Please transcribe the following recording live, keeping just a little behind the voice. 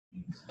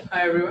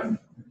Hi everyone.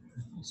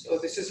 So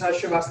this is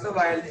Shrivastava.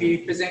 I'll be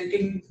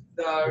presenting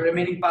the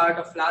remaining part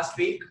of last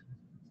week.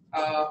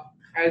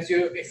 If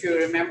you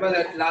remember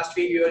that last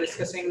week we were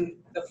discussing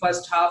the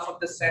first half of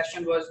the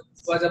session was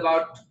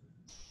about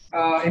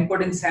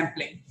importance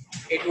sampling.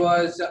 It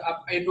was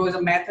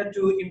a method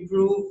to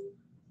improve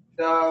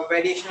the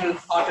variational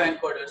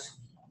autoencoders.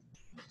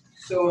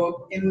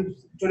 So in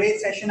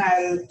today's session,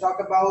 I'll talk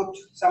about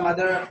some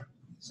other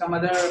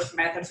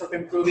methods of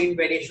improving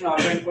variational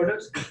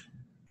autoencoders.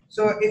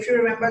 So if you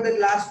remember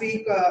that last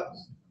week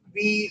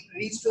we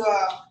reached to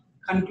a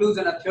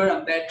conclusion, a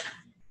theorem that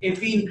as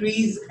we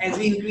increase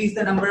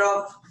the number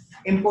of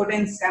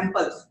importance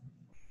samples,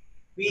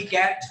 we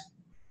get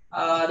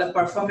the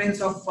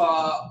performance of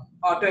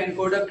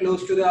autoencoder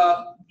close to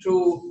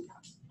the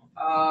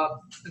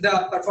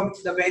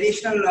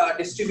variational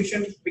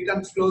distribution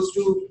becomes close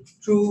to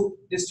true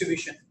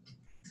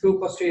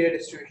posterior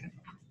distribution.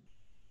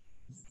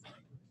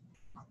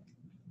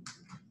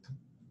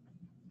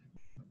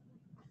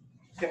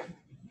 Yeah.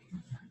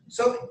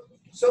 So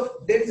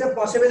there is a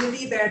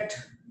possibility that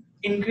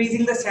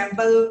increasing the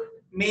sample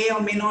may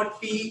or may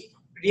not be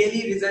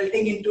really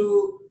resulting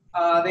into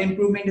the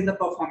improvement in the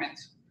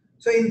performance.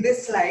 So in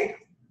this slide,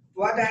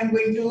 what I am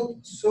going to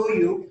show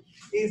you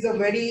is a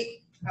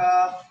very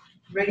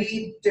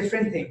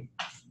different thing.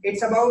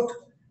 It's about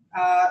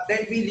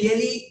that we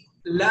really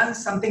learn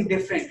something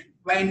different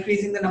by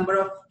increasing the number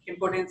of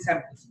importance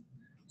samples.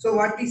 So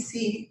what we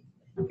see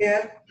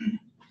here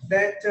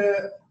that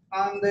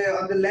on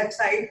the left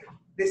side,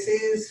 this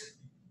is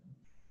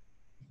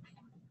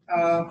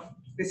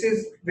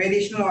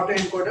variational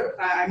autoencoder.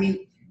 I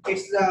mean,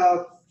 it's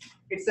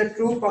the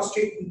true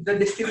posterior, the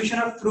distribution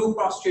of true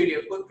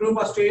posterior. True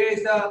posterior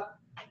is the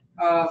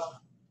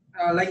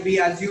like we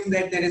assume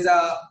that there is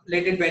a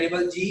latent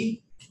variable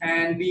G,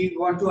 and we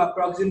want to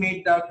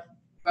approximate the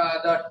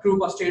true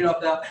posterior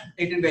of the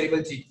latent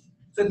variable G.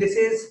 So this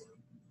is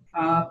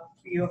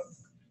P of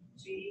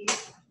G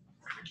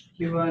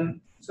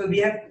given. So we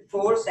have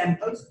 4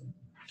 samples.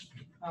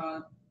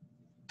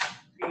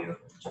 P of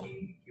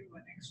G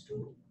given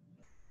x2,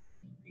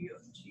 P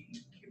of G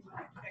given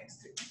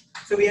x3.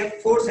 So we have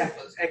 4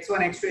 samples: x1,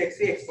 x2,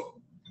 x3, x4.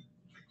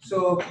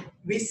 So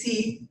we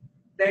see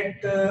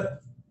that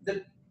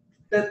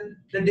the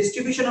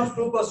distribution of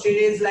true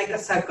posterior is like a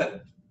circle.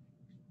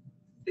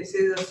 This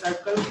is a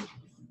circle,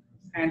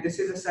 and this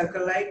is a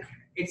circle like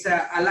it's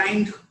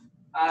aligned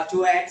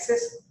to an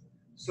axis.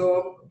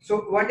 So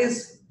what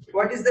is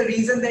the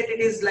reason that it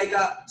is like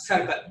a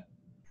circle?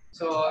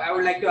 So I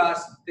would like to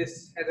ask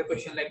this as a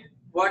question, like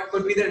what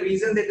could be the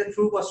reason that the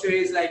true posterior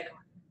is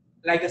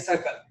like a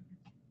circle?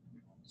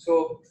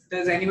 So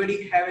does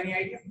anybody have any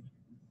idea?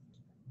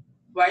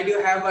 Why do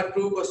you have a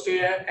true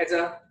posterior as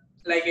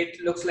like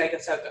it looks like a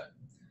circle?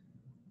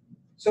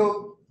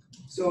 So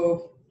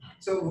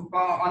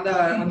on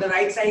the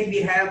right side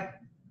we have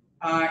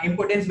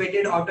impotence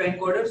weighted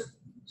autoencoders.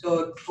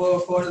 So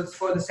for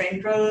the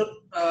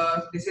central,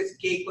 this is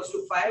k equals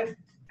to 5,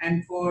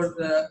 and for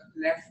the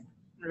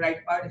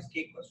right part is k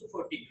equals to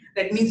 40.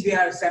 That means we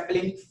are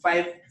sampling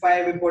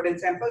five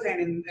importance samples,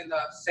 and in the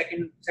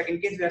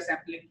second case we are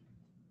sampling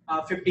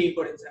 50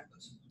 importance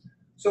samples.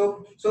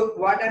 So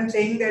what I'm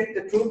saying that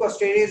the true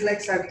posterior is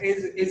like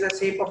is a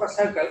shape of a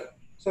circle.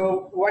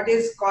 So what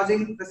is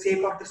causing the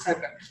shape of the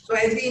circle? So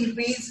as we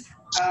increase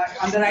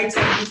on the right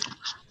side,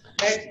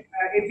 that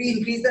if we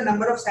increase the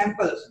number of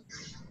samples,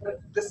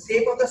 the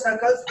shape of the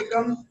circles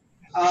become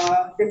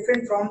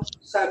different from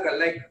circle.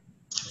 Like,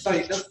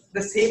 sorry,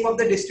 the shape of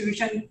the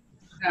distribution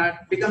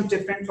becomes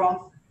different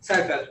from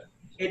circle.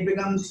 It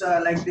becomes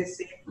like this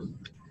shape.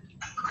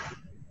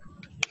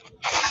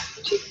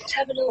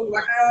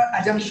 What are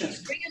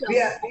assumptions? We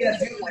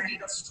assume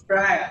that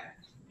prior.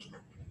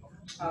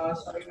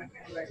 Sorry, my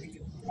handwriting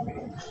is.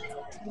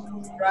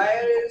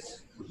 Prior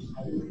is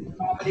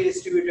normally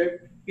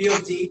distributed. P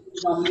of G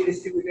is normally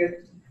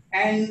distributed,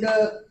 and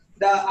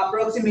the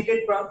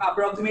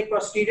approximate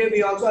posterior,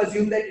 we also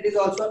assume that it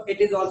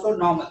is also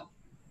normal.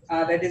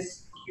 That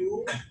is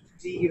Q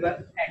G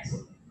given X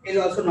is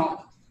also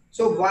normal.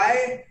 So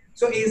why?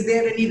 So is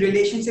there any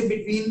relationship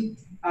between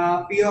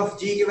P of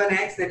G given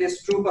X, that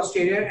is true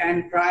posterior,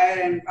 and prior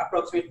and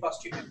approximate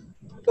posterior?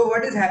 So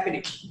what is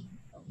happening?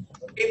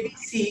 If we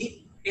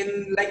see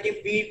in like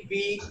if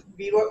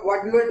we were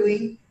what we were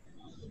doing.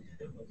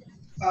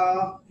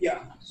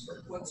 Yeah. So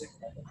 1 second.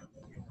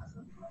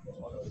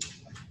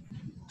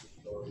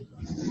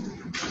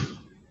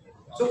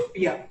 So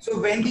yeah, so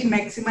when we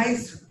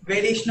maximize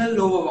variational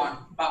lower bound,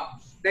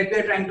 that we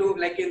are trying to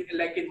like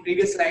in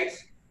previous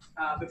slides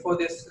before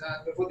this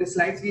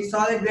slides, we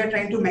saw that we are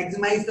trying to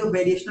maximize the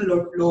variational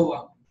lower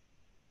bound.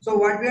 So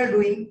what we are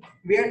doing,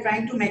 we are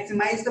trying to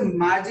maximize the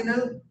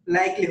marginal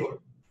likelihood,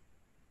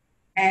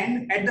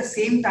 and at the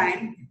same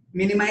time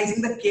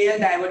minimizing the KL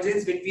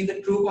divergence between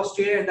the true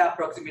posterior and the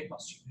approximate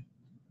posterior.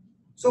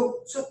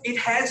 So it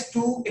has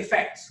 2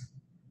 effects.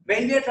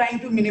 When we are trying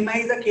to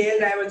minimize the KL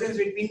divergence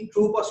between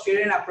true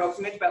posterior and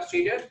approximate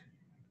posterior,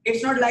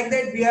 it's not like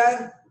that we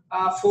are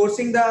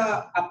forcing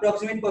the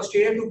approximate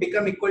posterior to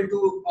become equal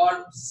to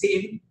or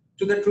same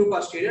to the true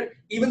posterior.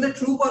 Even the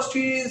true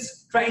posterior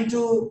is trying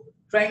to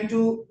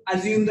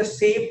assume the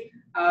shape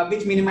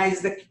which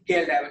minimizes the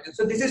KL divergence.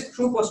 So this is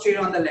true posterior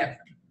on the left.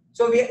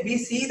 So we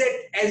see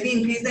that as we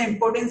increase the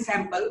importance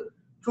sample,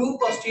 true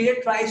posterior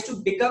tries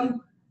to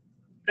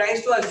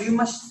assume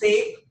a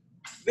shape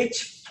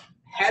which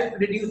help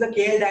reduce the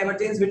KL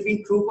divergence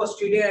between true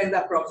posterior and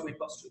the approximate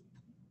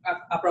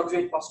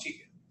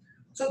posterior.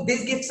 So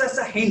this gives us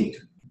a hint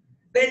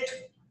that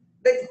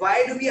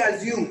why do we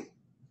assume,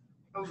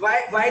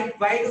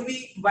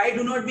 why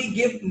do not we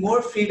give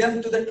more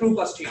freedom to the true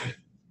posterior?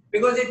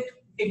 Because if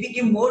we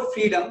give more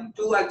freedom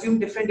to assume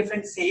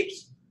different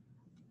shapes,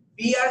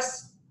 we are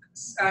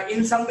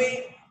in some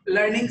way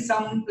learning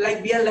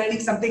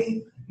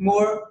something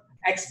more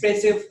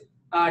expressive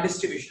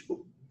distribution.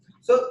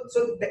 So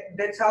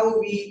that's how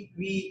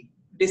we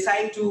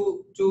decide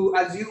to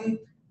assume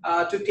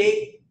to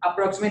take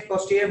approximate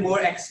posterior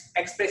more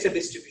expressive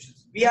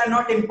distributions. We are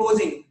not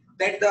imposing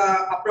that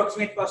the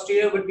approximate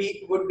posterior would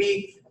be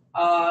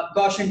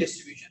Gaussian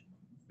distribution.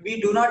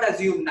 We do not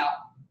assume now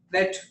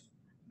that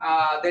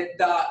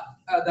the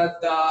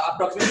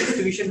approximate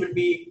distribution will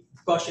be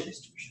Gaussian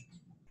distribution.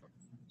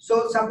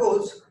 So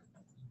suppose,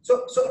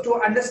 so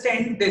to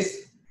understand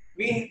this,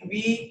 we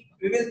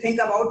will think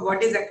about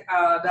what is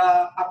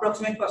the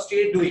approximate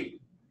posterior doing.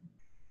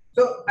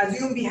 So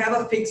assume we have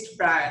a fixed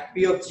prior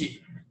P of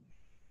G.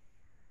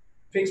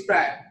 Fixed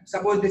prior.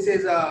 Suppose this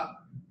is a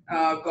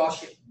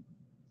Gaussian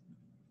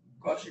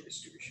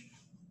distribution.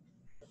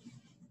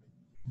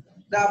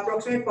 The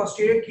approximate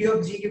posterior Q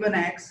of G given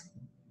X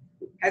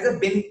has a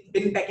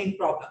bin packing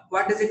problem.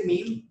 What does it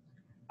mean?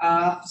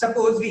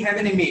 Suppose we have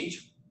an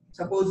image.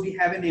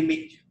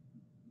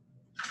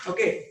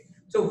 Okay.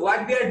 So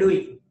what we are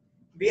doing,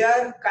 we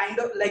are kind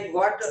of like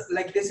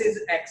this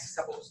is X.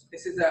 Suppose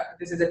this is a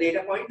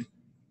data point.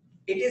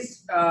 It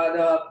is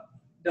the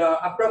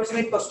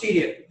approximate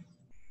posterior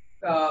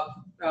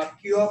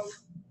Q of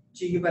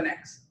G given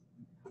X.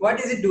 What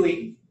is it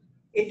doing?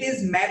 It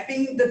is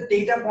mapping the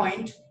data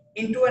point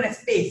into a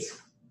space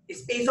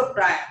of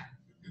prior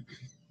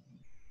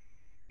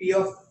P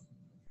of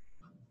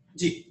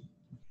G.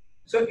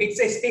 So it's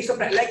a space of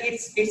prior, like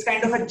it's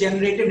kind of a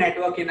generative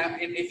network in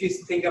if you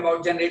think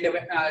about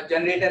generator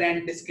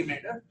and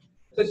discriminator.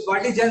 So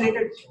what is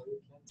generated?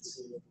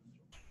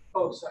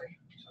 Oh, sorry.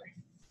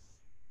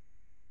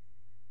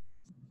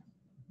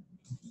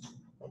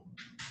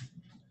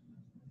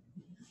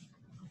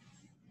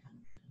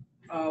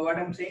 What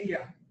I'm saying,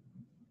 yeah.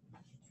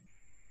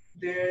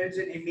 There's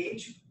an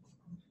image.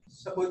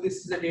 Suppose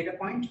this is a data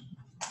point,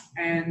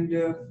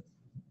 and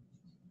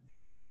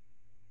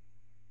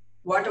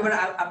whatever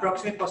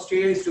approximate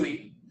posterior is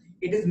doing,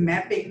 it is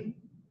mapping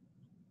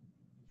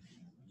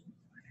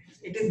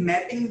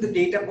the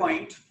data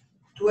point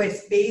to a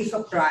space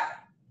of prior,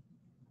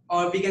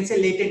 or we can say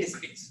latent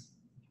space.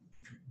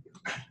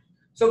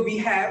 So we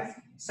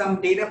have some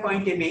data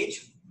point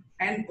image,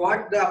 and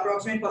what the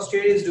approximate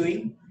posterior is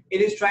doing,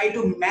 it is trying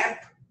to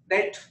map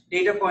that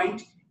data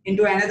point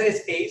into another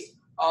space,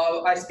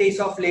 or a space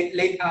of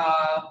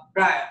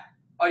prior,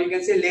 or you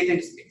can say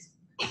latent space.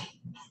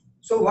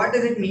 So what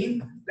does it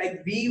mean?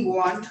 Like we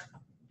want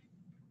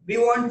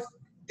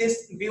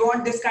this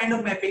kind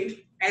of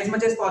mapping as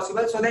much as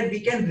possible, so that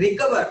we can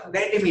recover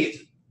that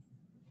image.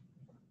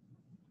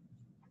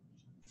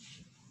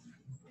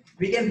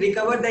 We can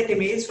recover that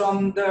image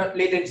from the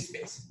latent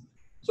space.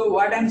 So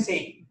what I'm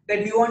saying,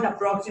 that we want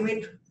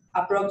approximate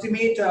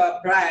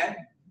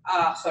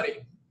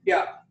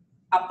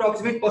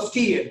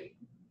posterior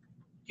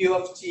Q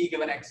of G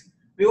given X.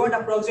 We want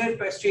approximate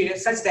posterior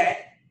such that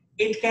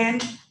it can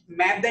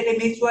map that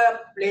image to a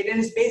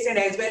latent space, and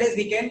as well as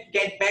we can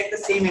get back the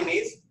same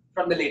image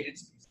from the latent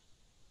space.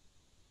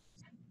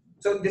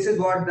 So this is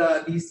what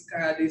this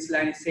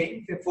line is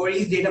saying. For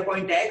each data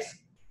point X,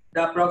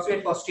 the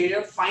approximate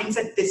posterior finds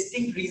a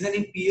distinct region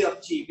in P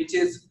of G, which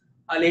is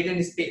a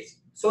latent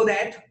space, so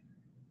that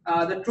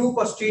the true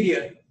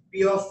posterior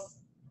P of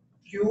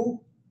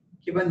Q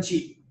given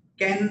G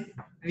can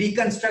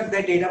reconstruct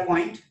that data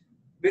point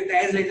with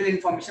as little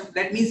information.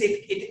 That means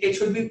it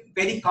should be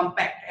very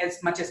compact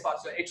as much as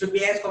possible. It should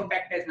be as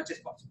compact as much as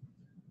possible.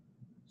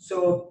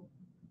 So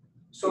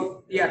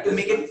yeah, to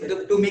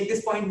make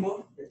this point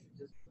more.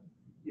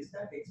 Is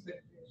that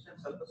expectation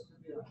supposed to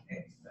be on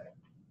X, right?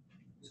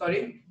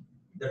 Sorry?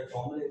 That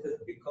formula is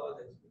because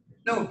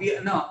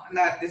expectation. No,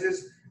 this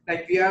is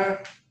like we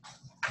are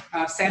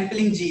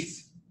sampling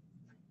G's.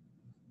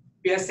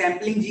 We are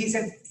sampling G's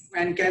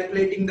and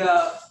calculating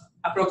the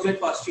approximate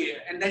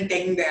posterior, and then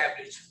taking the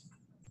average.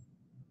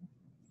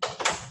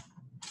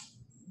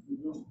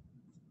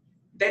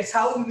 That's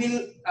how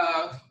we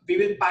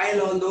will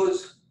pile all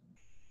those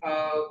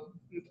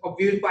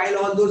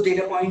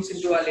data points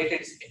into a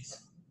latent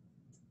space.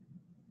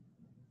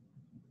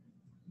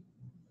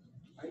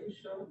 Are you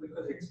sure?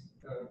 Because it's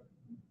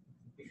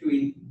if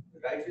you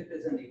write it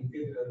as an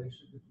integral, it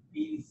should be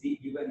P Z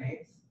given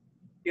X.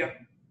 Yeah.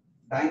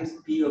 Times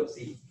P of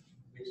Z,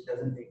 which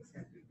doesn't make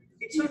sense.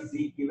 it's not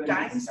Z given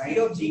times x P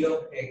of G G.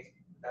 of x.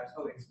 That's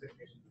how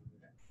expectation will be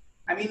done.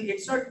 I mean,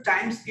 it's not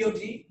times P of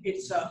G.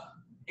 It's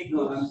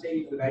No, I'm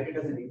saying if you write it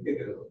as an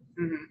integral,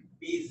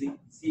 P Z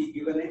C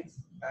given x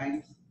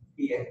times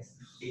Px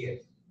dx,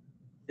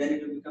 then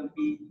it will become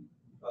P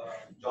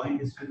joint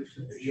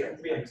distribution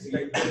Zx.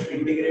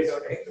 Integrate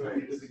out x,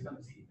 and it will become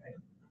Z, right?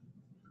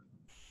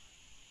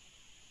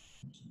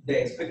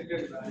 The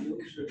expected value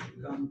should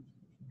become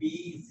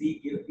P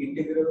Z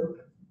integral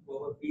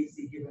over P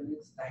Z given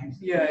x times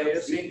P Yeah, of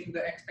you're Z. saying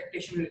the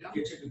expectation will come.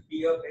 It should be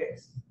P of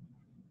x.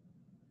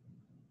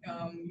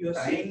 You're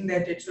saying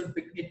that it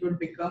would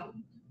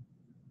become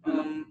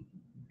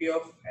P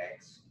of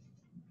x.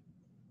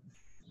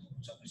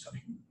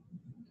 Sorry.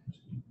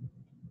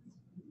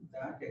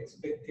 That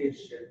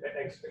expectation. That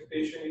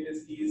expectation, it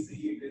is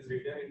easy, it is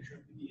written, it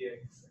should be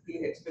Ex.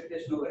 The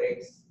expectation over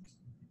x.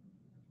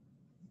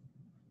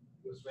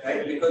 When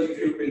Right? I Because if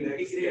you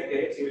integrate x, integrate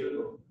then x, it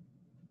will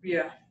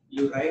Yeah.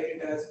 you write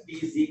it as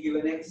Pz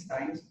given x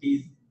times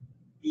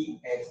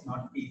Px,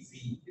 not Pz,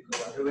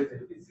 because otherwise it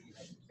will be z.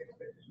 Right?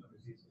 Expectation of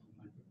z will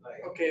multiply.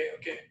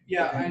 Okay.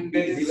 Yeah, And and P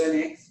there is given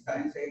x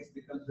times x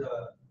becomes a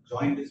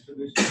joint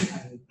distribution,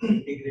 and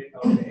integrate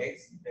out the x,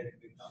 then it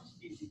becomes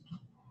Pz.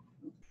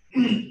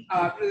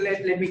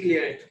 let me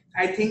clear it.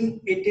 I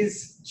think it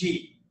is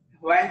G.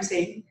 Why I'm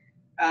saying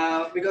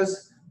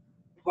because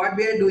what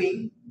we are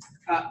doing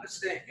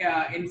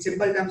in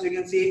simple terms, you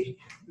can see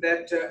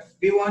that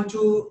we want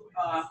to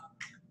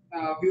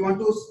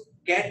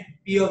get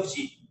P of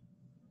G.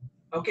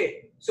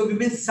 Okay, so we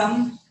will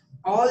sum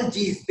all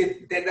G's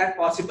that are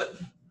possible.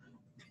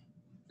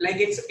 Like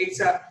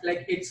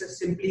it's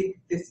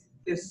simply this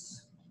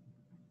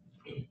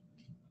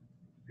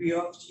P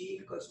of G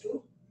equals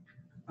to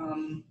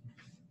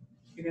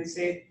you can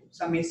say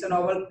summation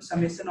over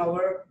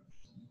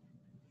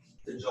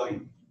The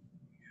joint.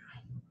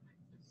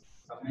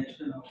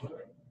 Summation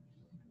over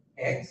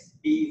x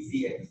P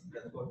z x.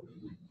 That's what we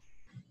do.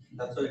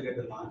 That's how you get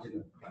the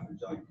marginal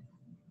joint.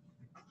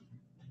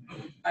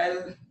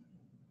 I'll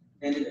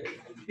Anyway,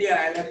 yeah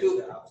I'll have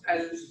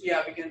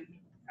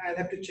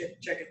to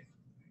check it.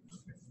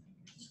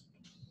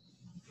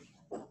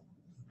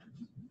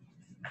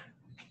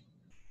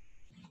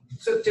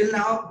 So till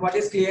now, what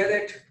is clear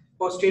that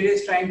posterior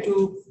is trying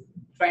to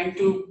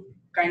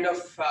kind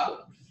of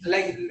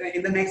like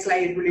in the next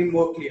slide it will be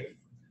more clear.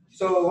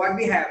 So what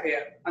we have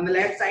here on the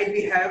left side,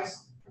 we have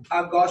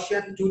a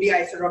Gaussian 2D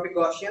isotropic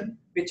Gaussian,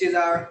 which is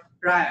our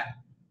prior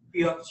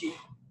P of G.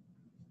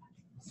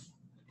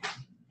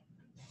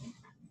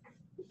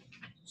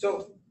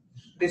 So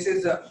this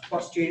is a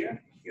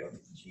posterior P of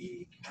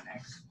G and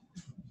X.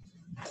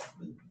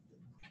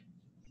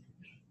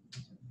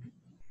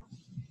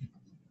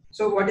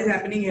 So what is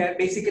happening here?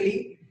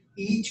 Basically,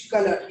 each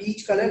color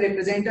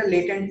represents a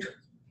latent.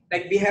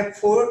 Like we have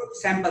 4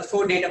 samples,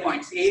 4 data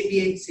points, A,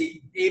 B, and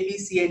C, A, B,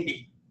 C, and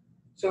D.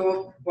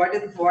 So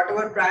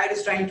whatever prior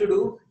is trying to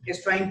do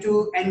is trying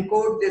to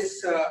encode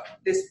this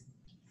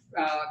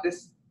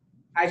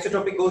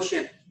isotropic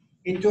Gaussian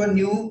into a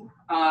new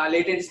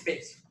latent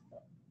space.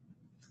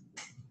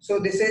 So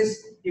this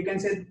is, you can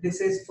say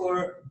this is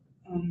for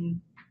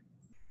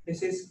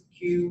this is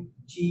Q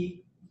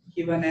G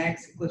given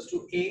X equals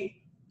to A,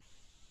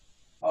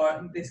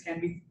 or this can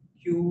be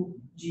Q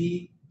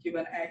G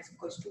given X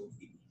equals to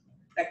B,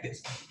 like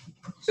this.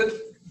 So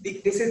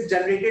this is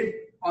generated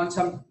on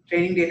some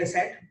training data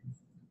set.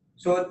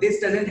 So this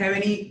doesn't have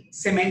any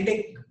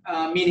semantic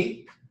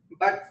meaning,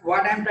 but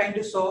what I'm trying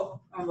to show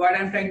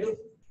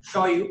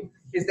you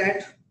is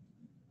that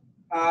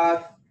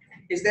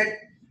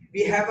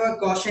we have a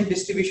Gaussian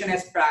distribution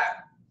as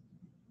prior.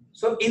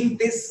 So in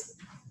this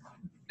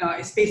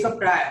space of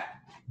prior,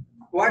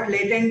 what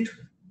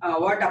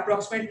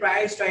approximate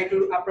prior is trying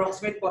to,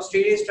 approximate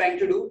posterior is trying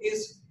to do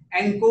is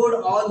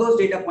encode all those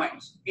data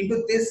points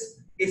into this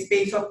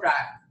space of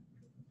prior.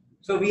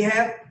 So we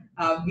have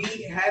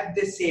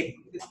this shape,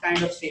 this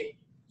kind of shape.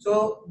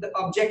 So the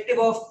objective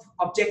of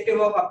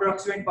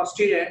approximate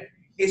posterior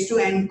is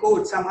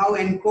to somehow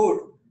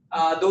encode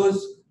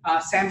those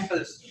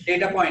samples,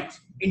 data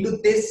points into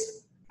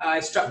this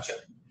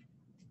structure.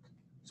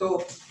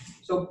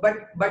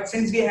 But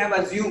since we have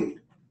assumed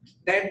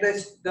that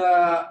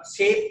the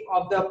shape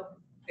of the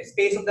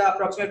space of the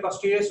approximate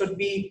posterior should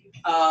be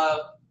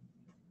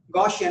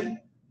Gaussian,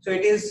 so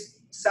it is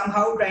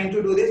somehow trying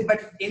to do this.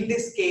 But in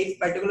this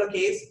particular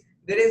case,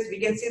 we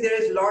can see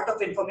there is a lot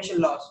of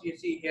information loss. You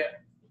see here.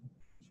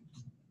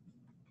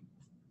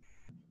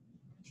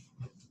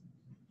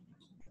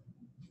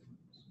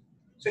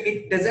 So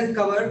it doesn't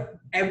cover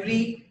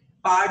every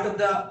part of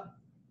the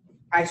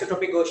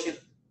isotropic Gaussian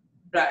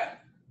prior.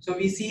 So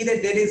we see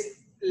that there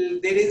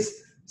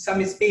is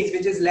some space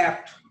which is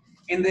left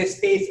in the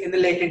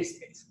latent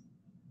space.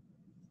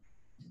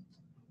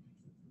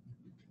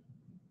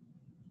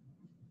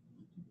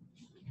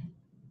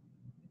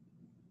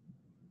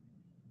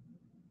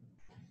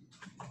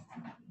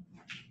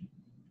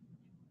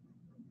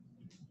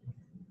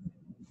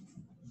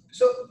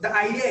 So the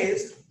idea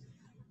is,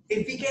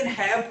 if we can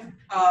have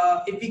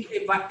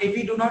if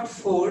we do not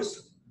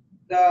force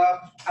the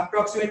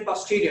approximate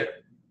posterior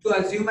to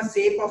assume a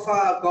shape of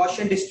a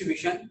Gaussian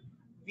distribution,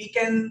 we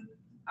can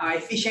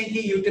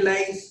efficiently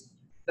utilize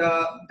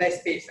the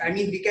space. I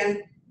mean, we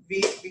can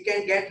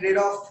get rid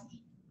of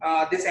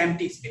this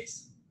empty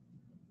space.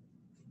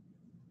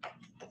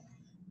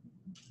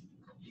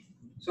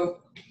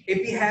 So if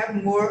we have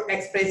more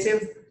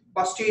expressive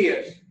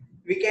posteriors,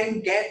 we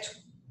can get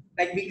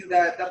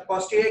the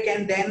posterior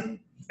can then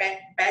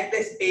pack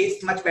the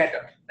space much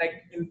better,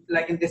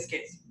 like in this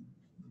case.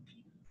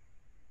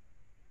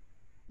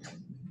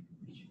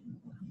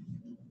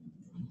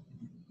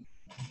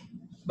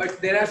 But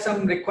there are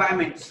some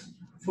requirements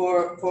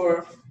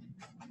for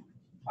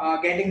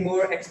getting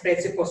more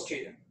expressive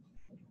posterior.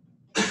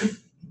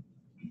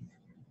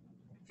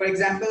 For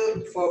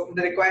example, for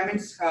the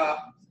requirements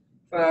are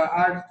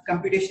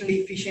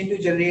computationally efficient to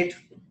generate.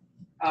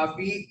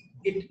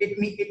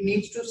 It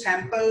needs to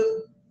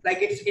sample,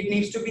 it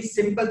needs to be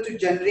simple to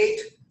generate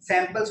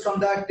samples from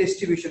the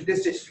distribution,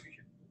 this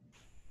distribution.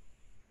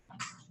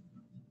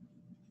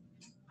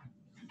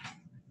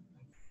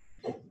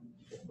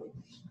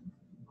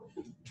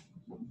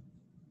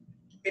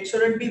 It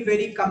shouldn't be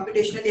very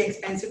computationally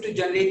expensive to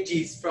generate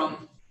G's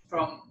from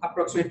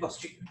approximate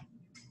posterior.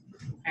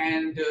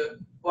 And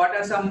what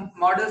are some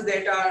models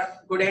that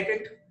are good at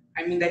it?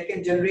 I mean, that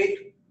can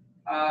generate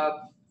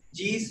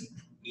G's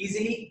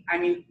easily. I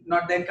mean,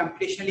 not that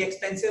computationally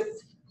expensive.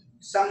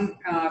 Some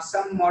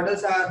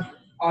models are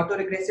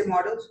autoregressive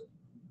models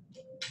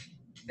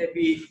that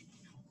we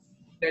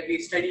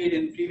studied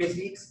in previous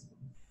weeks.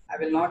 I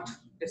will not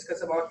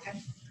discuss about them.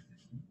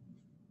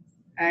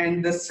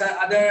 And the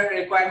other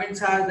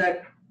requirements are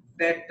that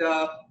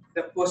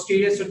the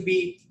posterior should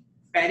be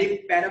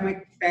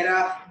parameter.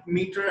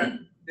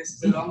 This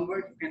is a long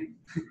word.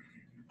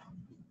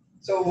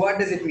 So what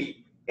does it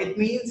mean? It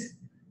means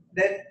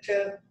that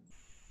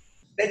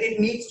it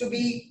needs to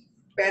be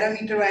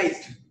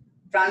parameterized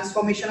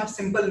transformation of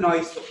simple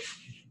noise source.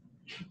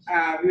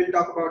 We will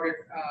talk about it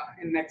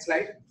in next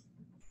slide.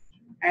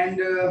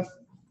 And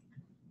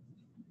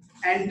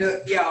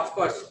yeah, of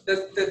course,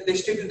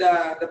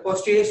 the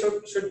posterior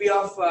should be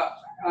of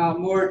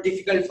more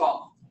difficult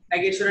form.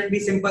 Like it shouldn't be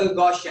simple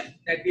Gaussian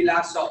that we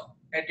last saw,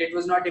 that it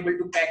was not able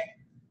to pack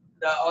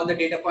all the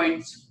data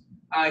points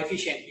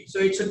efficiently. So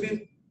it should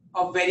be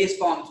of various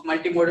forms,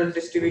 multimodal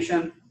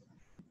distribution,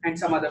 and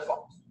some other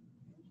forms.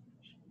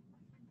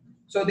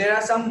 So there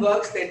are some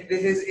works that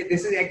this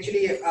is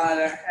actually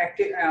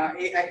active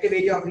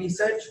area of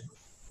research,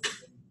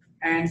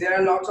 and there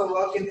are lots of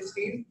work in this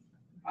field.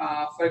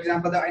 For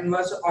example, the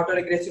inverse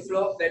autoregressive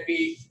flow that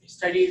we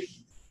studied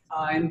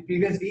in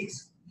previous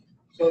weeks.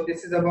 So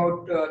this is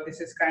about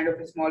this is kind of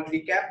a small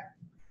recap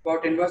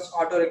about inverse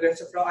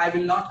autoregressive flow. I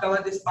will not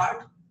cover this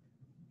part,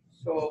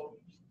 so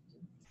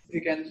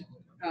you can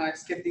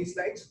skip these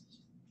slides.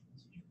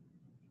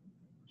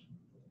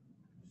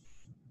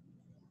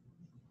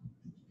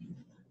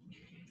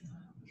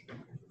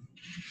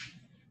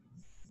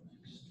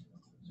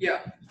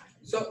 Yeah.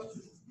 So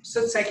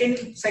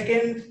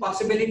second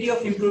possibility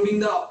of improving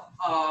the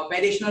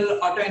variational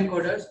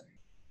autoencoders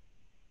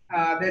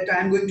that I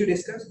am going to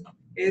discuss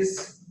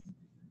is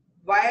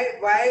why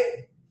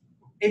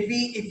if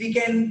we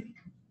can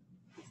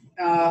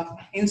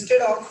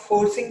instead of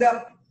forcing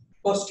the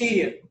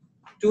posterior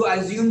to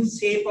assume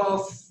shape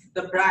of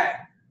the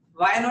prior,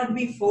 why not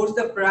we force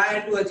the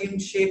prior to assume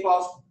shape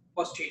of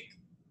posterior?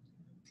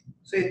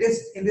 So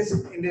in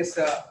this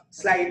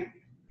slide.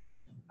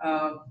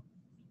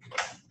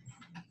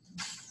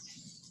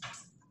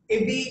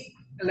 If we,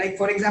 like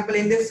for example,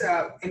 in this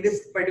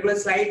particular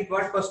slide,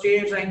 what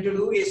posterior is trying to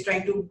do is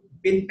trying to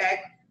bin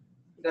pack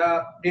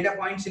the data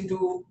points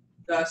into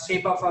the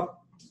shape of a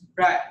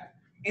prior.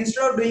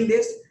 Instead of doing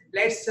this,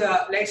 let's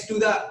do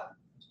the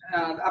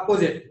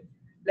opposite.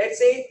 Let's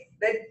say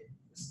that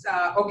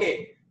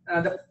okay,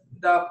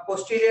 the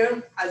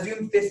posterior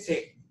assumes this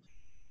shape.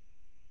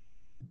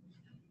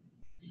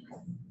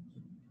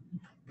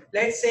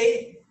 Let's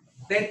say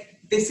that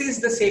this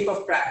is the shape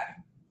of prior.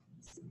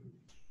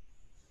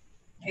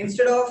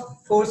 Instead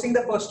of forcing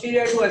the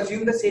posterior to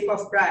assume the shape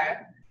of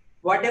prior,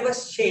 whatever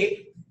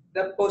shape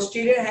the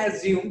posterior has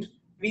assumed,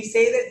 we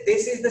say that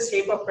this is the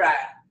shape of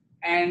prior,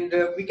 and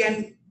we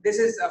can. This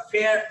is a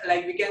fair.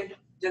 Like we can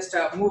just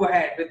move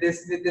ahead with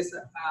this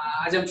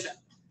assumption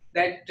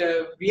that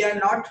we are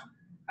not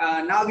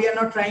now we are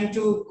not trying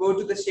to go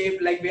to the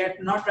shape. Like we are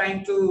not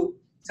trying to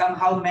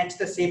somehow match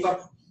the shape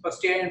of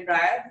posterior and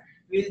prior.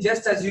 We'll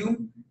just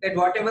assume that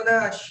whatever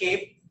the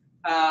shape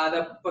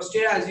the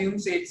posterior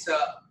assumes, it's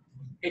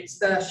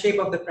the shape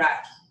of the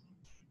prior.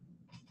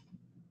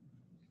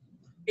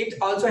 It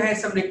also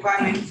has some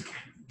requirements.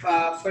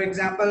 For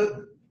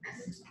example,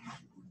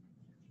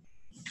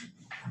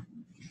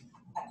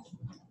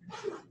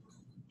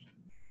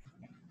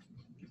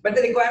 but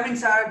the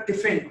requirements are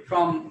different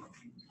from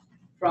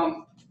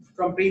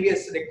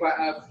previous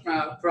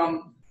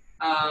from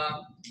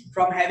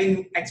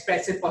having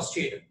expressive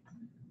posterior.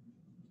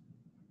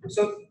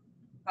 So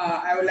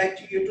I would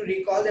like you to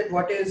recall that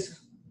what is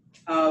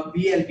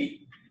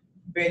VLB,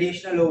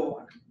 variational over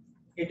 1.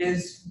 It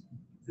is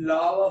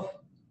log of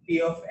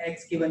P of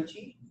x given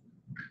G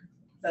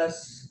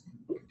plus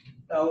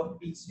log of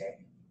P stat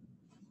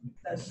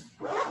plus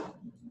so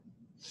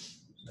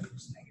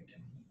it's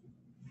negative.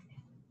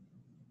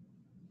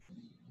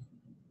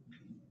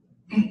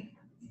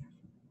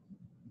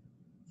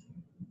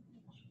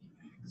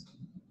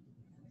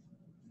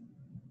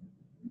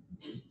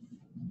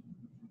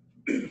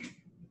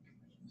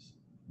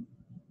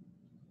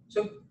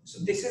 So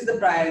this is the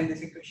prior in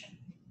this equation.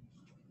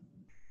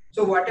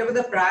 So whatever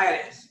the prior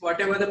is,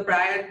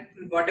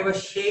 whatever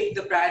shape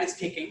the prior is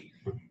taking,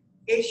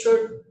 it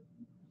should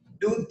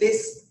do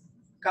this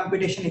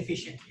computation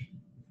efficiently.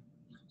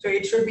 So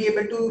it should be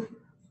able to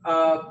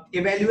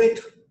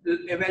evaluate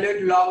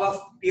log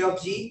of P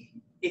of G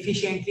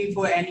efficiently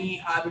for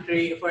any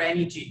arbitrary, for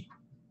any G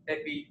that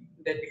we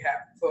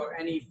have, for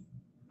any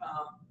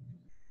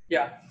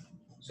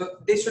So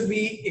this should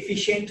be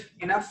efficient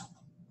enough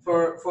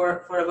for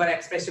our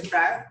expressive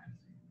prior.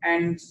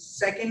 And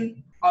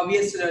second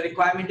obvious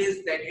requirement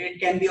is that it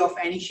can be of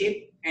any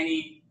shape,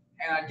 any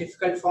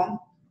difficult form,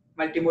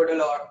 multimodal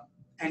or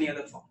any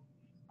other form.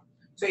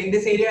 So in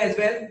this area as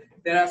well,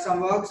 there are some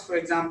works, for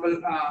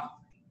example,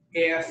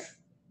 AF,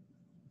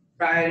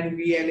 prior in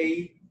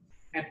VLAE,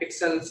 and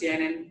pixel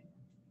CNN.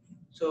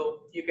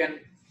 So you can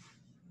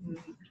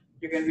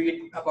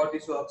read about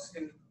these works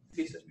in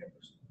research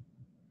papers.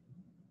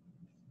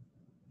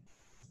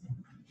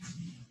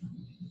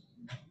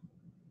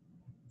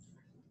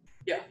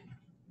 Yeah.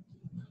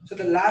 So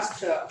the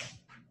last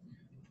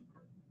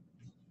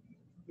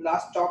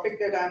topic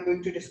that I am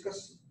going to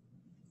discuss.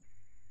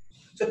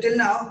 So till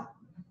now,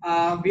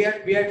 we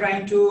are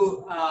trying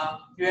to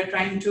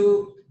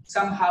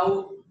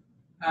somehow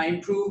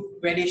improve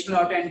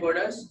variational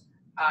autoencoders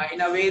in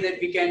a way that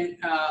we can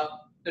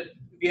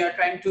we are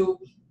trying to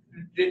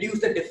reduce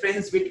the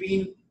difference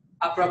between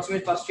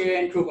approximate posterior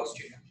and true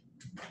posterior,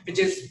 which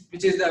is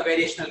the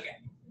variational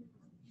GAN.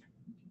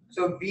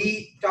 So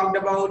we talked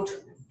about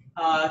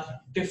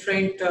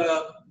different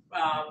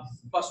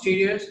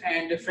posteriors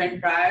and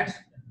different priors.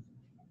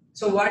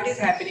 So what is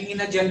happening in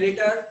a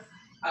generator?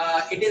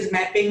 It is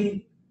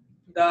mapping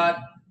the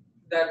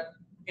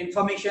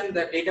information,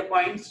 the data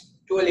points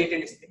to a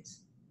latent space.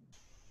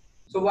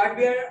 So what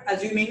we are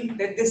assuming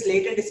that this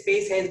latent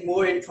space has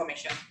more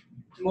information,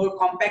 more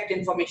compact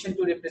information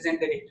to represent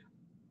the data.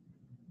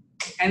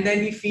 And then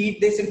we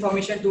feed this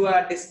information to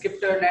a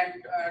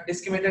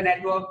discriminator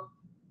network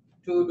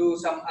to do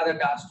some other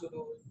tasks,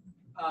 to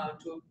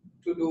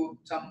do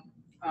some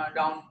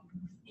other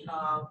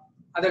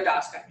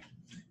tasks.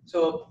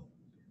 So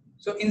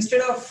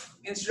instead of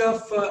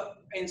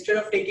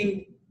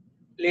taking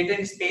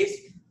latent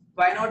space,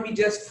 why not we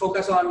just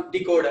focus on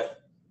decoder?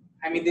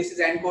 I mean, this is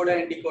encoder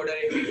and decoder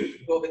if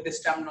we go with this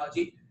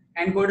terminology.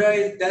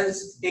 Encoder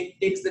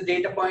takes the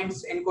data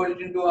points, encode it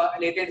into a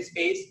latent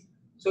space.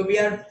 So we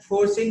are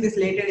forcing this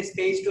latent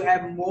space to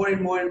have more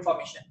and more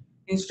information.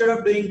 Instead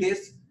of doing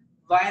this,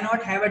 why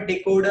not have a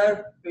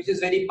decoder which is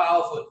very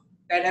powerful,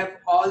 that have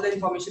all the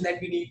information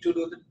that we need to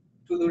do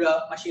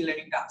the machine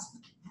learning task.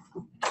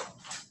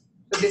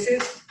 So this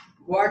is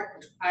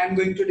what I am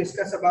going to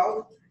discuss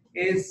about,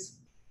 is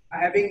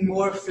having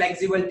more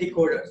flexible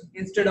decoders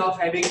instead of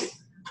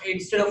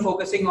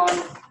focusing on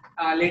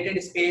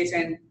latent space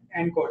and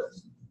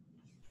encoders.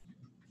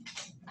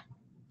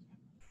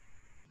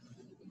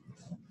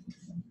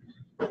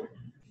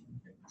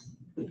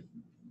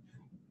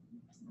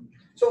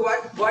 So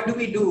what do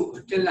we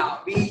do till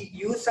now? We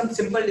use some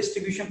simple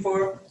distribution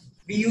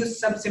we use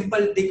some simple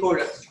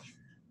decoders.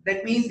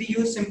 That means we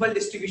use simple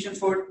distribution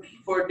for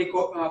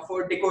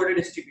decoder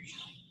distribution,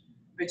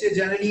 which is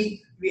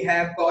generally we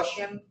have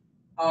Gaussian,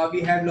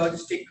 we have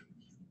logistic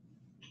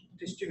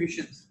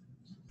distributions.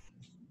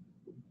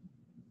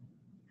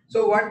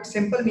 So what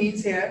simple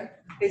means here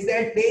is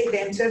that they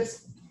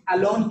themselves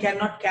alone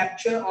cannot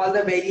capture all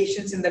the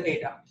variations in the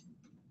data.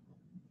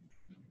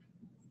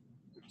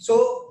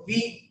 So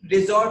we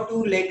resort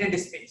to latent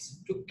space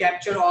to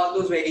capture all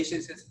those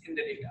variations in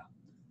the data.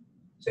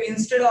 So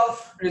instead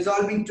of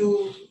resolving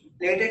to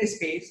latent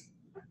space,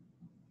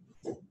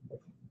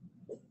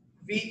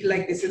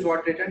 this is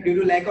what written, due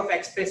to lack of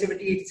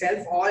expressivity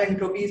itself, all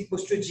entropy is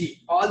pushed to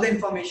G. All the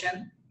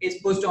information is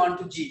pushed on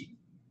to G,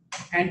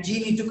 and G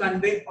need to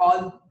convey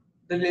all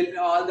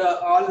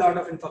lot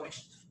of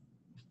information.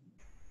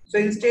 So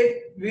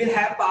instead, we will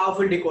have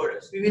powerful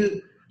decoders. We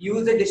will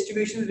use the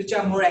distributions which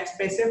are more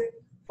expressive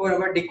for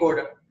our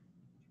decoder.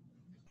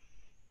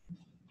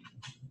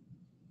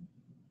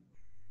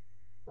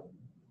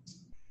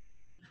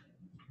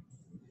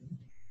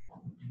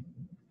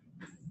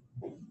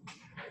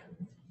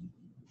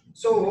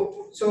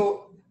 So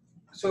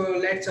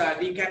let's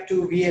recap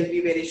to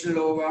VLB, variational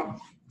lower bound.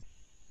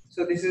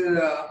 So this is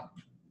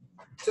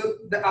so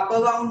the upper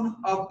bound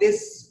of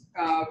this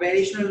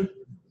variational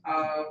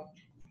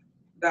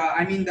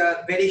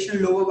the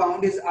variational lower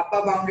bound is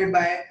upper bounded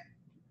by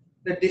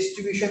the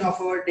distribution of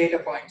our data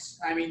points.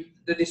 I mean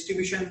the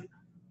distribution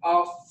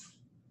of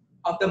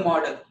the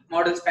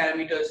model's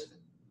parameters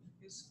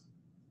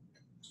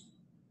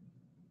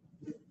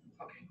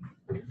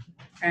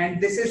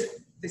And this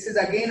is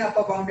again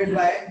upper bounded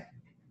by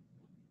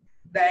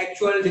the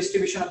actual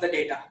distribution of the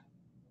data.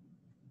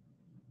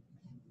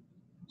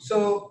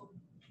 So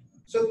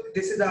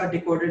this is our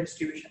decoder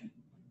distribution,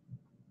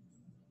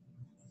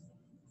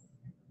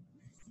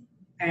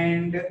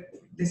 and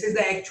this is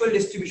the actual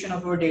distribution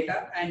of our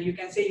data. And you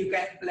can say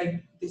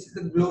like this is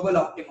the global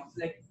optimum.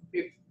 Like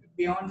if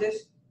beyond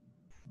this,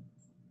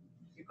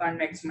 you can't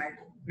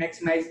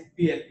maximize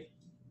VLP.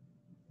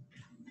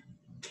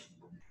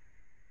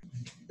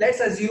 Let's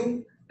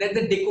assume that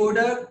the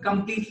decoder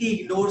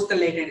completely ignores the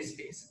latent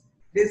space.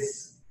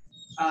 This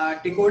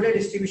decoder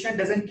distribution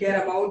doesn't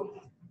care about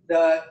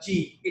the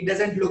G. It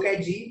doesn't look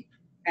at G,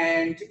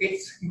 and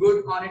it's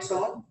good on its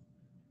own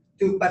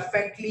to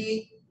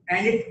perfectly,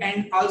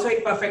 and also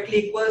it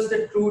perfectly equals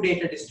the true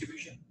data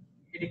distribution.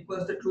 It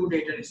equals the true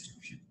data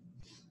distribution.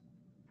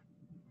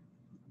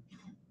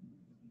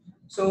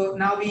 So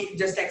now we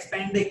just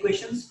expand the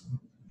equations,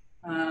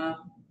 and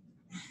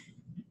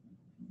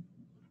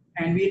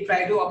we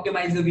try to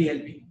optimize the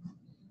VLP.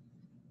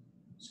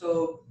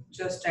 So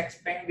just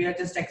expand. We are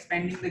just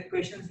expanding the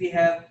equations. We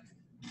have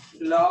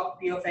log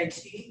P of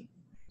XG.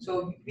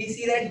 So we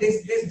see that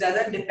this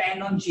doesn't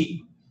depend on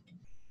G,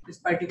 this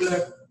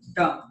particular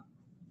term.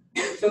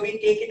 So we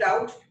take it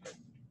out,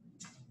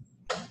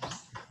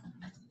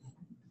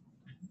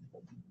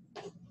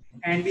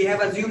 and we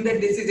have assumed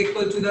that this is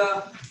equal to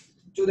the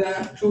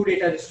true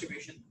data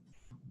distribution.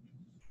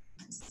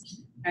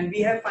 And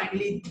we have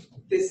finally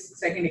this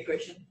second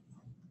equation.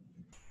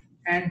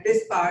 And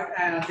this part,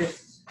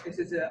 this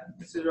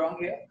is wrong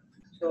here.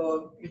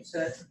 So it's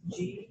a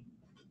G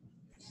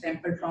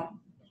sample from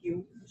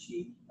Q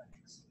G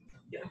X.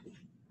 Yeah.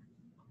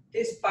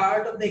 This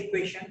part of the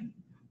equation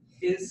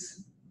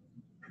is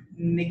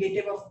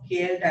negative of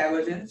KL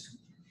divergence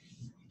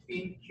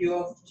between Q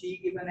of G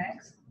given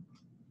X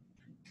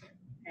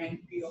and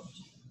P of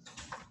G.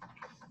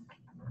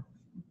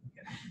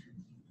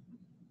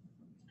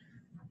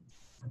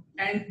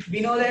 And we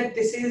know that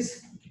this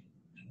is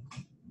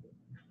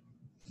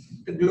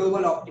the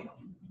global optimum.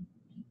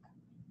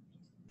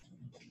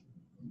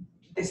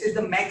 This is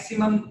the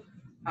maximum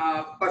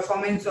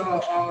performance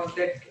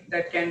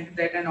that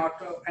an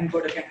auto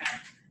encoder can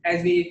have.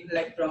 As we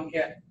like from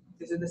here,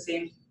 this is the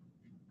same.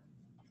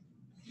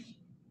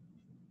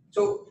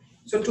 So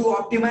to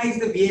optimize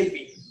the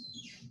VLP,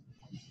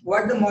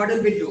 what the model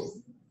will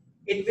do,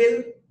 it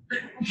will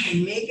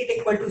make it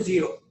equal to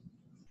 0,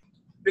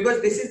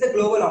 because this is the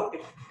global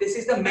optimum. This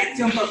is the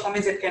maximum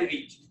performance it can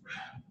reach.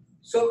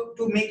 So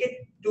to make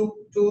it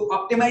to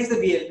optimize the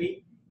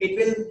VLP, it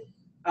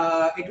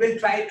will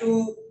try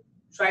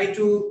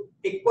to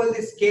equal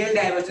the scale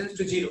divergence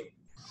to 0.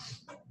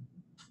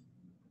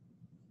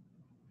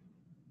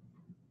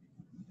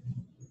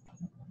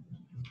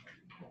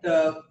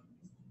 The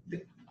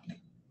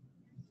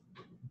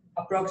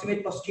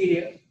approximate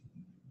posterior,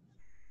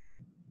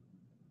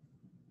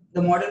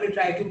 the model will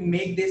try to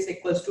make this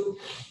equals to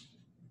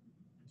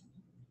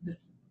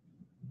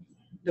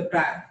the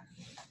prior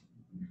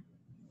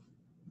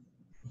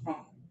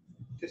from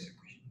this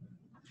equation.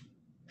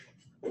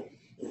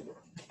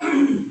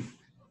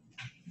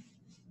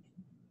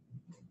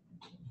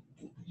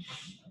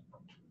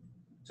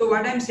 So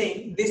what I'm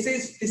saying, this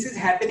is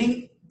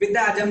happening with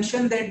the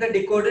assumption that the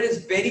decoder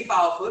is very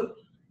powerful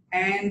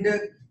and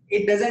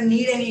it doesn't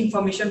need any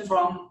information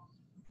from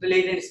the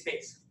latent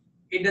space.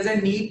 It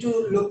doesn't need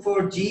to look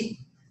for G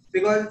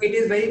because it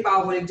is very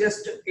powerful. It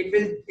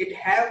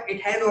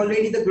has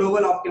already the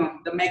global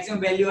optimum, the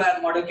maximum value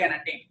our model can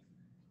attain,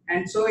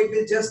 and so it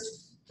will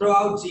just throw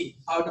out G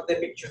out of the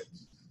picture.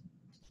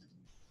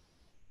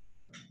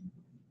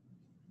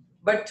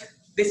 But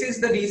this is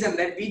the reason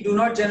that we do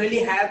not generally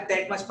have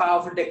that much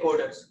powerful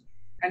decoders,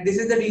 and this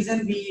is the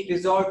reason we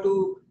resort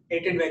to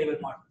latent variable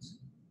models.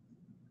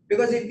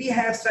 Because if we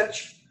have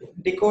such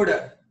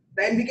decoder,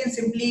 then we can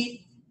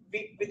simply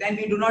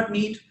we do not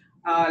need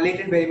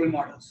latent variable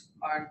models,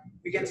 or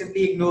we can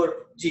simply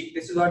ignore G.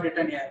 This is what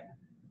written here.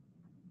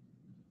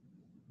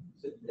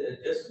 So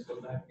just to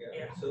go back here.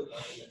 Yeah. So on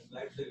the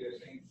slide, so you're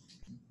saying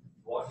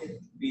what if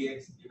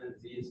Px given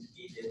Z is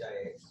P theta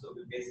X? So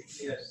we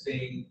basically are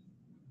saying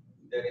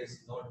there is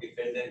no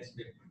dependence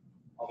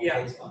of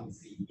X on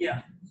Z.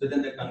 Yeah. So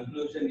then the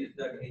conclusion is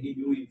that any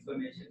new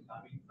information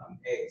coming from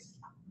X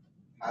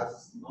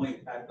has no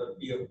impact on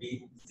P of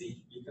B,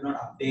 Z. You cannot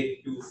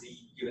update QZ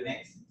given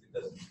X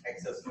because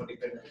X has no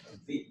dependence on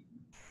Z.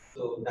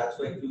 So that's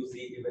why QZ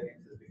given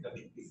X is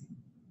becoming PC.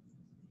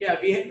 Yeah,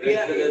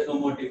 there's no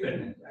more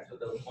dependence. Right? So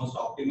the most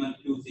optimal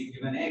QZ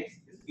given X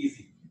is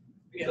PC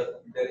because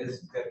there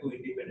are two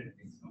independent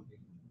things.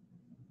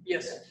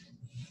 Yes.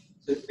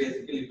 So it's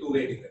basically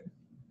two-way dependent.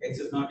 X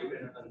is not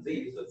dependent on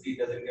Z, so Z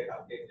doesn't get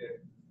updated.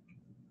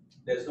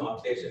 There's no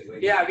updation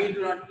going. Yeah, we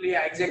do not.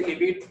 Yeah, exactly.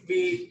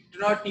 We do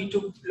not need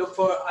to look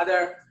for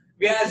other.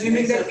 We are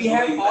assuming that we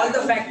have all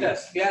the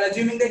factors. We are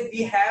assuming that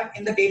we have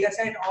in the data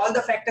set all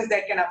the factors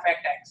that can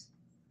affect X.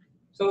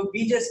 So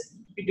we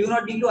do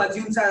not need to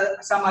assume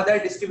some other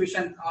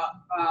distribution,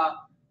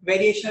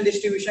 variational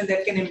distribution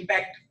that can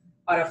impact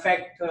or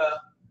affect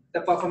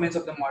the performance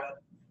of the model.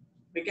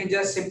 We can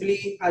just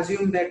simply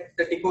assume that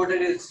the decoder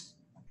is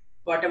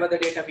whatever the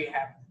data we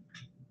have.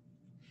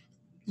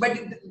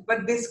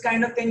 But this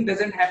kind of thing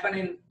doesn't happen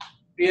in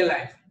real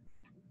life.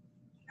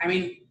 I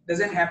mean,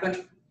 doesn't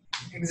happen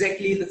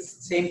exactly the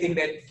same thing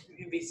that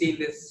we see in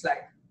this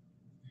slide.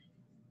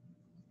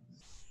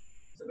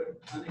 So, but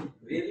I mean,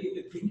 really, if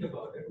you think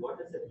about it, what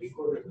does a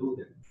decoder do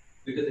then?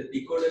 Because the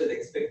decoder is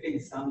expecting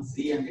some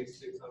Z and it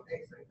spits out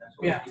X, right? That's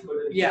what the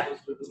decoder is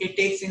supposed to do. It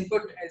takes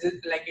input as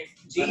it like if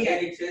G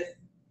and it says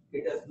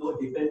it has no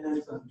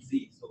dependence on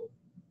Z, so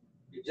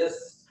it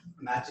just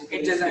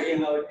magically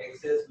spitting out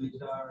X's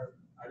which are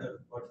I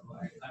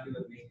can't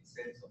even make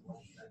sense of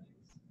what that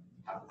is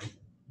happening.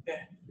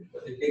 Yeah.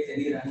 Because it takes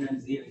any random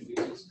Z and it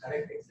will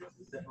correct X's.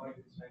 Is that what it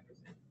is trying to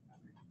say?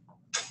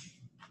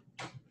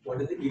 What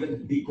does it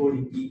even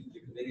decoding mean?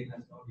 Because then it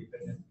has no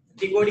dependence.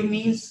 Decoding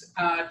means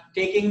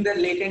taking the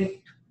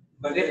latent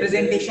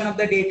representation of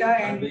the data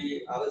and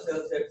we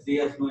ourselves said Z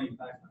has no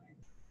impact on it.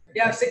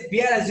 Yeah, so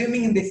we are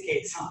assuming in this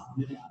case.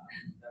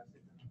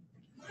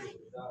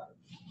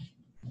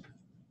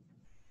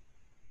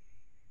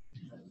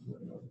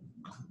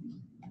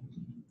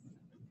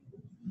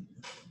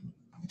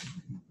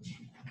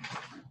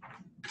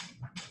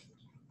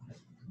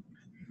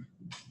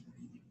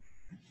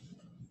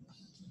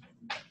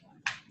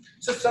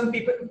 So some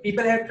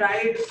people have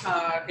tried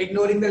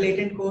ignoring the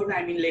latent code.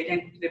 I mean,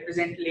 latent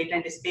represent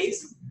latent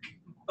space,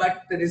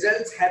 but the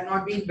results have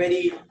not been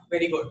very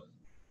good.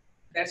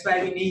 That's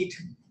why we need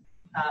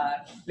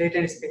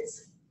latent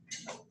space.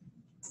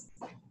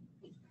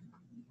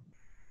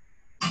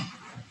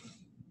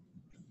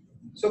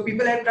 So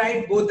people have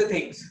tried both the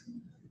things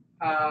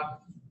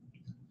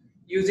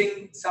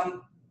using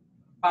some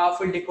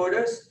powerful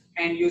decoders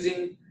and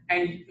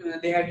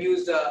they have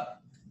used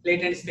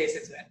latent space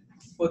as well.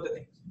 Both the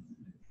things.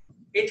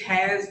 It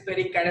has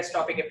very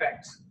catastrophic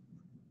effects.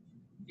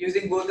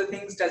 Using both the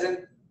things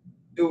doesn't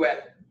do well.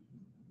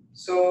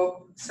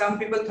 So some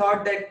people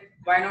thought that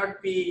why not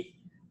we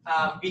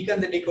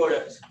weaken the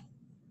decoders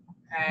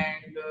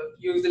and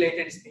use the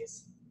latent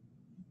space.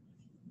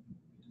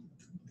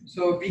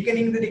 So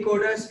weakening the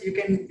decoders, you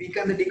can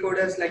weaken the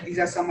decoders, like these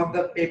are some of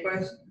the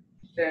papers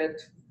that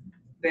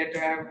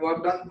have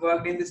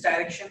worked in this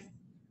direction.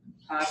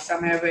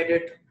 Some have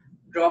added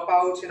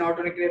dropouts in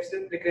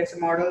autoregressive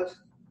models,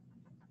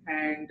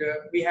 and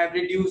we have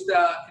reduced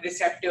the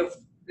receptive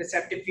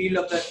field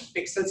of the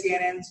pixel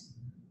CNNs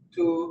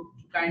to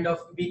kind of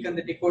weaken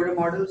the decoder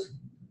models.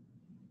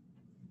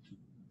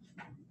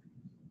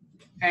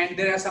 And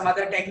there are some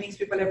other techniques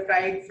people have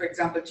tried, for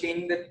example,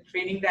 changing the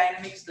training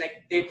dynamics,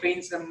 like they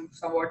train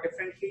somewhat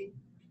differently.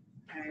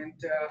 And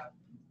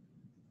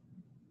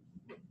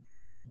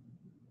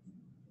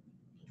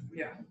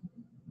yeah.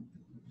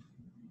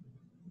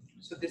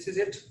 So this is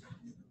it.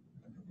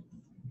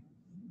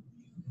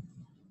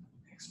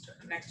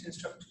 Next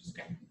instructors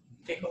can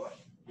take over.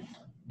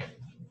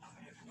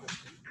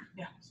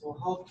 Yeah. So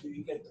how do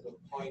you get to the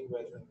point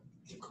where the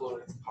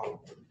decoder is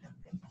powerful?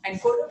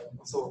 Encoder?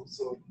 So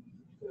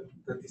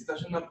the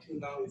discussion up till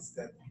now is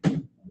that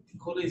the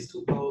decoder is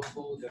too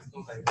powerful, there's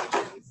no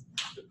divergence,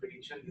 the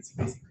prediction is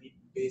basically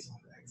based on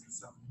the X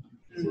itself.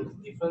 So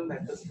different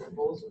methods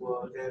proposed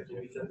were there to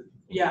weaken the decoder.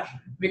 Yeah,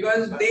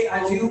 because they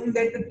assume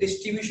that the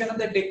distribution of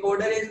the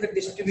decoder is the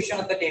distribution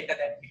of the data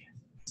that we have.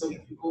 So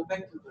if you go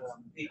back to the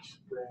page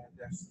where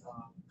there's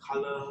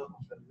color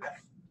on the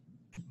left,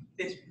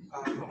 this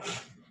up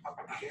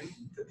again,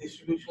 the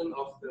distribution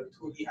of the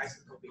 2D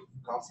isotopic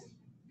Gaussian.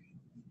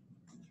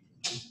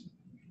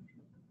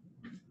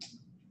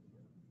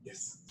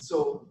 Yes.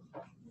 So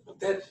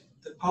that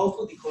the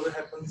powerful decoder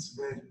happens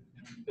when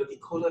the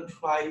decoder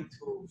tries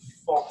to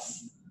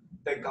force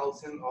the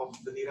Gaussian of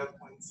the data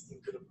points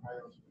into the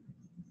priority.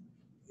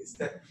 Is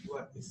that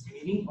what is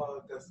meaning,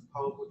 or does the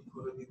powerful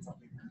decoder mean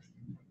something else?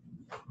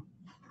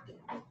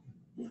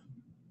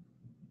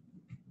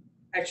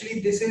 Actually,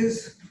 this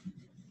is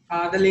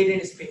the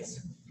latent space.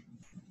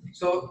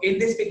 So in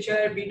this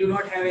picture, we do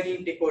not have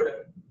any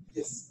decoder.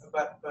 Yes,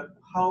 but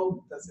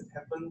how does it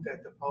happen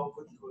that the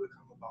powerful decoder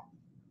come about?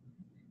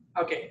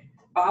 Okay,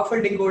 powerful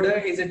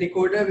decoder is a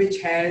decoder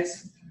which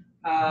has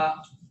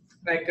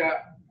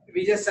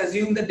we just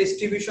assume the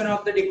distribution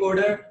of the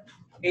decoder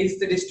is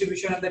the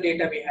distribution of the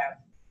data we have.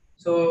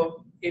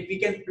 So if we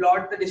can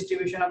plot the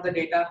distribution of the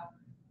data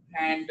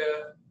and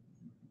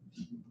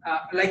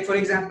like for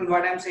example,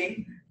 what I'm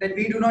saying, that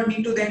we do not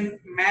need to then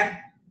map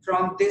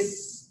from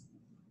this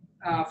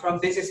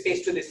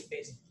space to this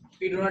space.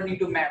 We do not need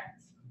to map.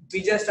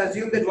 We just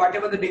assume that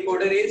whatever the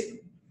decoder is,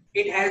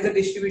 it has the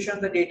distribution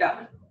of the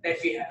data that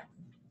we have.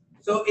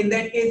 So in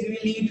that case, we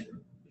need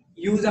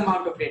huge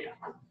amount of data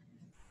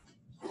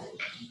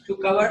to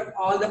cover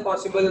all the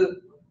possible,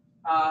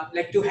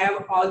 like to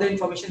have all the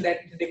information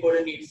that the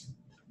decoder needs.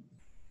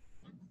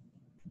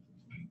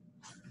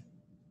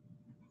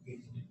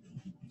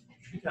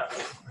 Yeah,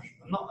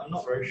 I'm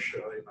not very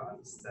sure if I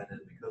understand it,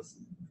 because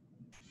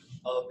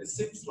it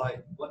seems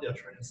like what they're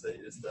trying to say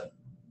is that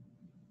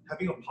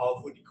having a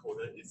powerful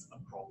decoder is a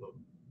problem.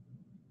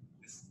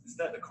 Is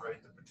that the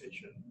correct interpretation?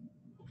 representation.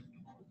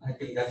 I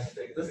think that's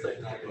the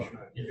interpretation.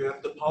 If you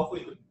have a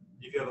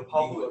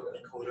powerful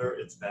decoder,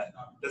 it's bad.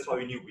 That's why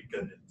we need to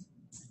weaken it.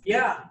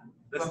 Yeah.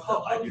 That's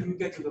how do you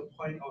get to the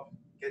point of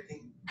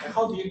getting, and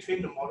how do you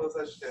train the model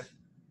such that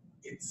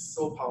it's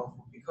so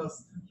powerful?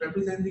 Because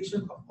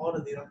representation of all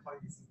the data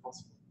points is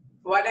impossible.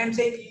 What I'm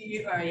saying,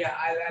 yeah,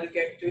 I'll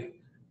get to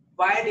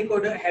why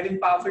decoder, having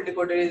powerful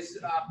decoder is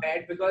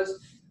bad, because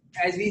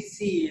as we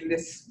see in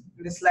this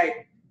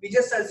slide, we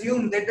just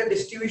assume that the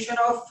distribution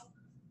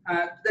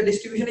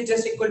is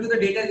just equal to the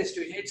data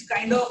distribution. It's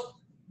kind of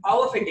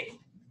overfitting,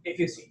 if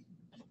you see.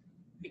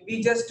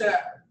 We just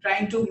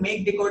trying to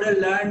make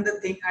decoder learn the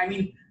thing.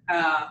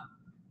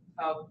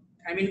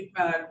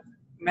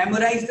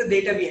 Memorize the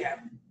data we have.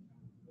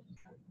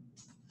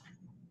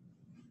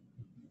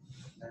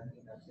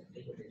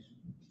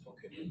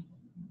 Okay.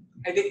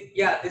 I think,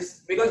 yeah,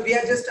 this, because we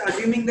are just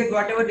assuming that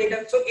whatever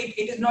data, so it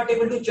is not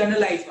able to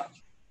generalize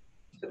much.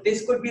 So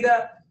this could be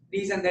the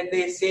reason that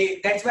they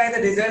say, that's why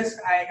the results,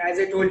 as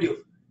I told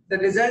you, the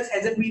results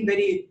hasn't been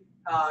very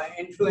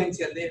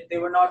influential. They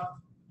were not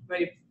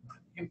very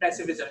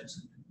impressive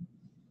results.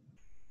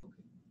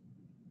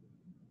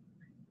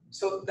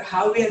 So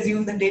how we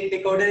assume the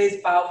decoder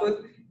is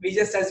powerful, we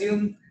just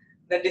assume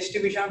the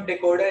distribution of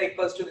decoder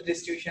equals to the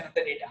distribution of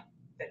the data,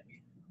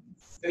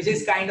 which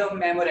is kind of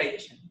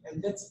memorization.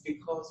 And that's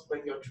because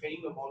when you're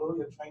training the model,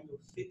 you're trying to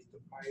fit the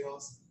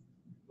priors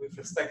with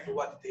respect to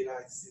what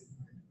data is in.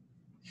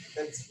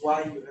 That's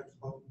why you have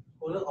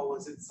decoder, or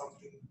was it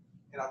something,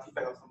 an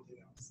artifact of something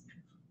else?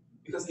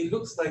 Because it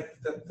looks like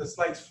the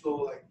slides flow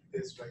like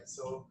this, right?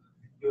 So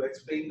you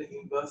explain the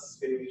inverse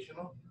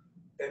variational.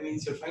 That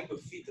means you're trying to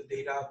feed the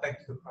data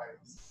back to the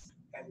priors.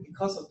 And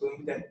because of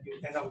doing that,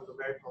 you end up with a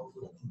very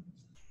powerful.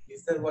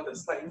 Is that what the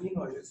slide mean,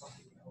 or is it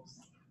something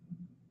else?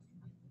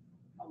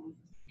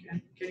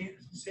 Can you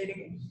say it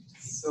again?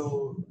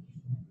 So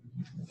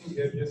we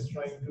are just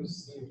trying to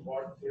see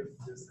what if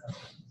this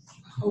happens.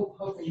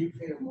 How can you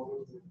train a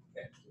model to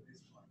get to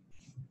this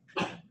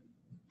point?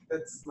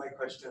 That's my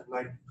question.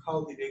 Like,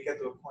 how did they get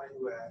to a point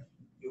where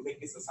you make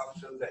this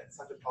assumption that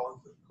such a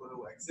powerful decoder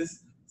will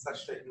exist,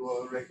 such that you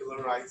will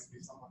regularize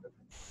with some other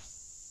thing?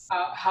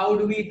 How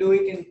do we do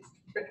it in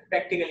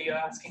practically? You're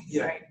asking,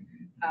 yeah. Right?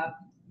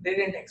 They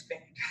didn't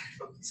explain it,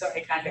 Okay. so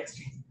I can't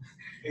explain.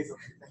 It's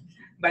okay. Thank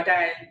you. But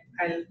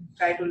I'll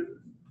try to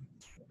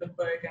look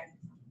for it and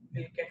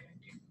we'll get back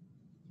to you.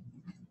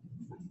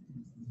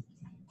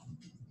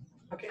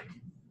 Okay.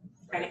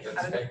 Any Let's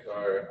other? thank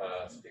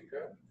our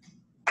speaker.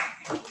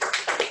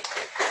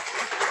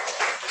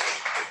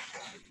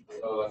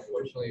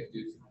 Unfortunately,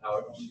 due to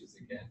power issues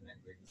again,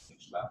 I'm going to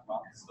switch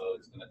laptops, so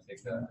it's going to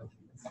take a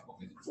couple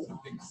minutes to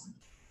fix.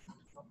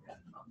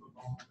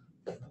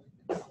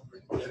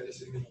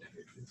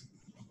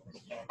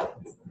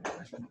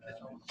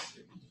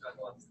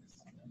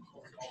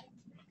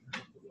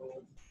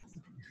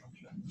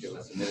 Give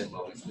us a minute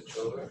while we switch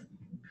over.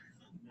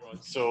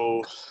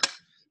 So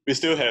we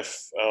still have,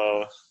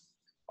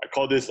 I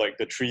call this like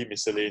the 3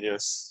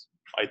 miscellaneous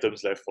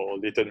items left for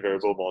latent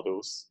variable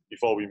models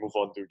before we move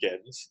on to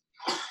GANs.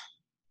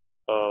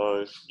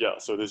 Yeah,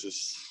 so this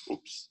is,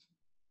 oops,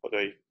 how do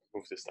I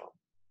move this down?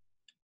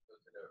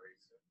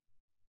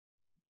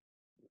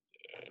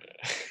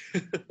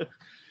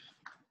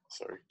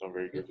 Sorry, not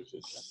very good with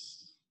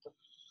this.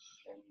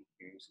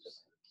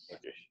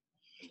 Okay.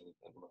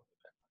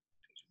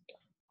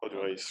 How do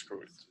I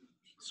scroll it?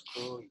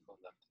 Scroll, you go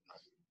left.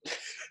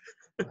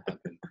 What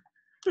happened?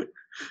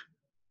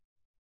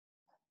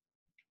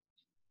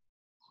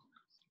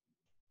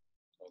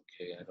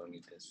 Okay, I don't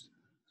need this.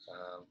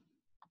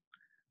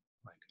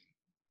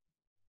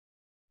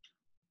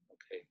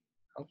 Okay,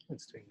 how come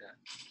it's doing that?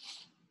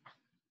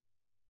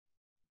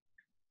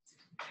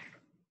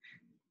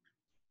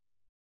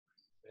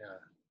 Yeah,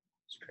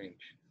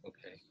 strange.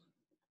 Okay.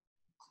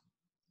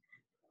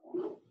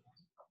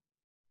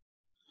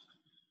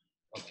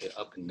 Okay,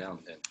 up and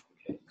down then.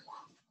 Okay.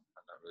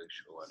 I'm not really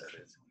sure what that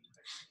is.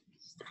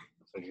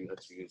 So you have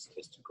to use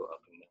this to go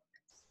up and down.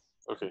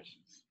 Okay.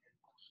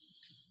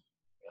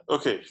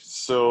 Okay,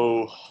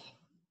 so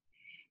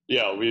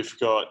yeah, we've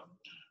got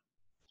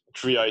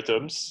 3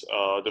 items.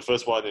 The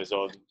first one is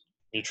on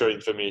mutual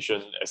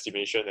information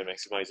estimation and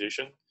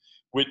maximization,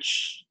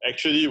 which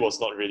actually was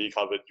not really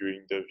covered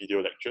during the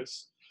video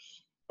lectures.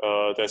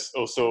 There's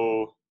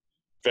also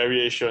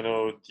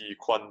variational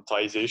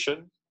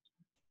dequantization,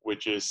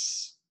 which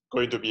is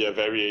going to be a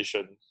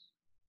variation,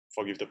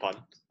 forgive the pun,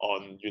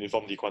 on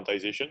uniform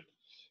dequantization.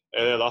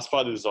 And the last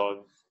part is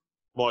on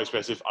more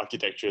expressive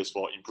architectures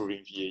for improving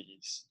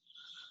VAEs.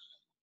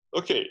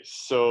 Okay,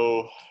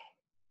 so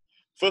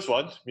first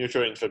one,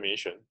 mutual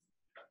information.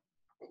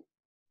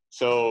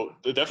 So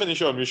the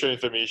definition of mutual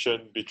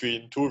information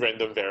between 2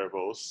 random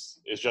variables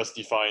is just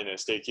defined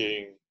as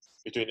taking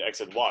between x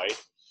and y,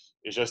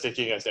 is just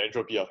taking as the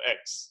entropy of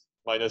x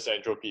minus the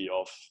entropy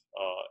of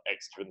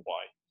x given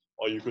y.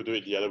 Or you could do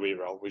it the other way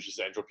around, which is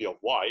the entropy of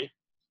y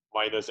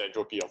minus the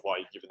entropy of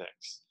y given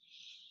x.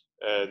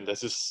 And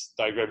there's this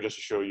diagram just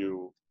to show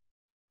you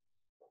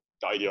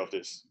the idea of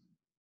this.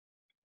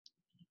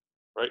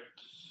 right?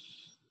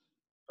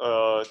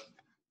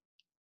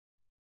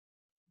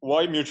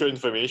 Y mutual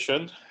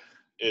information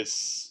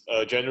is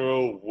a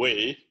general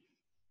way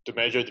to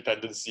measure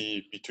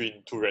dependency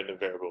between two random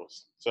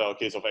variables. So in our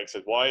case of x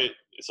and y,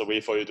 it's a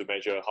way for you to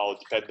measure how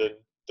dependent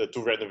the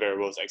two random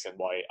variables x and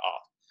y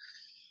are.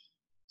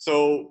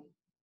 So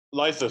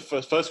lies the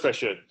first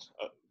question.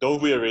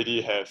 Don't we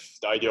already have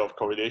the idea of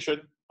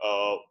correlation?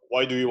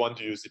 Why do we want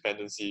to use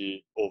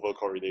dependency over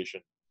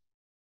correlation?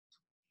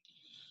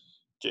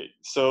 Okay,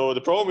 so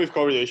the problem with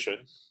correlation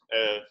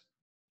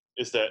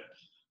is that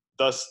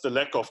does the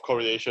lack of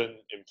correlation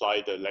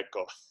imply the lack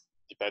of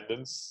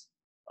dependence?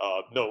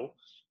 No.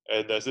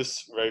 And there's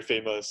this very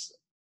famous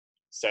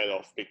set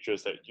of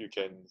pictures that you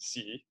can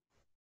see.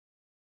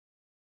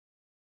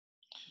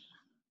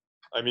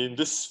 I mean,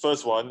 this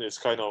first one is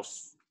kind of,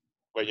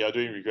 when you're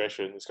doing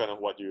regression, it's kind of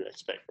what you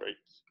expect, right?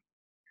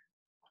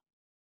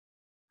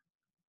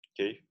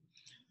 Okay.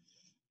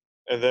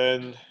 And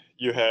then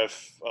you have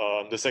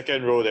the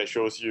second row that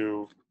shows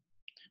you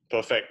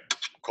perfect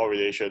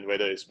correlation,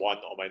 whether it's 1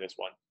 or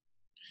 -1.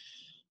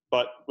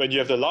 But when you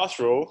have the last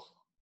row,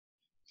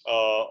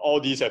 all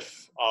these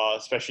are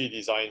specially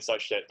designed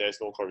such that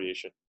there's no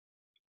correlation,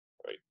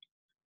 right?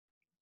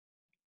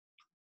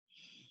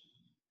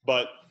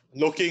 But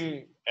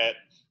looking at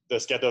the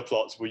scatter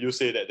plots, would you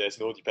say that there's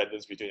no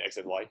dependence between x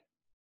and y?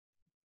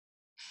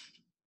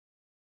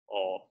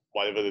 Or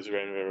whatever those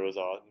random variables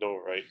are? No,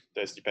 right?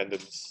 There's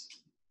dependence.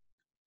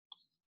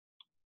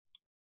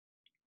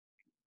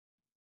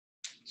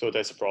 So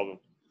that's a problem.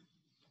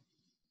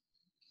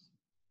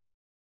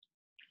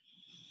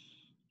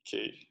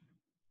 Okay.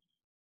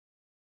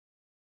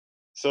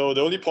 So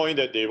the only point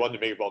that they want to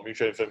make about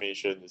mutual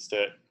information is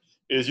that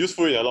it is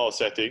useful in a lot of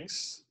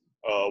settings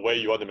where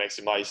you want to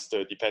maximize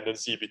the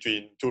dependency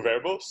between two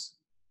variables,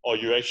 or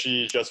you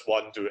actually just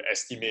want to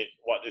estimate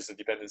what is the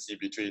dependency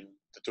between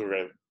the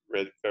two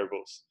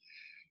variables.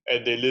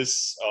 And they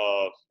list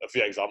a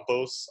few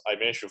examples. I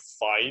managed to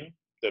find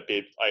the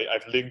paper.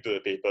 I've linked to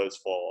the papers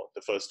for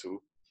the first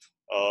two.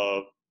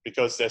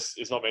 Because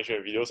it's not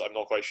mentioned in videos, I'm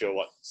not quite sure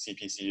what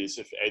CPC is.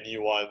 If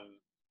anyone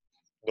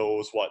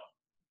knows what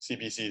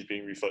CPC is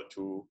being referred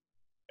to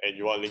and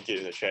you want to link it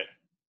in the chat,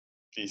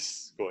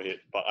 please go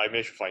ahead. But I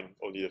managed to find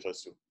only the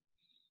first two.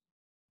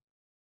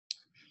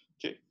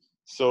 Okay,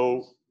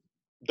 so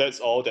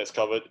that's all that's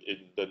covered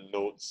in the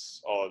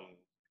notes on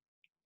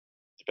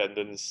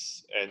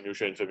dependence and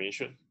mutual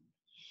information.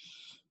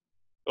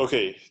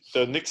 Okay,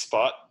 the next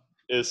part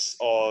is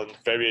on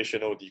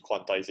variational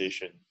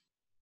dequantization.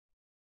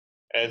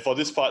 And for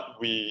this part,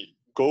 we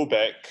go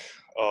back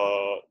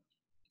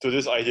to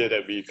this idea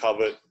that we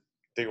covered,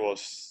 I think it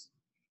was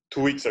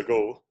 2 weeks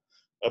ago,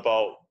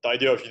 about the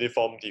idea of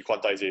uniform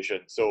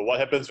dequantization. So what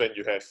happens when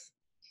you have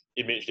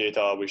image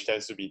data, which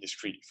tends to be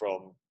discrete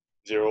from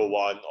 0,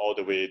 1, all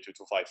the way to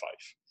 255.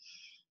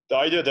 The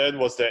idea then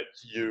was that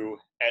you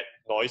add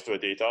noise to a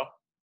data,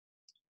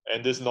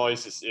 and this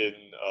noise is in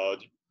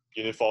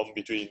uniform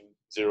between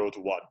 0 to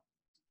 1,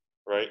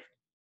 right?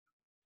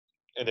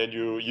 And then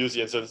you use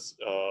the instance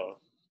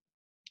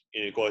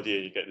inequality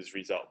and you get this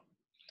result.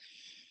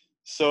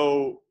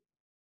 So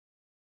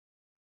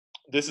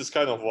this is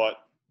kind of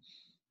what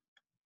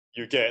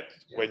you get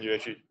when you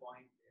actually.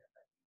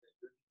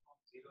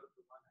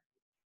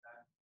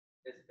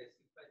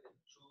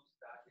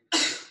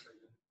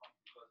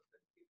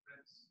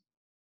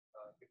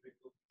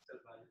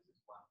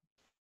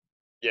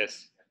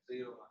 Yes.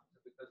 0, 1. So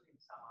because in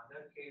some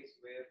other case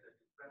where the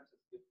difference is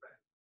different,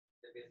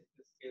 the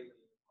basically scale will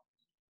uniform.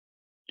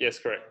 Yes,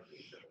 correct.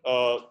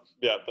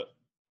 Yeah, but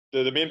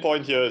the main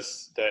point here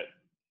is that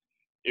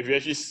if you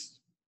actually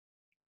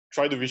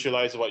try to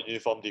visualize what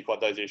uniform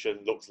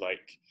dequantization looks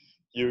like,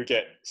 you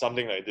get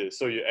something like this.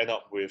 So you end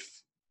up with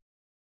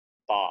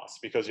bars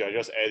because you are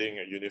just adding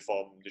a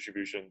uniform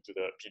distribution to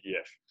the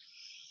PDF.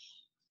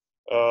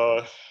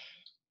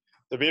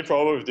 The main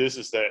problem with this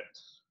is that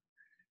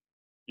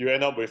you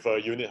end up with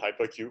a unit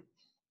hypercube,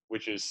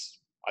 which is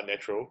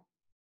unnatural.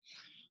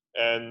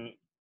 And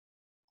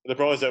the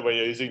problem is that when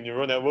you're using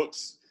neural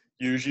networks,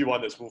 you usually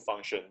want a smooth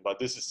function, but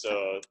this is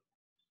a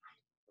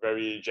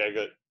very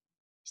jagged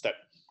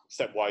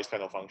stepwise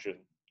kind of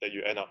function that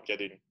you end up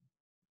getting.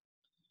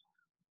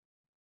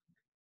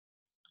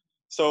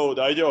 So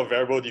the idea of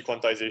variable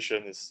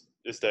dequantization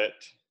is that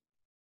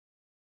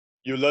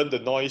you learn the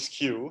noise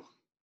Q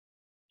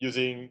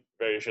using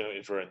variational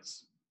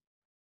inference.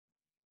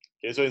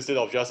 Okay, so instead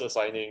of just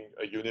assigning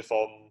a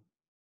uniform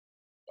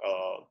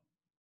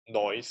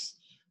noise,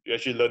 you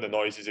actually learn the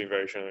noise using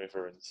variational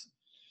inference.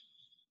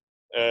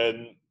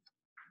 And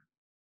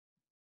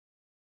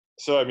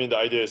so, I mean, the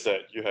idea is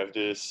that you have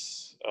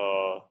this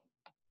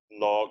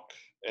log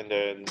and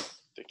then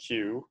the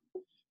Q,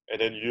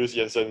 and then you use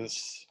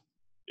Jensen's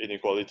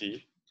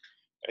inequality,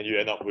 and you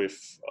end up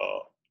with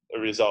a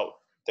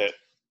result that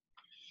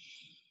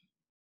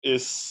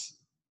is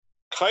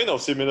kind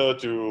of similar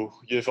to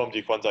uniform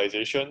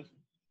dequantization,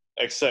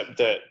 except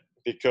that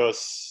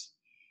because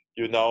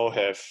you now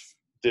have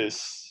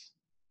this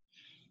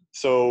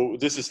So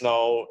this is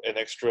now an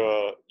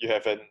extra, you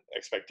have an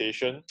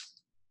expectation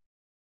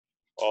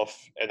of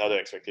another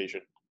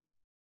expectation.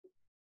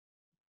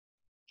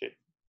 Okay,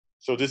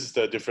 so this is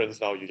the difference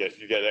now you get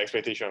the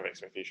expectation of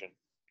expectation.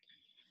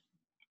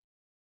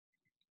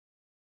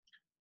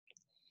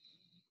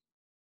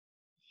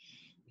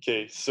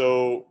 Okay,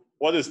 so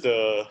what is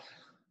the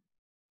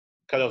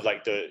kind of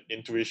like the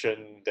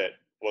intuition that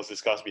was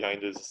discussed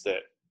behind this is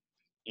that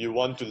you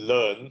want to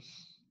learn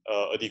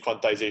a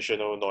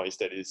dequantizational noise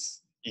that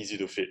is easy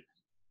to fit.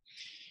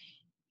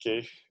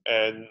 Okay,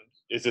 and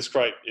it's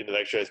described in the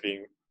lecture as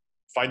being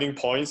finding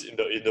points in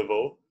the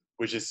interval,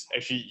 which is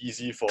actually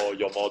easy for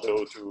your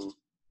model to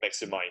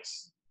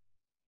maximize.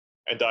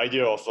 And the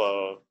idea of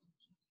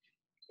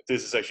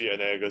this is actually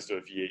analogous to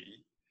a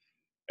VAE.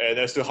 And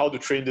as to how to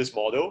train this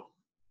model,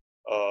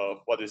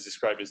 what is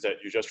described is that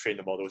you just train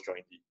the models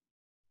jointly.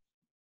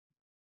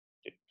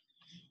 Okay.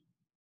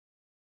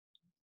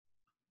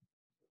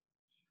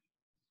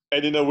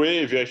 And in a way,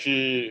 if you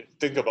actually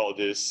think about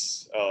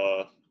this,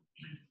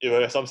 it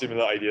will have some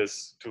similar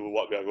ideas to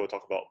what we are going to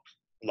talk about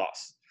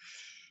last,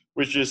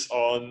 which is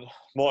on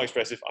more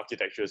expressive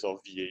architectures of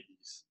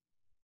VAEs.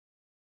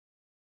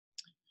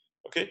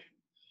 Okay.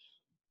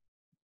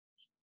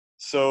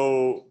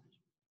 So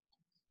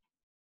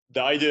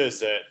the idea is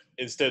that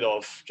instead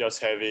of just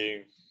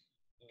having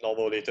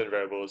normal latent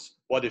variables,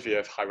 what if you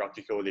have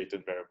hierarchical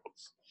latent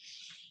variables?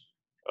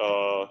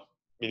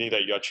 Meaning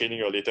that you are chaining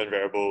your latent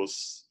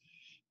variables,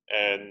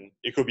 and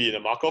it could be in a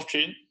Markov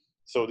chain.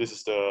 So this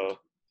is the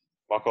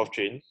Markov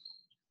chain,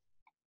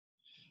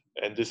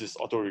 and this is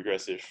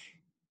autoregressive,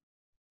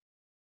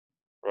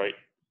 right?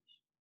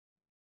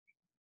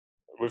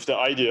 With the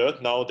idea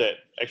now that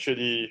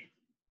actually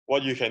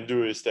what you can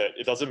do is that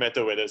it doesn't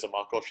matter whether it's a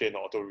Markov chain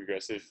or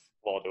autoregressive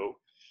model,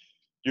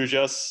 you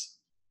just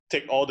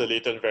take all the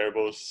latent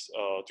variables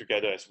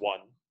together as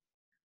one.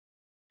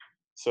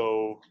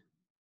 So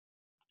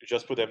you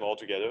just put them all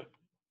together,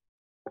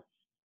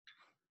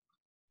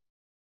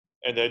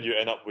 and then you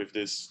end up with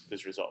this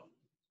result.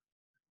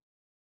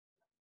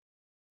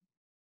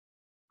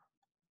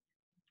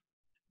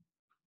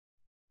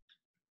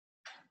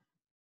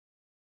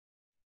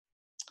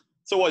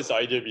 So what is the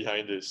idea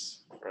behind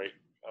this, right?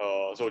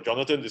 So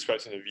Jonathan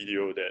describes in the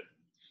video that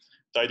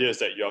the idea is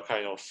that you are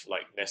kind of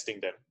like nesting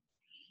them,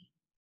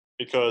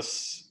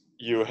 because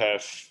you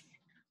have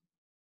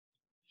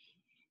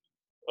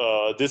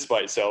this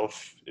by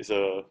itself is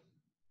a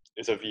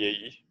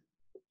VAE,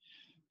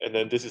 and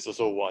then this is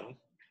also one,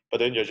 but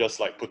then you're just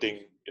like putting,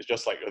 it's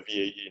just like a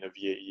VAE and a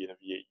VAE and a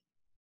VAE.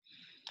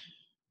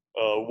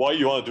 Why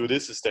you want to do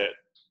this is that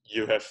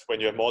you have, when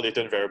you have more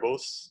latent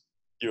variables,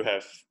 you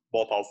have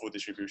more powerful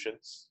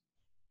distributions,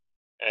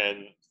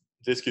 and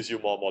this gives you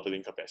more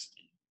modeling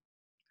capacity.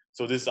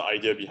 So this is the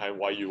idea behind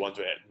why you want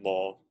to add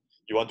more,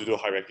 you want to do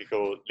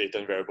hierarchical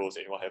latent variables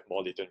and you want to have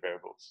more latent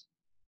variables.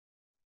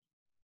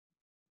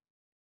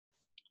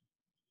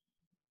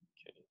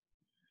 Okay.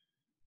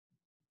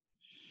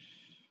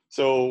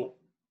 So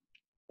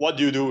what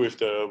do you do with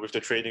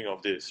the training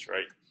of this,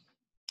 right?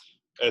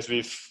 As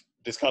we've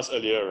discussed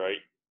earlier, right,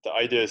 the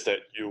idea is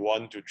that you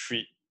want to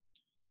treat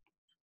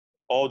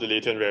all the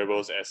latent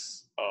variables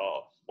as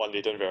one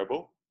latent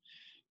variable.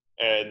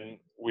 And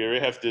we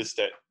already have this,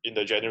 that in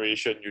the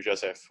generation, you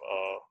just have,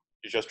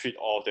 you just treat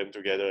all of them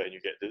together and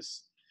you get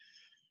this.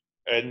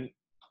 And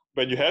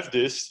when you have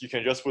this, you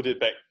can just put it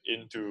back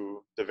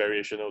into the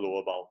variational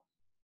lower bound.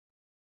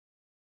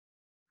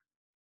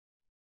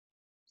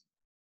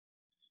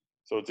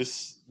 So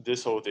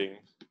this whole thing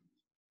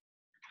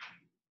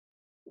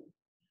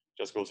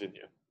just goes in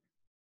here.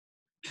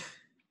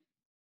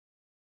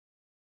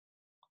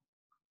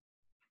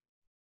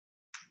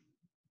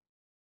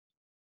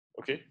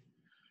 Okay.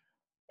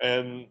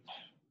 And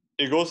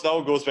it goes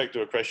back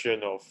to a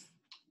question of,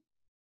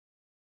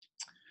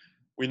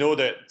 we know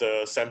that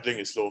the sampling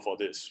is slow for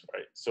this,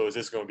 right? So is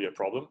this going to be a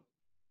problem?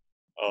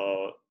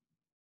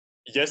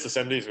 Yes, the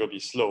sampling is going to be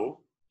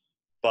slow,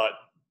 but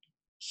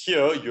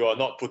here you are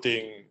not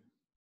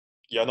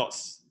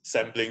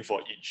sampling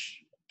for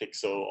each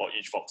pixel or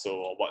each voxel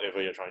or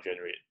whatever you're trying to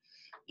generate.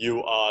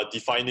 You are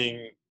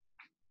defining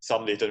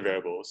some latent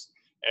variables,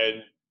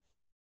 and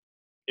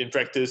in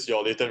practice,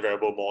 your latent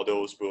variable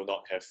models will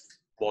not have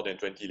more than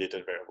 20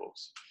 latent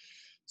variables.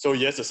 So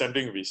yes, the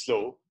sampling will be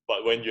slow,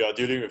 but when you are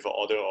dealing with an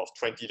order of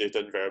 20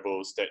 latent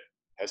variables that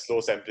has slow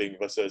sampling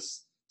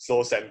versus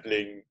slow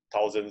sampling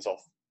thousands of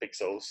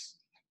pixels,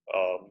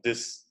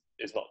 this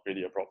is not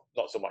really a problem,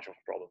 not so much of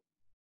a problem.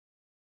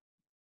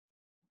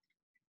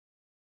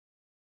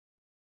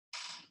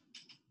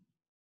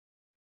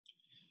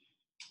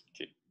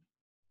 Okay.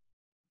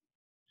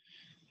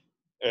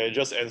 And it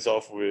just ends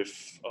off with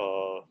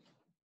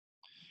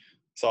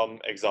some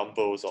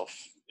examples of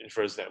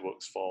inference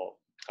networks for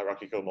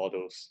hierarchical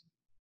models.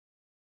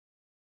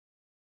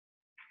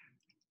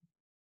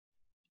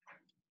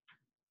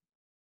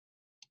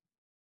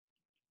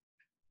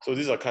 So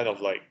these are kind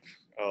of like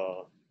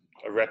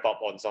a wrap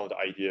up on some of the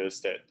ideas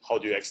that how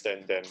do you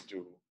extend them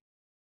to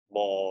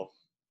more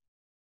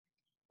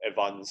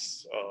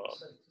advanced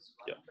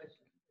Yeah.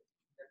 Question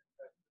that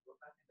go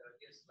back in the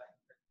earlier slide,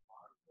 that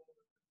Marco,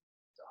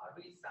 so are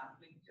we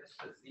sampling just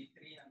the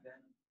Z3 and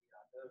then the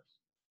others?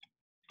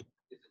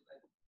 Is it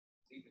like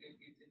Z3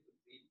 feeds into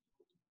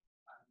Z2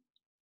 and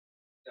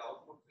the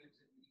output feeds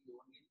in, you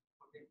only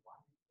put in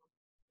one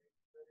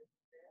input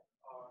there,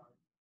 or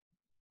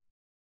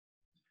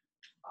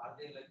are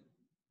they like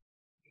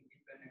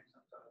independent,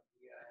 some sort of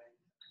PI,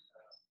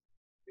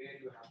 where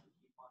you have to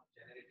keep on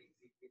generating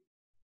Z3?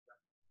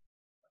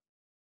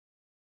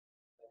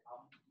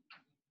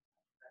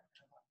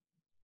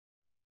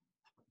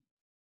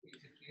 Is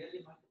it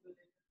really multiple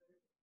data?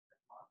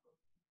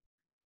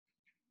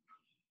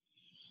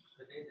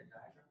 The data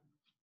diagram.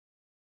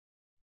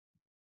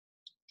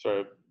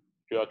 Sorry,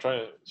 you are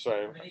trying to,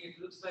 sorry. I mean, it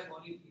looks like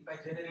only if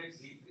I generate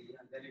Z3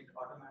 and then it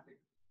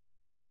automatically,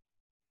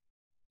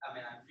 I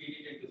mean, I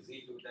feed it into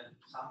Z2, then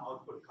some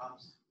output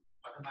comes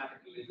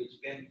automatically,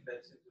 which then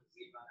fits into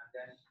Z1 and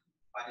then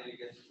finally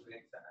gets to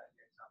X and I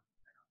get some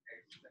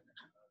X and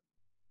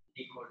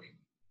decoding.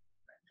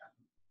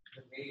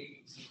 The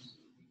way it seems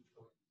to be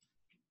flowing.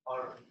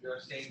 Or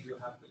you're saying you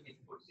have to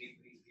input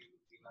Z3, Z2,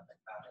 Z1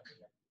 like that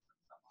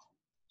somehow.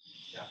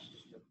 Yeah.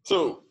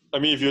 So, I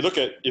mean,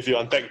 if you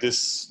unpack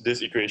this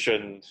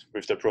equation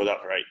with the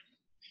product, right?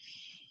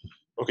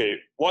 Okay,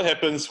 what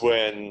happens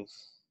when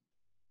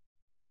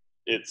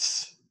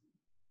it's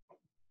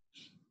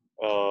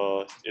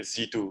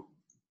Z2?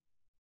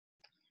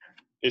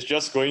 It's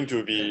just going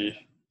to be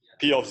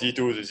P of Z2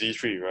 to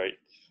Z3, right?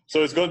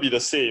 So it's going to be the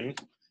same.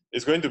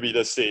 It's going to be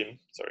the same,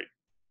 sorry.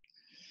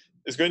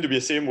 It's going to be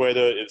the same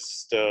whether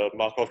it's the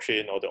Markov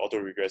chain or the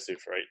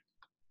autoregressive, right?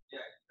 Yeah.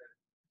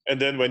 And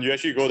then when you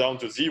actually go down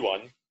to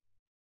Z1,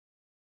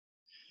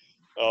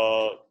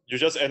 you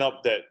just end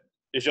up that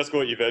it's just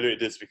going to evaluate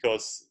this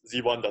because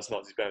Z1 does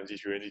not depend on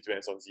Z3, it only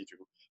depends on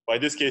Z2. But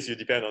in this case, you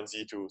depend on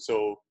Z2,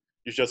 so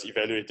you just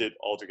evaluate it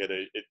all together,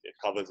 it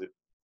covers it.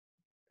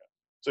 Yeah.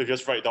 So you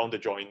just write down the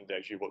join that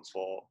actually works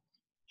for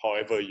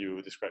however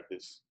you describe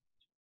this.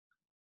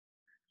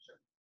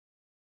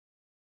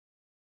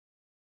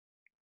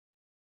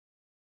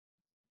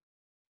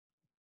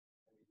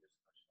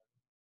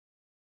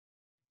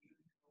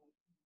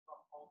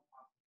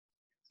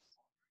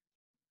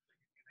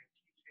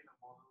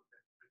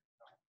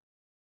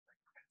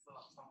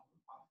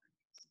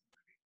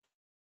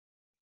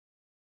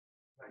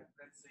 Right,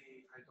 let's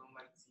say I don't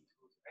like Z2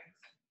 to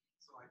X,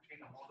 so I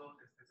train a model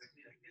that's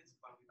exactly like this,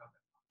 but without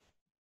that.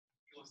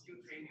 It will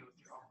still train, it will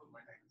still output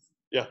my X.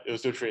 Yeah, it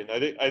will still train.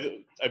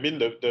 I mean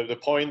the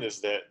point is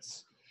that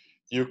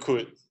you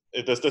could,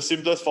 the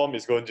simplest form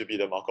is going to be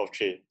the Markov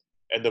chain,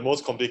 and the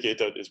most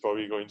complicated is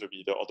probably going to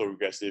be the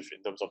autoregressive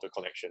in terms of the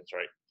connections,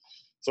 right?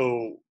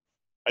 So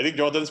I think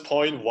Jordan's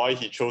point why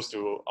he chose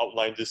to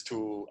outline these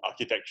two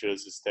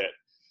architectures is that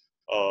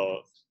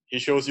he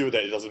shows you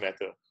that it doesn't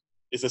matter.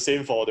 It's the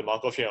same for the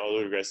Markov chain and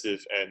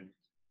autoregressive, and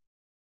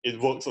it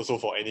works also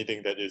for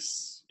anything that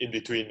is in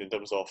between in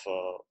terms of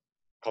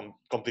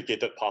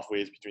complicated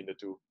pathways between the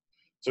two.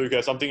 So you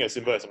get something as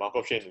simple as a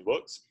Markov chain, it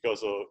works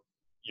because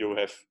you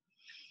have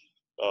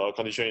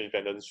conditional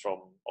independence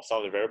of some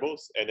of the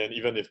variables, and then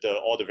even if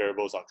all the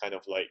variables are kind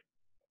of like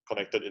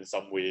connected in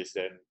some ways,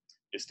 then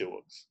it still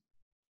works.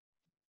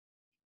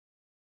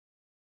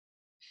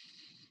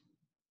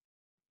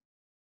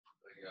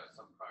 Yeah,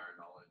 some prior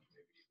knowledge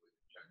maybe would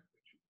check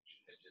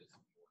which edges.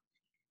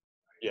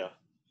 Yeah.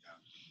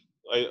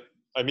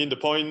 I mean the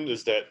point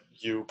is that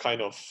you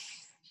kind of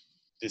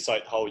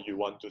decide how you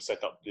want to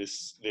set up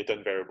this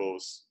latent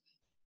variables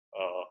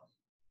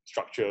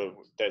structure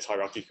that's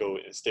hierarchical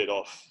instead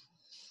of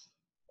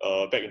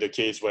back in the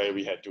case where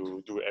we had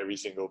to do every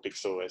single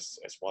pixel as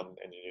one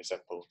NNA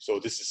sample. So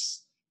this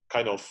is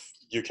kind of,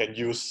 you can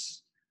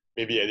use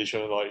maybe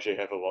additional knowledge you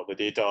have about the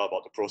data,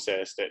 about the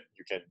process, that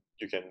you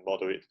can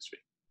model it this way.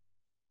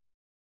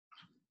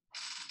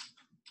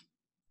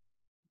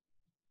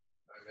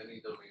 Many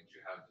domains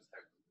you have this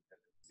type of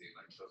dependency,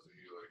 like those of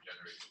you who are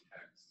generating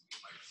text, you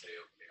might say,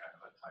 okay, I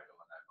have a title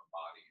and I have a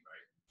body,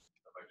 right?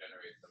 So if I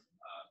generate the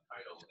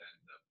title, then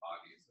the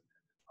body is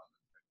dependent on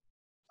the text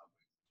in some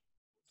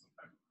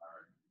type of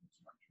hierarchical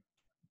structure.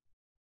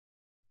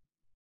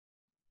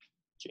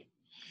 Okay.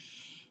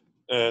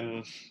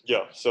 And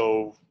yeah,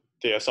 so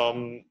there are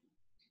some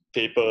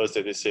papers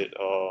that they said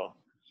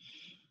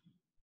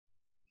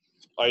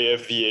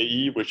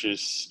IFVAE, which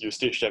is you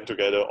stitch them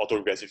together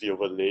autoregressively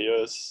over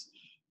layers,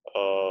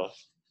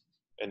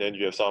 and then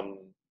you have some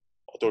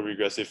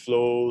autoregressive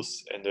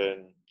flows, and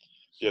then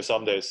you have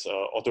some that's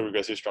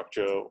autoregressive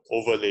structure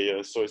over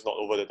layers, so it's not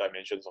over the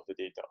dimensions of the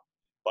data,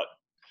 but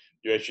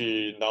you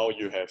actually now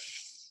you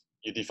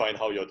define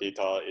how your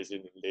data is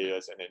in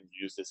layers, and then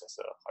you use this as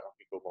a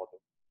hierarchical model.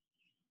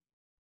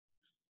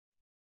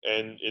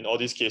 And in all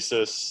these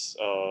cases,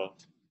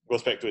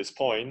 goes back to his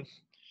point,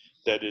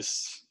 that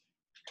is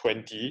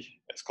 20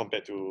 as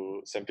compared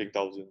to sampling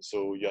 1,000,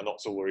 so you're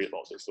not so worried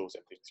about the slow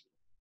sampling speed.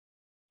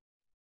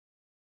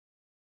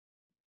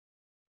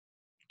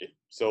 Okay,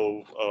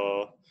 so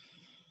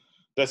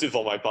that's it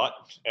for my part,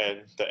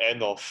 and the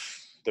end of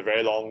the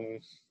very long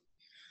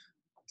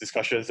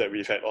discussions that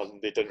we've had on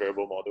latent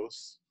variable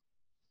models.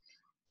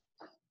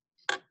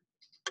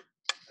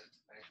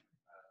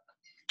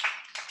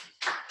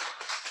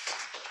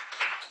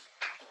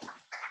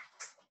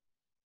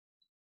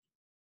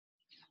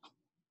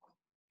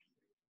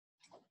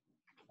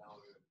 Now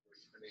we're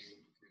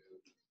returning to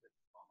this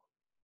model.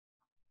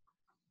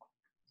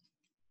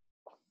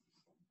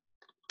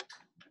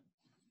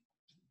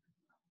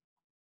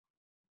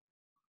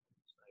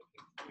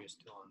 I think we're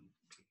still on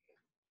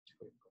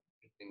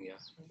yeah,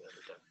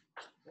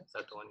 is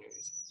that the one you're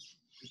using?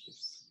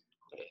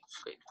 Okay,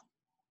 great.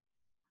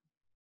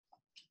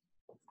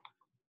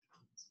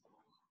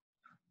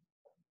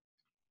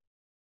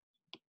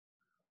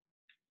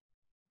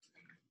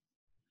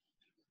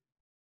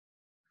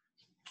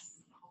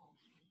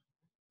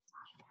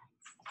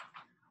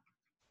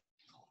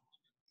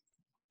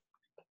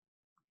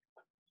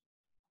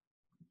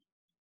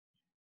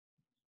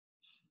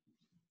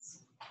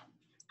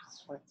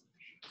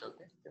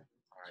 Okay. Yeah.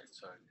 All right.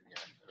 So yeah,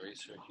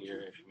 eraser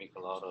here. If you make a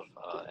lot of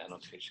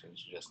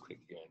annotations, you just click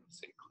here and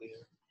say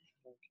clear.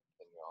 And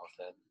you're all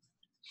set.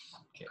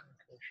 Okay.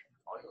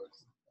 All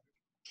yours.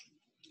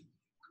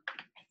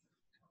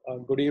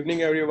 Good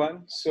evening,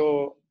 everyone.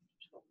 So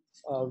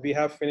we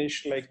have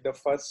finished like the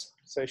first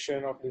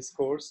session of this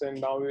course,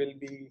 and now we will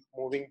be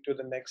moving to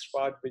the next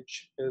part,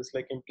 which is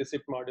like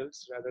implicit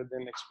models rather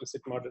than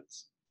explicit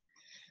models.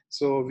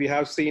 So we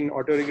have seen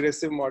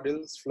autoregressive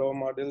models, flow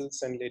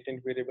models, and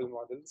latent variable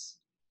models.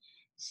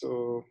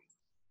 So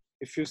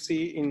if you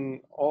see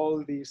in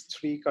all these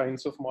three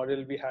kinds of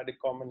model, we had a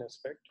common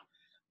aspect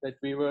that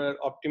we were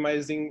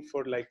optimizing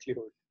for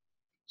likelihood.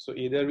 So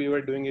either we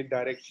were doing it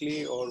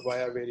directly or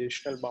via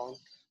variational bound,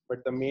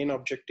 but the main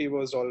objective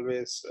was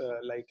always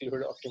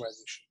likelihood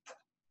optimization.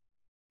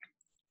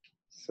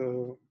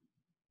 So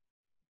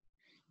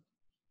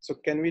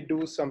can we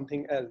do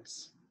something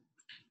else?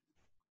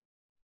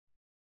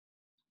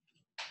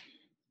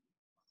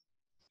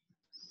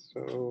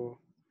 So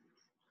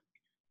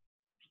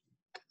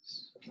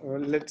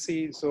let's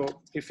see. So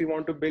if you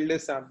want to build a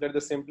sampler, the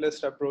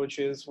simplest approach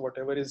is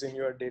whatever is in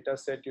your data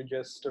set, you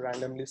just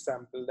randomly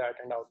sample that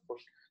and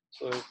output.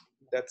 So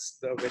that's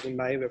the very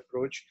naive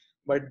approach,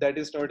 but that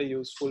is not a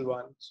useful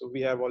one. So we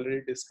have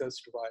already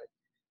discussed why.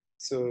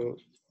 So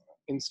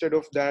instead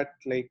of that,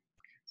 like,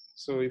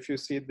 so if you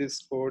see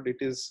this code, it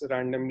is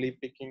randomly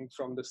picking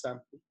from the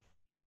sample.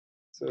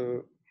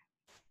 So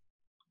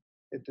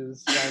it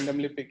is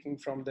randomly picking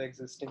from the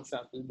existing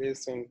sample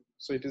base. And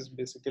so it is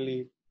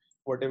basically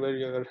whatever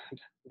your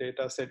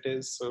data set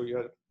is. So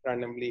you're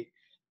randomly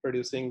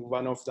producing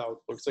one of the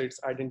outputs. So it's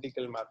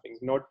identical mapping,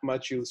 not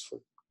much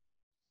useful.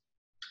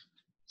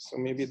 So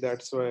maybe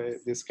that's why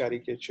this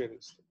caricature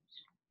is.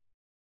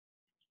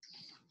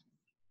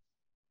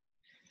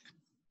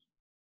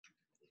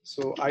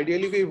 So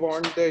ideally we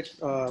want that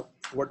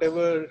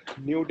whatever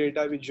new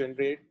data we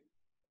generate,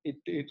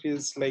 it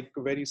is like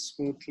very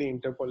smoothly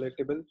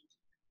interpolatable,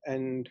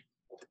 and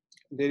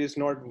there is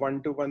not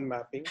one-to-one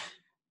mapping,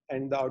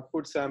 and the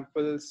output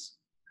samples,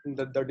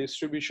 the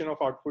distribution of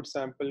output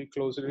sample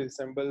closely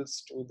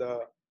resembles to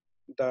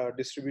the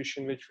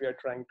distribution which we are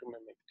trying to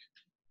mimic.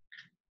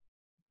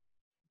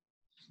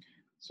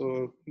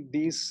 So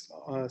these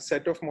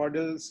set of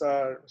models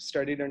are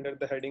studied under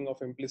the heading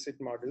of implicit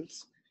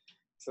models.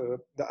 So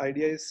the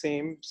idea is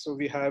same. So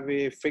we have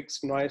a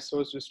fixed noise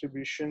source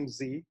distribution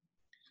Z.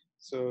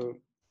 So,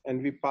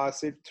 and we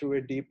pass it through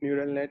a deep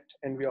neural net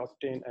and we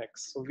obtain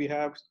X. So we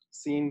have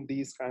seen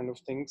these kind of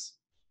things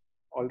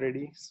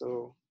already.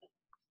 So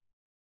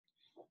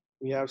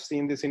we have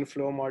seen this in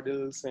flow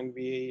models and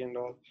VA and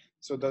all.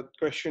 So the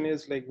question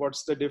is like,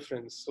 what's the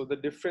difference? So the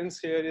difference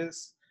here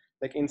is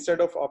like, instead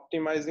of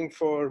optimizing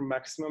for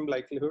maximum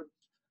likelihood,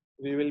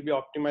 we will be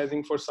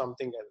optimizing for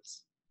something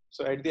else.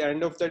 So at the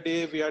end of the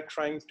day, we are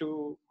trying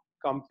to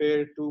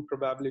compare two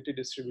probability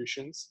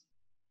distributions.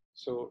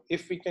 So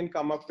if we can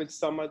come up with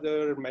some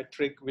other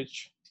metric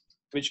which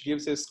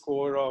gives a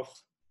score of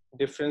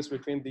difference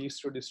between these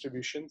two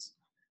distributions,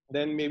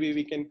 then maybe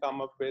we can come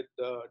up with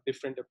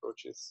different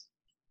approaches.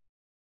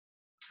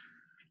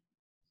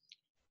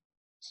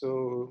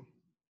 So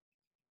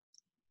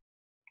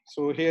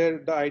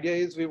here the idea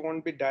is we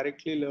won't be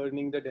directly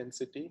learning the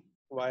density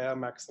via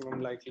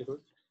maximum likelihood.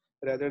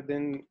 Rather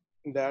than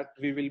that,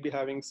 we will be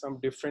having some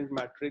different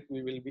metric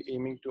we will be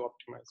aiming to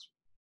optimize.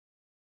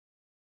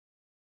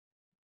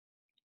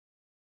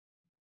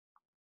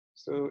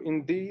 So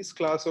in these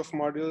class of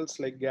models,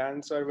 like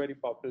GANs are very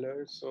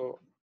popular. So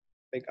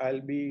like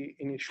I'll be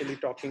initially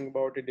talking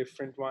about a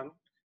different one,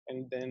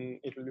 and then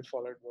it will be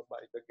followed by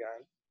the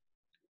GAN.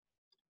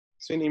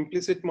 So in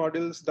implicit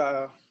models,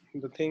 the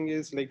thing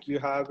is like you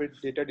have a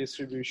data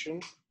distribution,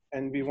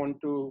 and we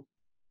want to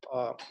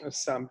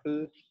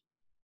sample.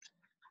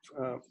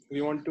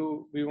 We want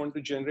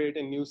to generate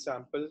a new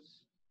sample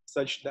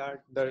such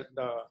that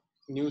the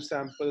new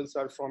samples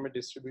are from a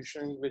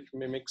distribution which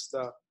mimics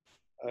the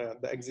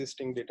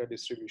existing data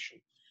distribution.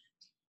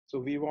 So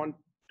we want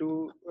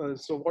to,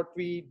 so what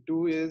we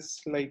do is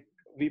like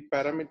we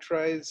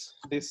parameterize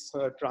this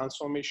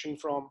transformation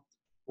from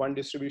one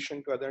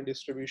distribution to other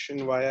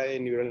distribution via a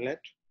neural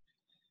net.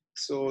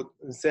 So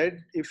Z,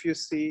 if you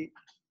see,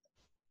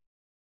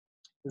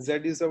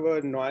 Z is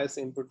our noise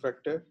input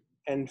vector,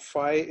 and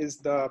phi is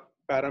the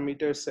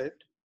parameter set.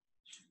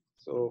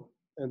 So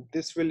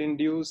this will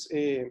induce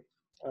a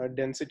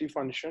density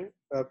function,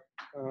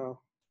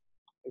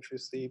 if you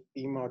see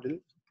P model,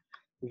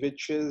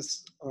 which is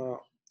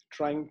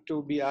trying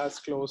to be as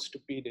close to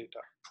P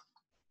data.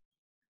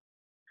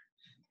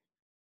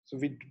 So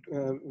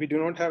we do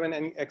not have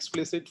any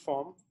explicit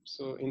form.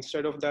 So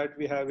instead of that,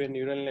 we have a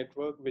neural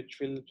network which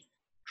will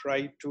try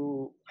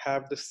to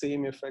have the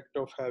same effect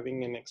of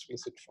having an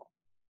explicit form.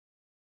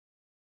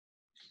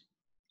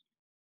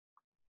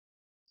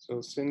 So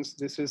since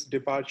this is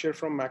departure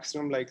from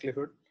maximum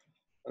likelihood,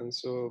 and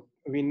so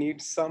we need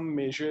some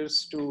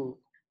measures to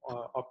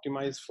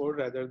optimize for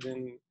rather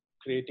than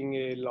creating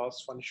a loss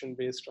function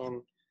based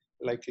on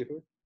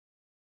likelihood.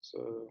 So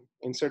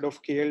instead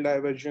of KL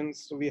divergence,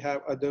 we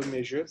have other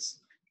measures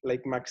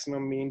like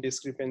maximum mean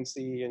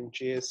discrepancy and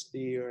JSD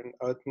and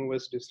earth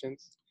movers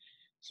distance.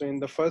 So in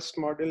the first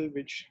model,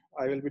 which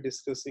I will be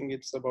discussing,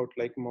 it's about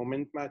like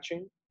moment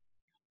matching.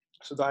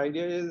 So the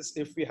idea is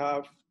if we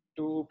have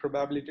two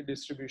probability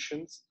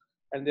distributions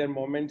and their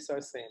moments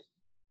are same,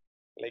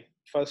 like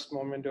first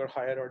moment or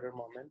higher order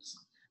moments,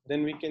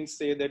 then we can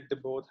say that they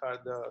both are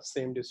the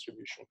same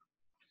distribution.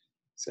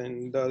 So,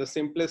 and the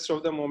simplest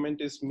of the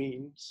moment is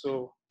mean.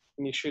 So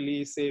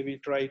initially, say we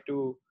try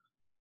to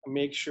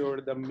make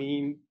sure the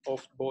mean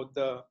of both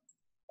the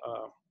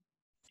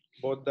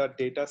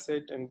data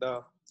set and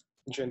the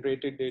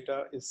generated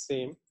data is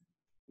same,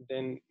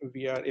 then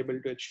we are able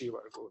to achieve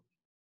our goal.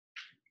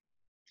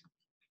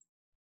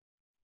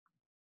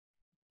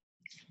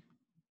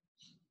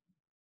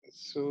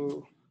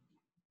 So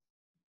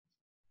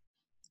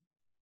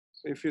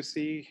if you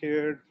see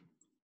here,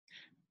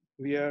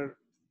 we are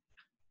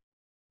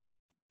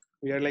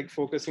like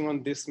focusing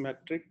on this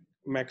metric,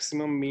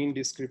 maximum mean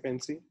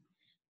discrepancy.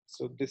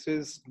 So this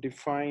is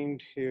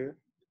defined here.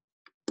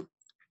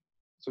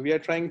 So we are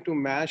trying to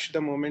match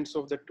the moments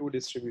of the two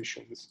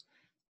distributions.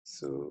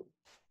 So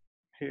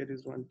here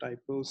is one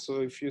typo.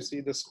 So if you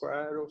see the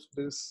square of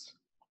this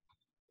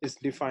is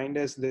defined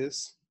as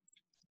this.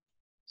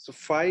 So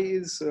phi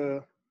is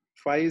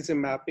a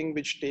mapping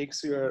which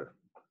takes your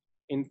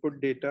input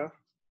data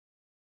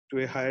to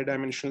a higher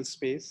dimensional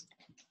space.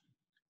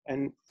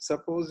 And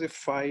suppose if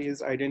phi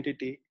is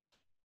identity,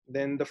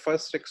 then the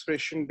first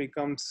expression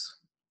becomes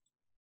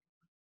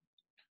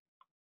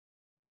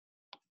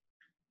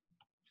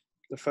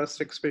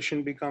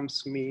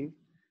mean,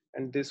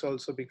 and this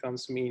also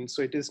becomes mean.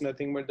 So it is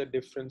nothing but the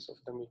difference of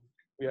the mean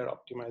we are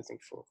optimizing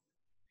for.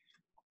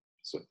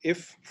 So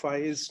if phi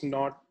is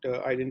not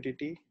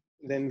identity,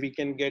 then we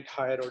can get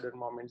higher order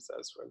moments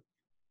as well.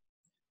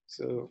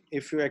 So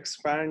if you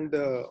expand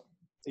the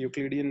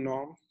Euclidean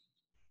norm,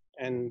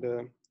 and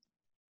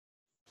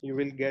you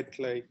will get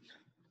like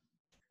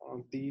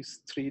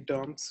these three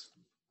terms,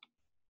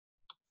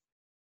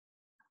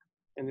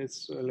 and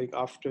it's like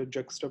after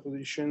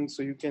juxtaposition.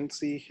 So you can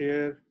see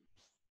here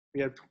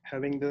we are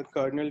having the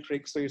kernel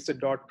trick. So it's a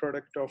dot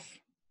product of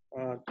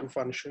two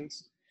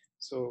functions.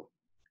 So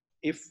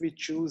if we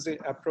choose an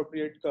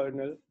appropriate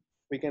kernel,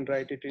 we can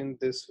write it in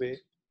this way,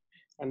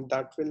 and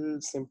that will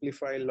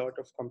simplify a lot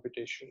of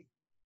computation.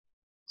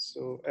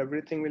 So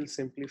everything will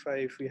simplify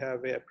if we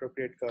have an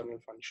appropriate kernel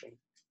function.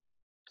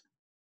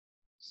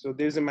 So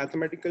there's a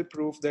mathematical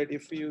proof that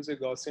if we use a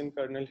Gaussian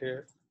kernel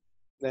here,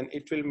 then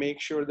it will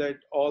make sure that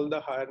all the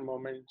higher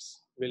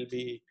moments will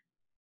be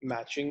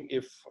matching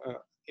if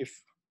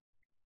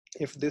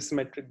this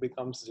metric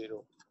becomes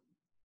 0.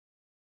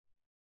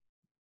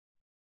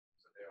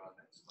 So there on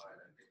that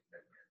slide, I think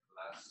that the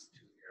last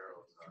two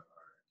arrows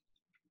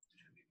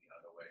should be the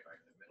other way,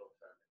 right? The middle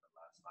term in the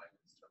last line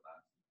is the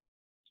last.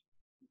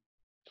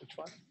 Which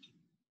one?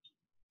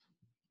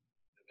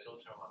 The middle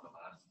term on the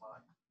last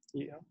line.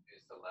 Yeah.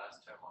 Is the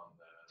last term on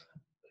the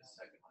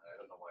second line. I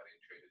don't know why they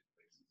traded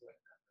places like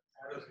that.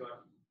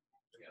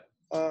 Yeah.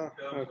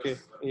 Okay.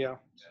 Yeah.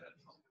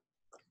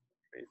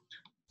 Great.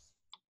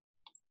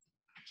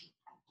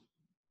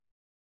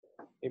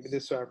 Maybe they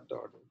swapped the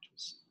order.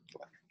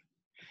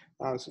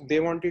 So they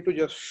wanted to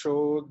just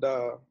show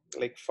the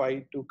like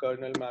phi to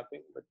kernel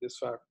mapping, but they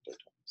swapped the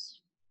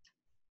terms.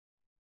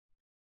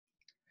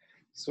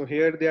 So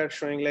here they are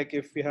showing like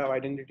if we have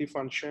identity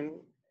function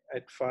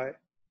at phi,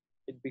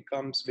 it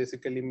becomes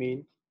basically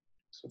mean.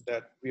 So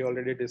that we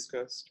already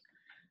discussed.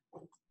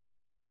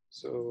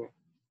 So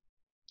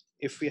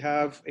if we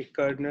have a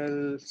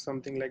kernel,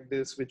 something like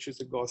this, which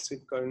is a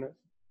Gaussian kernel,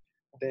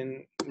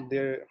 then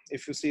there,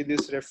 if you see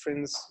this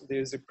reference, there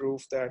is a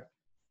proof that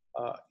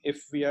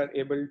if we are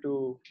able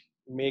to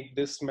make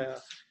this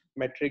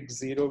metric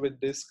 0 with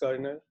this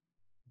kernel,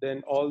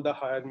 then all the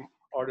higher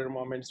order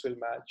moments will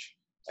match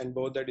and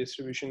both the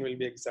distribution will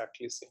be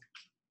exactly same.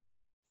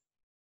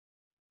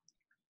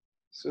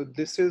 So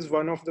this is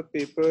one of the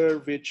paper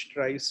which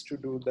tries to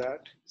do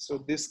that. So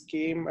this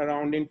came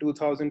around in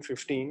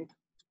 2015.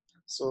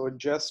 So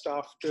just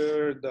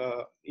after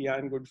the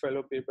Ian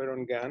Goodfellow paper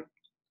on GAN.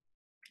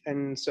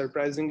 And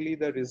surprisingly,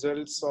 the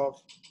results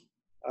of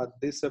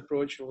this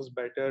approach was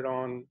better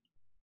on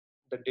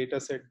the data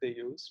set they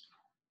used.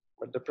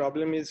 But the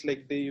problem is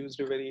like they used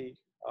a very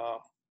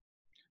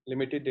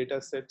limited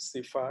data set,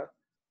 CIFAR,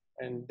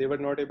 and they were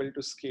not able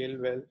to scale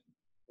well.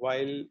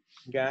 While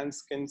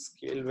GANs can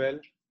scale well,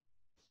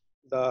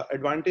 the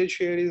advantage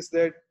here is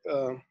that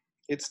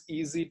it's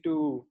easy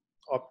to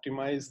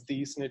optimize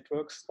these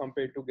networks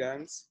compared to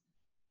GANs.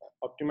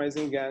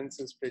 Optimizing GANs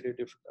is pretty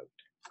difficult.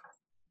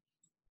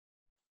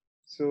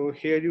 So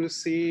here you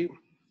see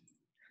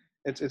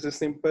it's a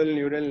simple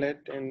neural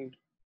net, and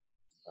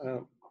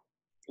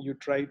you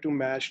try to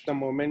match the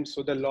moment.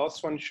 So the loss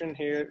function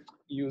here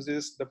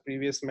uses the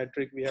previous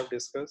metric we have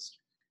discussed,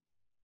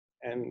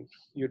 and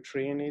you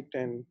train it,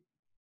 and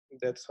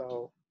that's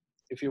how,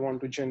 if you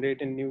want to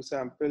generate a new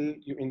sample,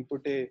 you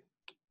input a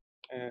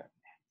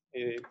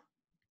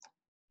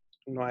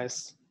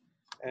noise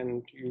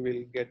and you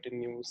will get a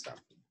new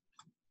sample.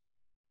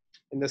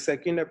 In the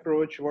second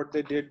approach, what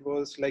they did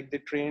was like they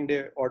trained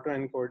a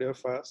autoencoder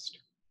first.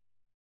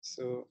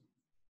 So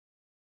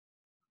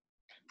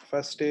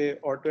first a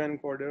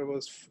autoencoder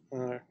was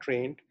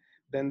trained,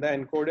 then the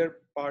encoder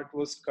part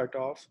was cut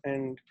off,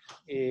 and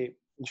a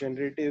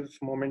generative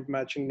moment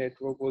matching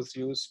network was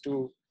used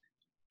to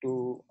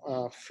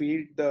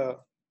feed the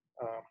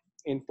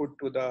input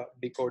to the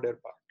decoder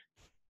part.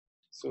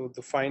 So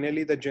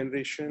finally the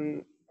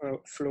generation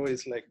flow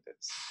is like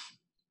this.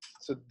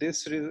 So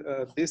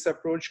this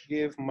approach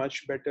gave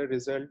much better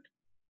result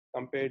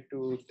compared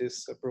to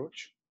this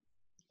approach,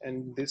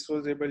 and this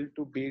was able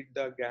to beat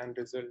the GAN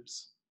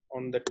results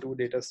on the two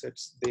data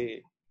sets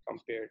they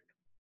compared.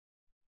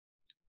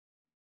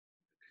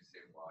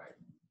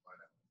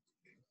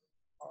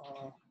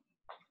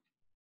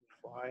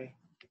 Why?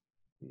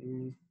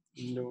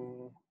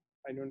 No,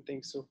 I don't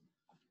think so.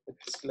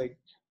 It's like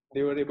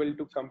they were able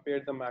to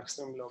compare the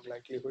maximum log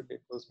likelihood,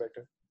 it was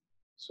better.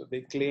 So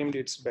they claimed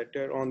it's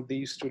better on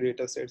these two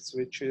data sets,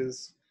 which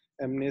is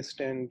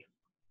MNIST and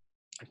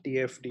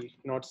TFD,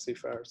 not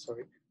CIFAR,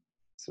 sorry.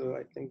 So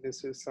I think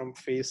this is some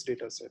phase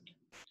data set.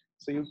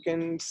 So you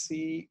can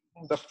see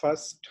the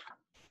first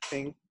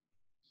thing.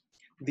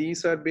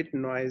 These are a bit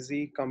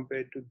noisy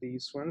compared to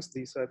these ones.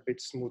 These are a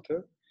bit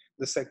smoother.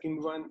 The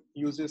second one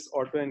uses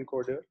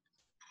autoencoder.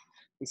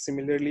 And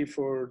similarly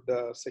for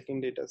the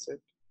second data set,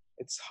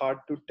 it's hard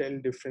to tell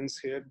difference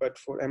here, but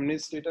for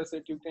MNIST data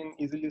set, you can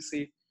easily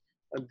see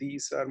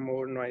these are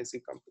more noisy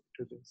compared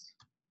to this.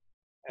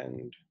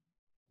 And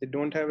they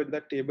don't have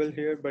that table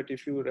here, but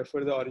if you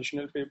refer the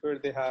original paper,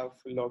 they have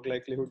log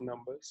likelihood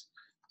numbers.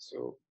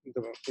 So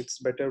it's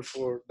better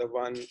for the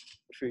one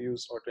if you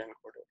use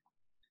autoencoder.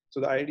 So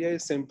the idea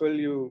is simple.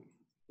 You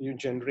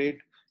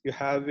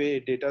have a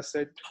data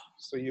set,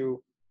 so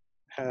you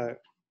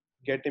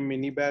get a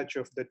mini batch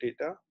of the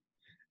data,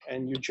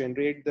 and you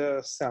generate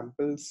the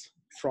samples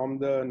from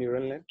the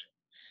neural net,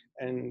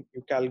 and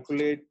you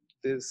calculate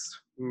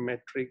this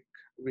metric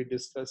we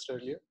discussed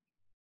earlier.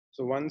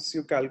 So once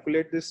you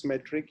calculate this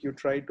metric, you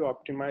try to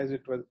optimize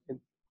it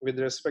with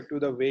respect to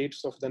the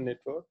weights of the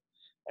network,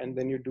 and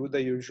then you do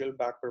the usual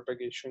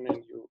backpropagation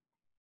and you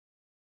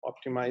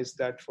optimize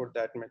that for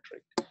that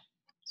metric.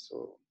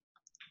 So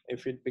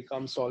if it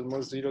becomes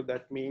almost zero,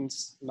 that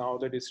means now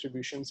the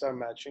distributions are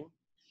matching,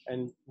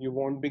 and you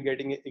won't be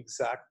getting an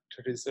exact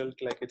result,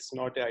 like it's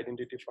not an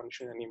identity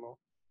function anymore.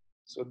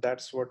 So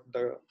that's what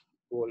the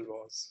goal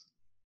was.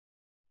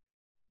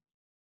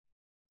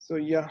 So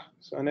yeah,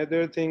 so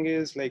another thing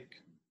is like,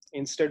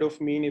 instead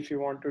of mean, if you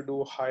want to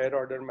do higher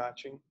order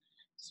matching,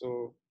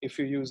 so if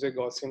you use a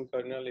Gaussian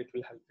kernel, it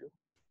will help you.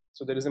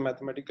 So there is a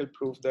mathematical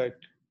proof that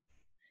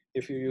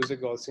if you use a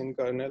Gaussian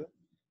kernel,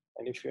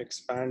 and if you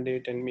expand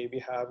it and maybe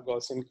have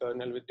Gaussian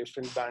kernel with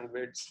different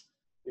bandwidths,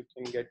 you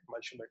can get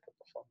much better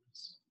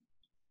performance.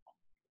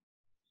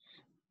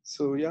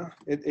 So yeah,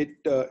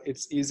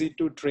 it's easy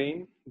to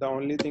train. The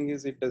only thing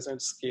is it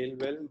doesn't scale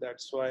well.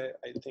 That's why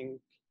I think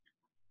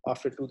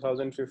after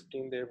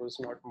 2015, there was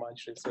not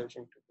much research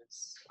into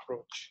this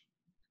approach,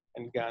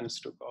 and GANs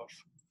took off.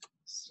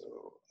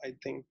 So I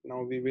think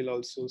now we will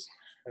also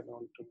head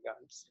on to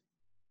GANs.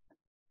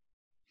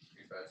 Do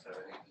you guys have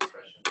any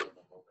discussion on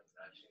the moment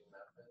matching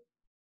method?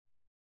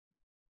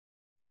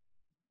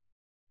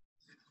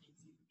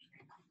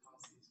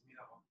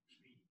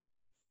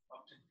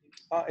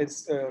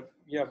 It's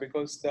yeah,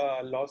 because the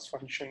loss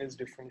function is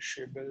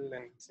differentiable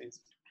and it's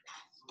easy.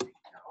 So in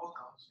all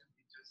Gaussian,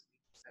 it just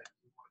means that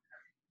you want to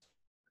have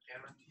a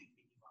guaranteed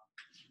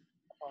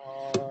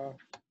minimum.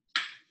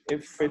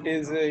 If it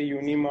is a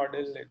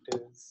unimodel, it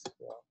is.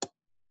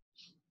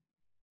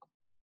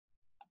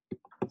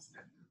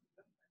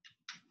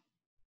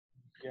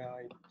 Yeah,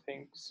 I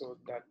think so.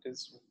 That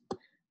is,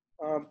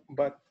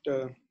 but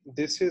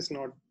this is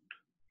not.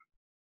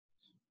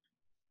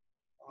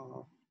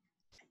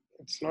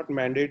 It's not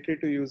mandatory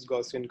to use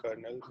Gaussian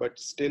kernel, but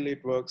still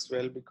it works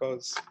well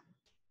because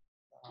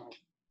I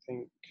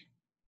think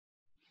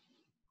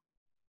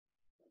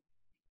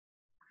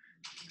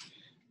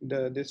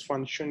this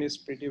function is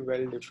pretty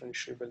well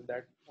differentiable.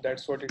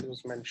 That's what it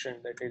was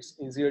mentioned, that it's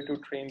easier to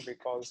train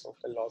because of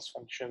the loss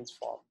functions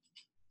form.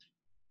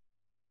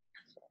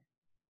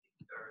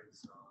 There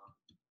is a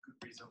good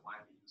reason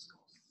why we use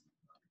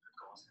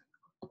Gaussian.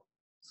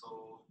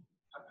 So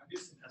have you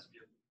seen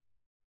SVM?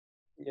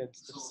 Yeah,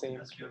 it's the same.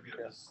 SVM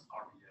is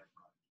RVM,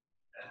 right?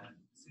 And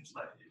it seems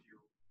like if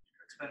you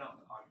expand on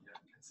the RVM,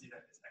 you can see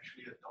that it's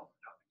actually a dot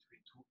product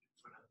between two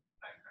infinite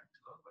bank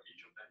vector, but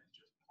each of them is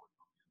just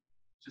polynomial.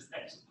 Just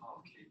x to the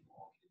power k for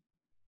all k,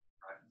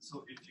 right?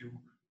 So if you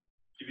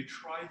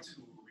try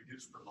to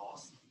reduce the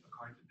loss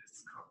according to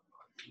this curve,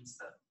 it means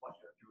that what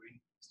you're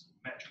doing is to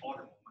match all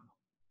the moment,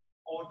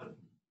 all the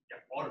moment,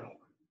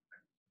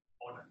 right?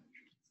 All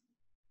dimensions.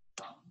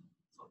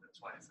 So that's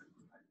why it's a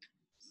good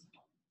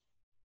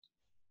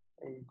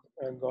idea.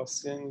 And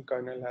Gaussian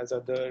kernel has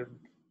other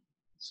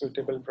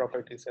suitable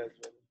properties as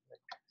well.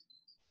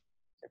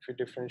 If you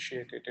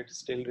differentiate it, it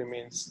still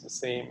remains the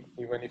same.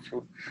 Even if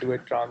you do a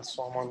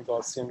transform on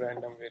Gaussian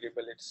random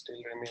variable, it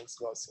still remains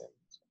Gaussian.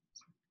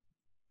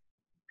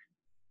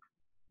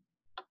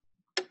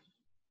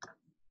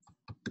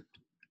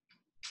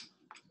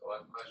 So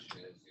one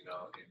question is,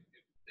 if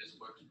this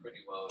works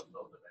pretty well with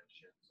low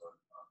dimensions or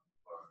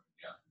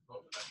low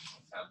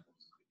dimensional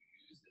samples, could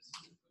you use this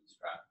as a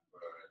bootstrap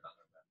for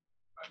another method,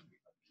 right? We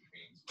have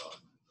trains well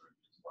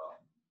converged as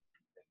well.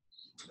 And,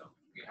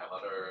 we have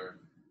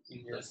other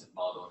implicit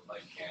models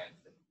like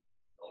GANs that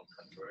don't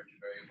converge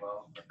very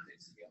well, but they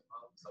scale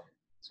well.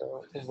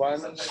 So one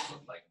some type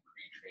of like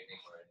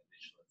pre-training or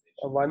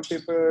initialization. One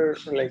paper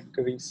like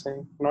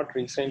not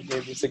recent,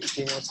 maybe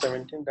 16 or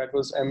 17, that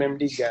was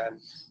MMD GAN.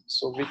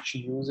 So which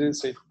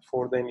uses it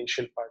for the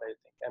initial part, I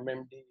think.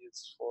 MMD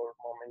is for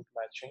moment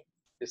matching,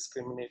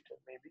 discriminator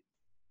maybe.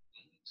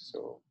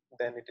 So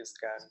then it is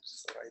GAN.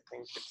 So I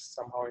think it's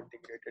somehow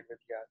integrated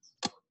with GAN.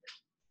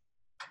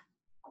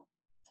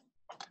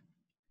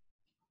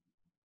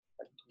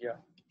 But yeah,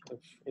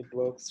 if it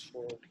works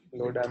for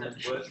low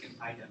dimension. Works in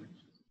high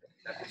dimension.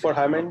 For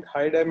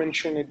high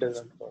dimension, it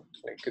doesn't work.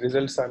 Like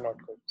results are not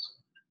good.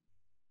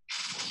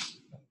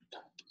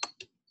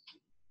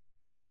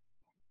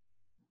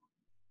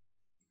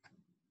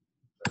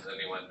 Does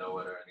anyone know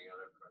what are any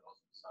other kernels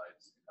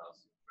besides the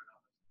Gaussian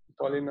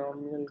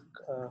Polynomial,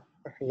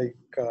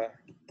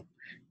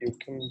 you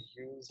can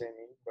use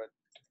any, but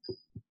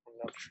I'm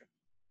not sure.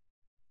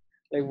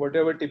 Like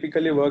whatever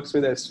typically works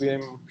with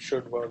SVM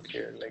should work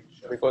here, like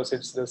because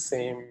it's the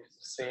same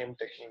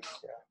technique.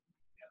 Yeah.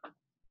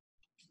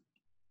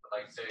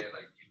 Like say,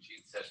 like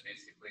Eugene said,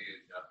 basically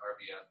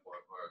RVM or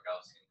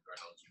Gaussian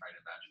kernels trying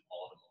to match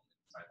all the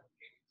moments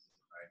simultaneously,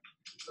 right?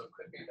 So it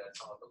could be that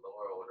some of the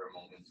lower order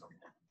moments are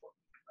more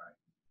important, right?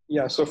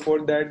 Yeah. So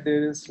for that,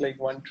 there is like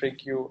one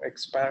trick: you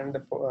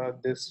expand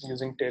this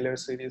using Taylor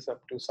series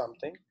up to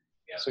something,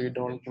 so you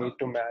don't need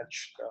to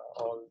match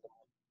all the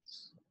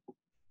moments.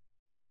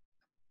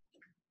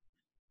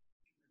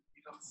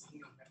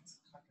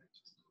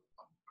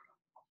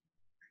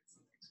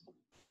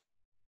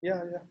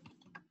 Yeah.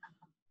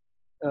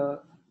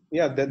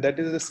 That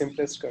is the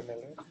simplest kernel,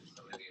 right?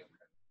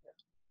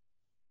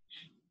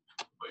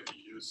 But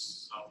you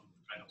use some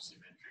kind of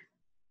symmetric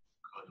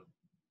kernel.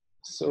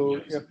 So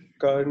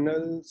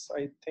kernels,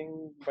 I think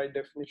by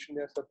definition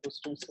they are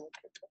supposed to be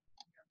symmetric.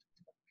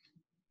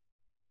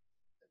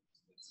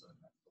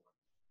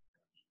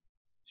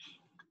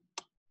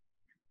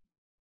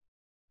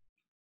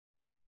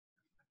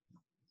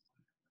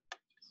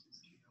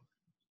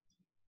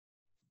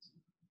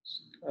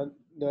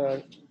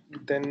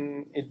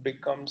 Then it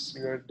becomes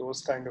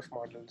those kind of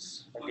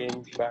models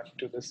again back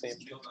to the same.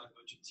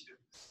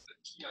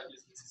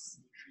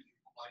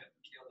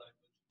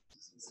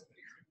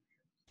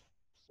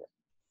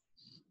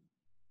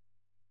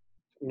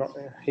 Not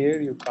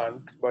here you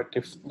can't, but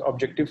if the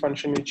objective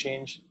function you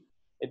change,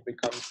 it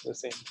becomes the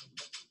same.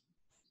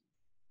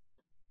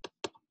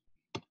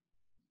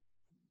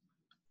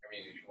 I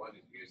mean, if you want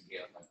to use the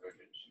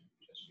divergence,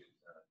 just use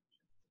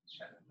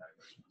Shen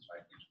divergence,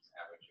 right? You just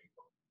averaging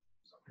both.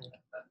 So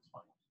that's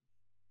fine.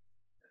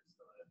 That's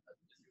the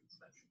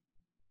extension.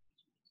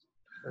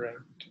 Right.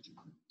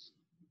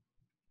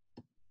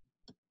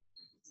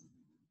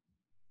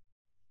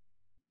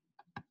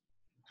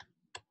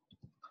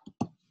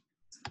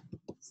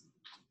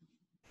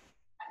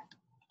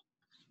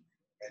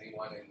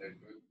 Anyone in the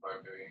group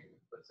are doing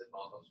implicit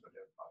models for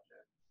their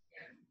project?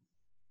 And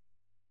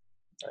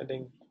I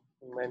think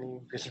many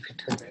will be doing.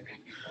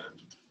 many people.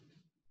 It's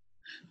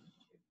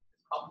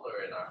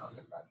popular in our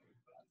undergraduate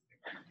class.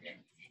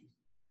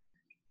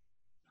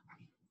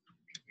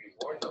 We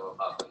warned them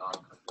about the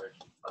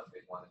non-convergence, but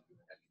they want to do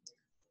it anyway.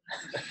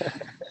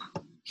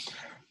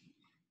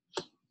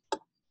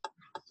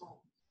 So,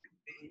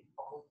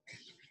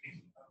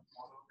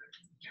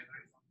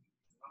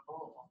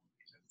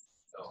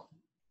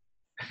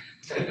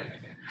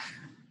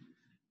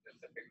 the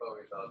typical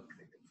result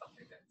is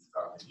something that's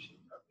garbage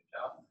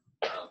out.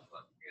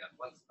 But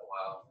once in a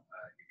while,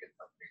 you get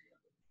something.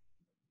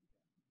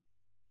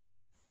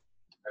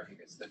 I think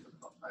it's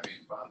difficult. I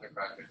mean, for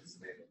undergraduates,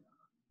 they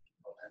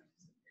don't have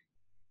this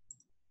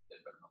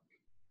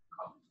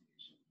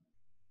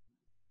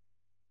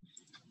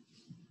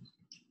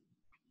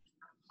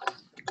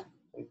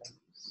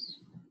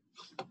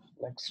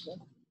next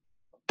one.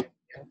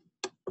 Yeah.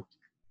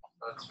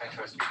 That's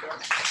fantastic.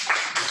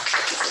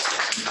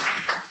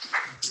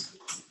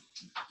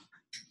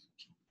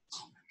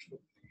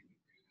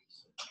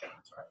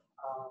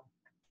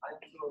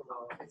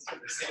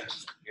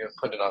 You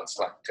put it on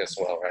Slack as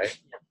well, right?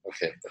 Yeah.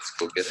 Okay, let's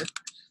go get it.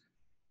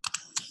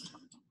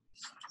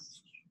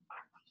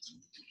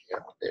 Yeah,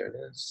 there it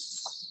is.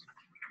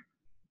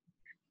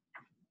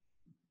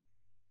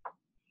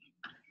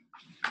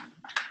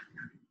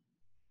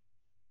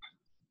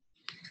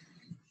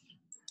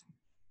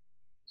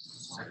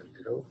 Send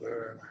it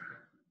over.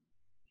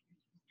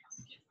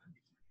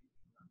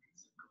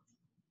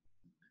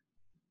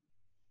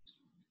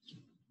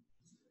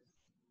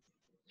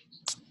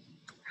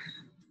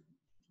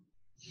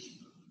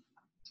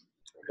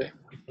 Okay.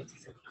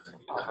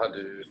 How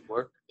did it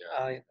work?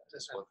 Yeah.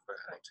 This one for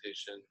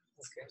annotation.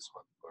 Okay. This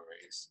one for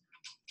race.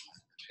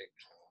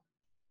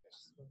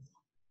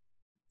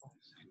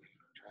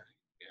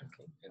 Yeah.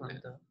 Okay.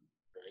 And then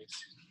race.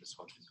 This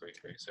one is great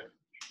racer.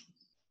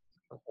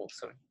 Oh,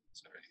 sorry.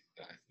 Sorry.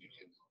 You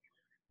can.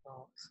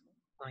 Oh,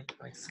 I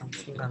write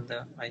something and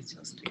I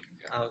just.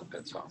 Yeah,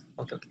 that's all.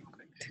 Okay. Okay.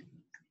 Great.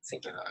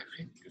 Thank you. I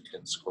think you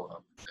can scroll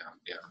up down.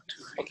 Yeah.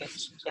 Okay.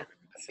 Yeah.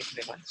 Thank you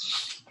very much.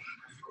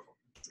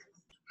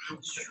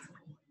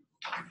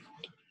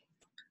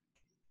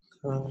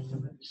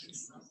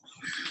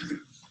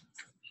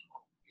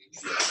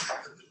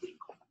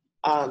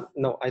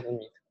 No, I don't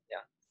need.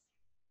 Yeah.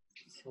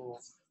 So.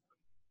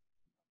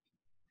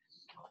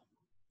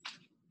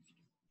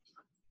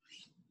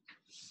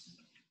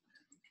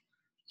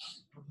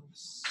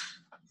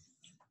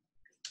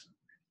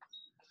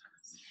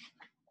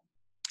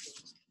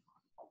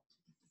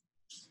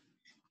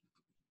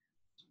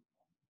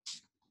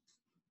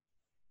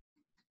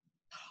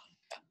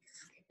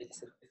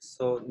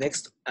 So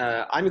next,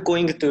 I'm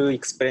going to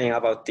explain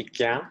about the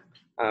GAN,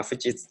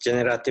 which is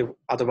Generative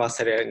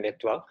Adversarial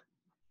Network.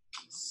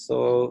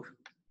 So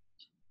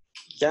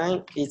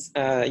GAN is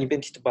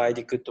invented by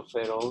the good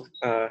fellow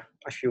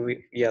a few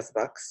years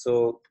back.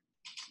 So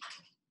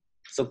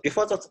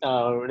before that,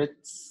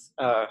 let's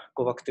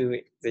go back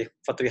to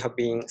what we have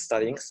been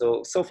studying.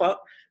 So far,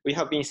 we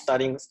have been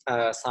studying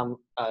some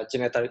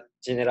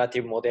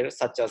generative models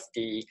such as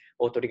the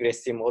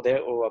autoregressive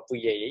model or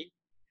VAE.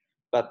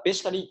 But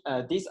basically,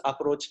 these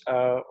approach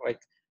are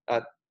like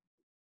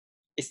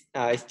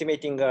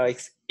estimating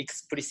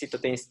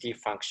explicit density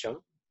function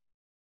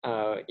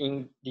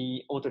in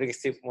the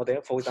autoregressive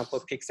model. For example,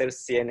 pixel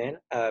CNN,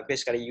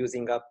 basically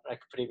using up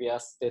like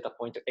previous data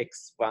point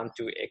x1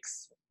 to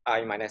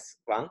xi minus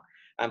 1,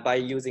 and by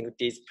using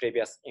these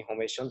previous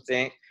information,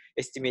 then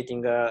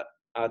estimating a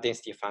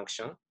density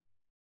function.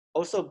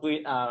 Also,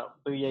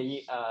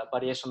 VAE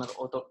variational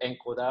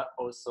autoencoder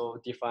also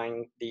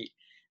define the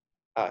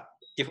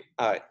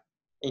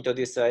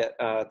introduce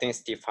a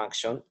density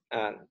function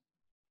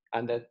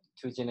and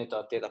to generate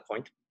a data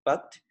point.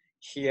 But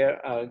here,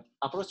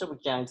 approach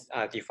of GANs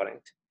are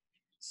different.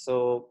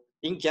 So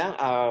in GAN,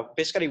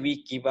 basically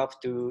we give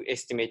up to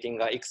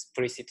estimating an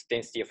explicit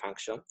density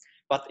function.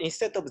 But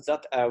instead of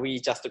that, we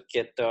just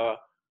get the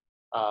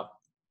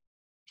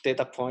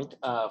data point,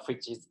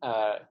 which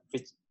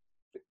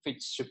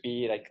should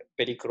be like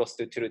very close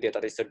to true data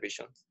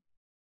distributions.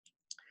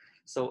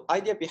 So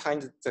idea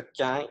behind the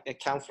GAN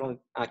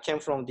came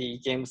from the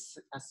games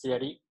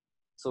theory.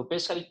 So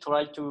basically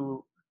try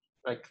to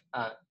like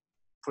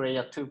play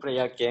a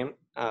two-player game.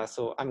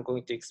 So I'm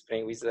going to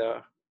explain with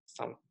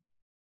some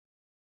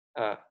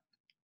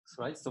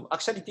slides. So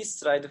actually this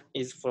slide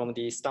is from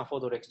the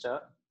Stanford lecture.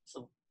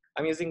 So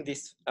I'm using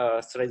this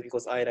slide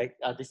because I like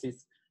this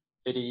is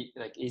very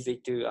like easy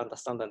to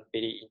understand and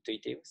very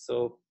intuitive.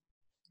 So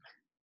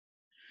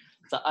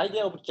the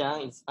idea of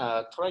GAN is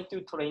try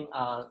to train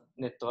a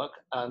network,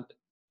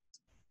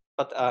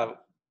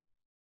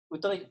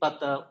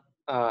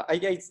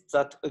 idea is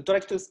that we'd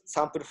like to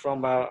sample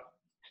from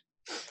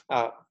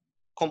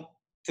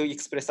to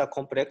express a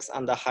complex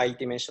and a high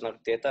dimensional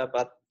data,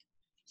 but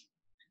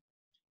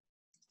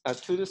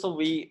to do so,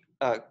 we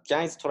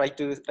GANs try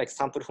to like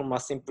sample from a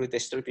simple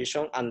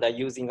distribution and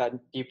using a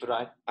deep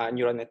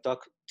neural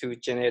network to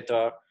generate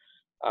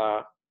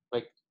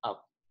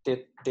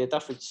data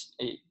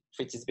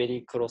which is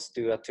very close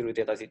to a true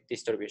data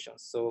distribution.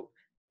 So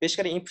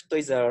basically, input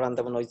is a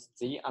random noise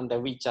Z, and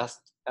we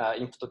just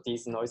input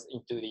this noise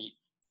into the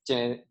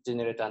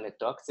generator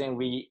network. Then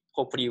we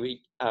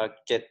hopefully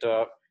get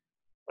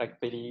like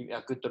very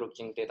good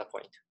looking data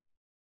point.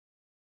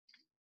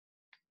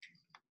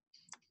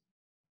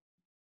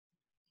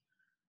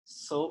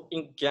 So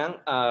in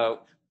GAN,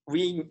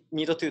 we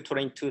need to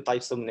train two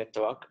types of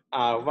network.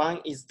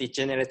 One is the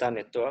generator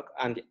network,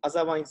 and the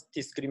other one is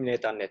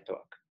discriminator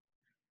network.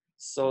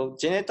 So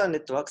generator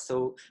network,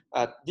 so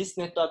this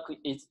network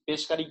is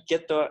basically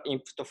get the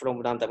input from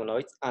random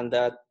noise and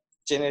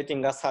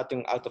generating a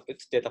certain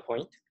output data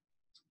point.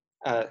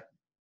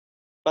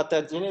 But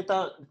the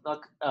generator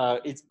network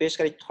is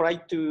basically try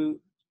to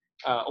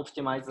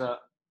optimize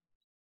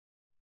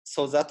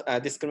so that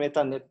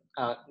discriminator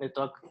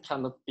network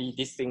cannot be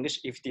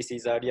distinguished if this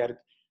is a real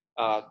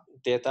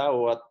data,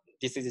 or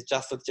this is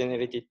just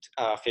generated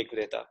fake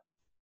data.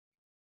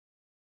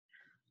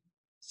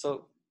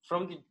 So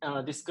from the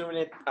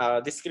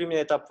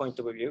discriminator point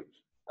of view,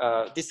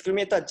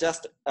 discriminator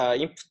just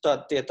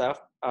input data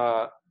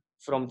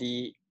from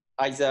the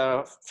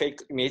either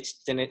fake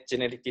image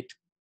generated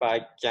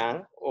by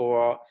GAN,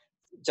 or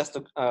just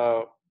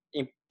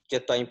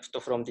get the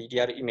input from the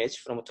real image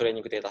from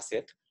training data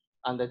set.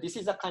 And this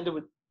is a kind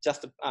of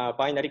just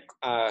binary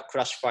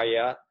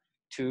classifier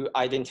to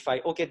identify,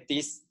 okay,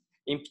 this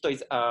input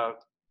is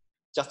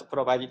just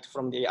provided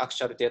from the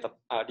actual data,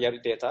 real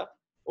data,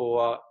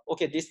 or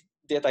okay, this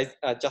data is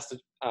just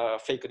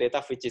fake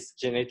data which is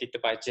generated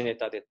by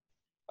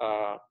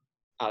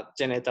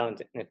generator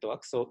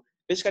network. So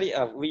basically,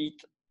 we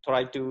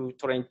try to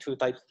train two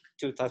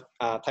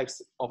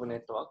types of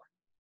network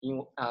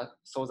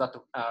so that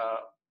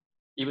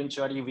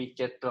eventually we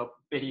get a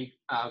very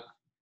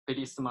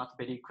smart,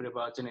 very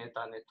clever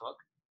generator network,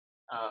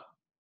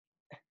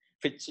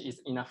 which is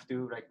enough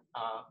to like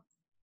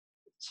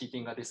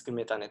cheating a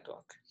discriminator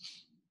network.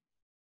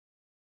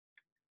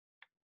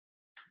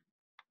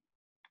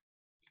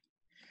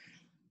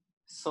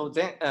 So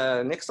then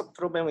next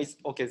problem is,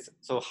 okay,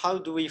 so how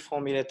do we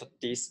formulate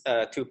this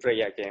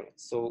two-player game?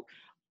 So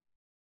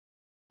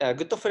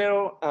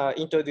Goodfellow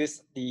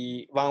introduced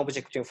the one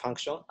objective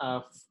function.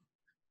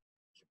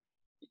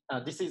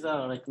 This is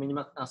a like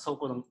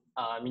so-called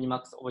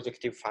minimax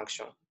objective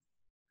function.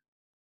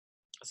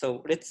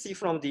 So let's see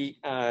from the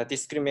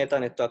discriminator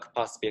network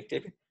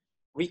perspective.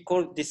 We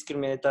call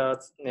discriminator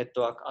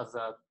network as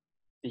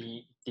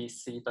the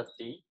theta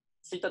d.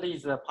 Theta d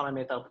is a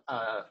parameter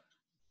of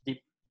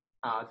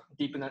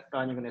deep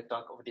learning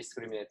network of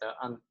discriminator.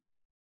 And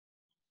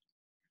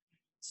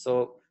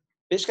so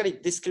basically,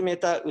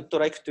 discriminator would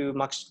like to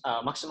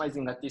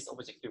maximizing this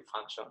objective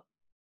function.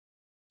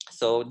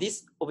 So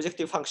this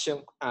objective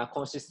function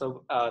consists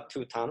of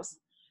two terms.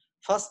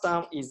 First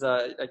term is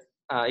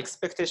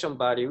expectation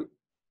value,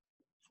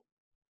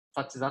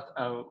 such that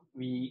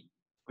we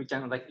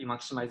can like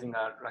maximizing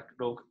like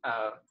log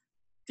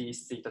d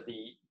theta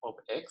d of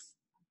x.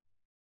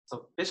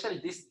 So basically,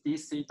 this d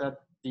theta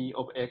d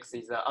of x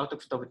is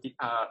output of the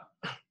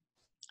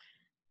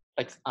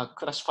like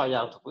classifier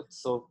output.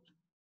 So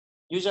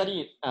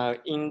usually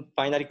in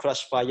binary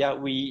classifier,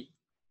 we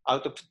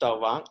output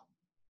 1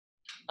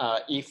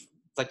 if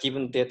the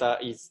given data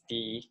is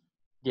the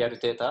real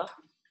data,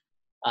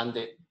 and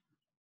the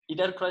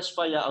ideal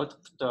classifier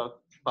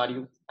output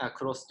value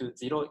close to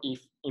 0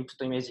 if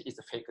input image is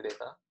fake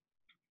data.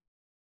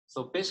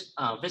 So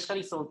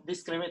basically, so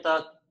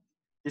discriminator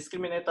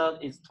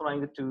is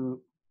trying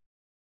to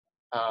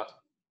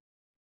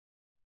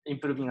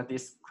improving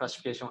this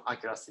classification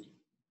accuracy.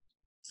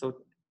 So,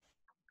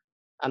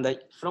 and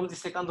from the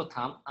second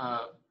term,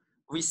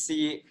 we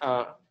see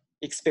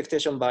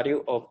expectation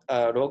value of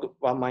log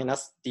 1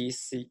 minus d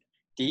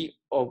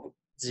of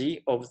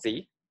g of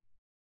z.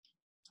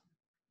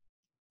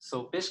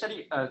 So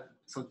basically,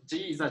 so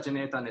G is a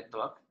generator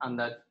network,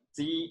 and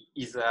Z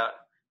is a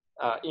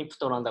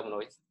input random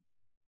noise.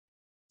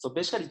 So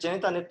basically,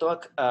 generator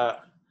network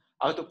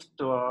output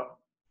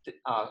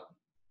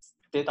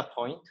data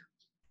point.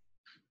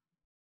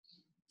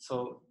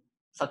 So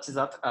such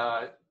that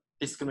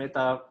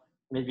discriminator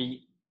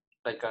maybe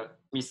like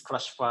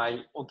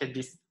misclassify. Okay,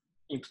 this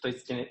input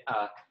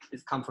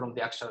is come from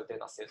the actual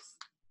data sets.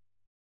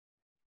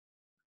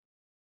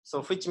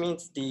 So which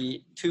means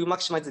to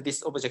maximize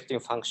this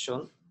objective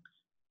function,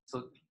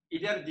 so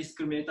ideal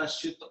discriminator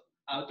should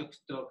output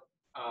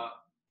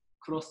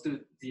close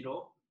to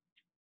 0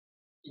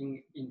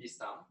 in this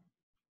term.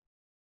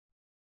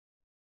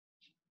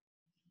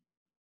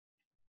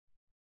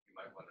 You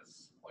might want to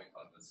point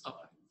on this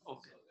slide. Oh,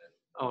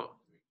 okay.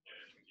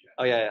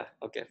 Oh yeah.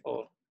 Okay.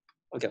 Oh,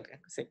 okay.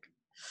 Think.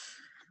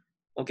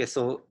 Okay.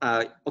 So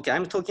okay,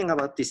 I'm talking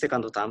about the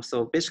second term.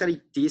 So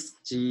basically, this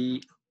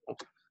G.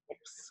 Oops,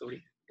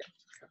 sorry.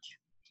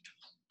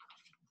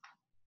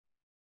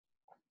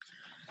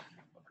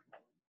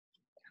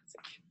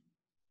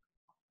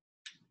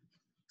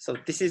 So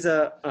this is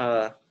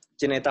a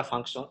generator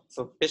function.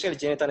 So basically,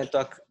 generator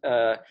network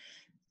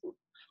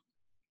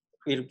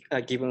will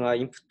give an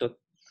input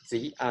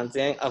Z and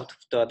then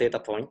output a data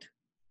point.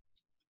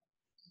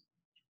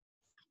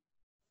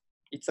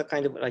 It's a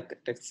kind of like,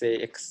 let's say,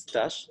 X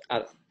dash,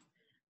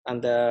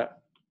 and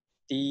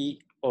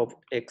D of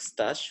X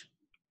dash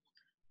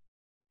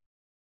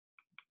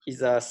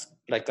is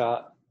like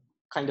a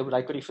kind of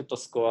likelihood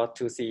score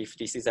to see if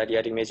this is a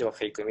real image or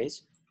fake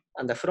image.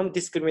 And from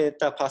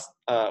discriminator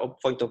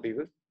point of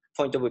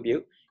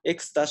view,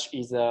 X dash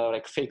is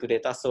like fake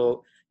data.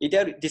 So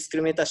either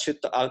discriminator should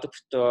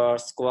output a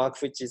score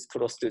which is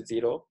close to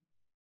 0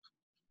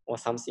 or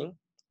something.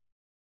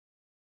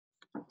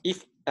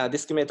 If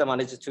discriminator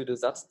manages to do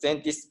that,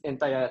 then this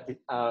entire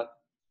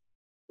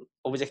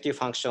objective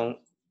function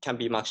can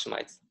be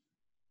maximized.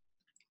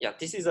 Yeah,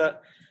 this is a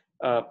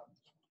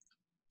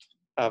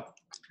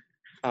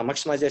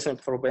maximization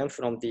problem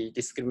from the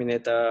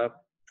discriminator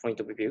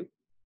point of view.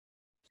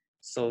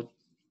 So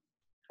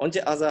on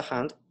the other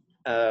hand,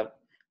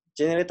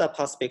 generator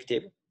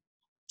perspective.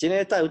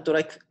 Generator would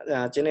like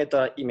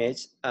generator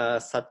image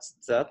such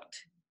that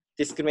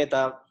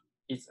discriminator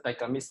is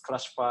like a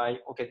misclassify.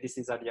 Okay, this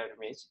is a real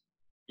image,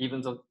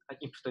 even though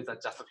input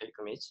is just a fake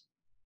image.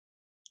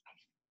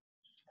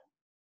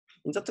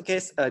 In that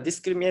case,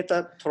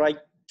 discriminator try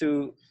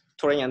to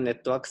train a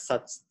network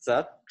such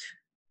that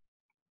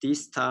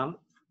this term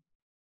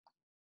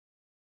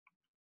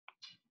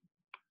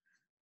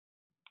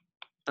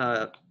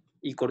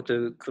equal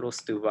to close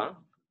to 1.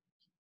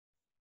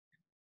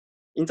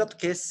 In that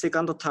case,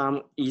 second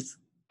term is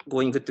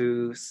going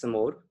to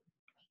small,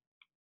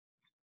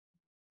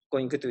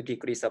 going to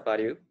decrease the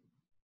value.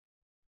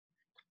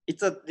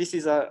 This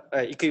is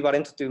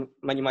equivalent to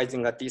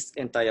minimizing this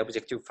entire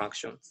objective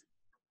functions.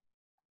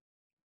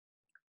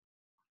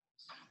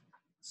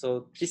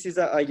 So this is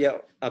the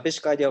idea, a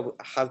basic idea of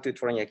how to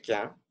train a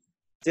GAN.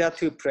 There are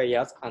two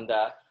players, and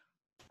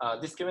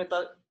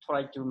discriminator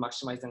try to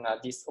maximize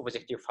this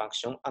objective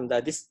function, and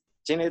this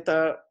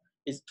generator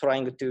is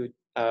trying to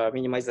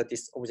minimize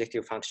this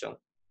objective function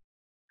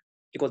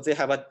because they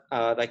have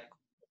a like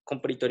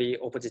completely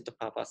opposite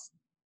purpose.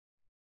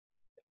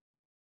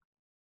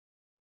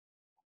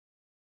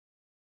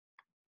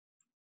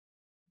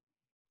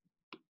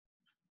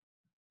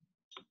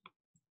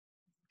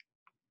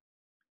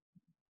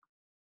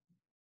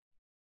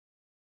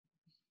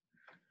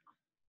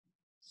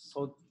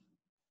 So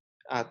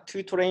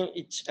to train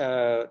each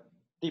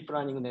deep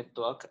learning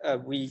network,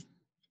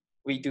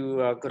 we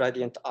do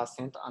gradient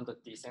ascent and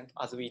descent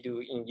as we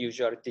do in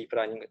usual deep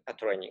learning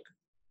training.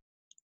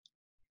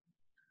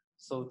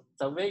 So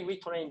the way we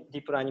train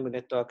deep learning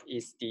network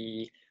is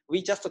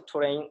we just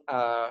train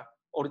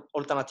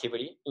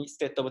alternatively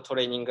instead of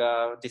training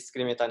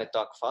discriminator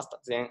network first.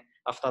 Then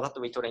after that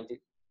we train the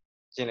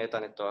generator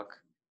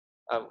network.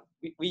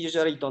 We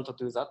usually don't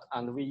do that,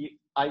 and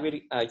I will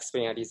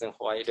explain a reason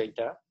why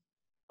later.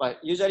 But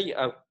usually,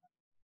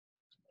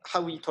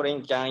 how we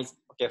train GAN is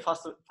okay.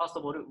 First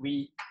of all,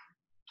 we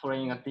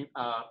train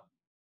a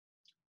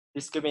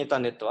discriminator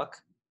network,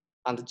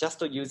 and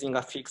just using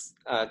a fixed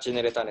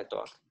generator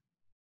network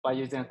by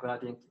using a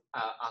gradient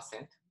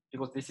ascent,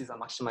 because this is a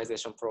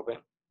maximization problem.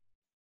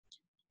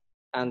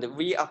 And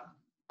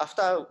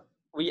after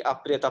we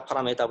update a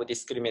parameter of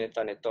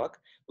discriminator network,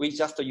 we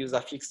just use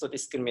a fixed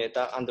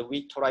discriminator, and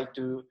we try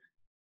to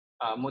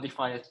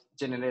modify a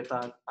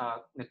generator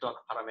network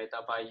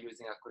parameter by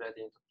using a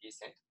gradient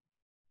descent.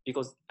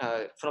 Because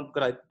from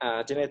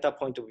generator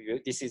point of view,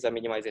 this is a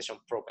minimization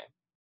problem.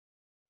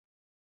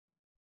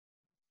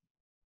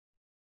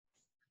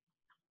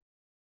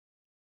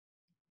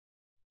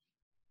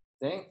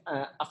 Then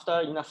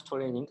after enough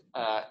training,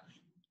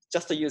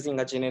 just using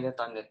a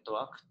generator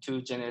network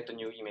to generate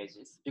new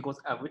images, because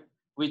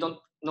we no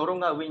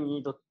longer we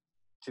need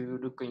to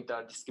look into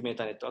a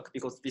discriminator network,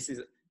 because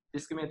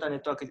discriminator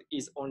network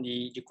is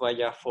only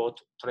required for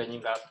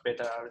training a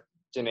better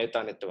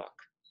generator network.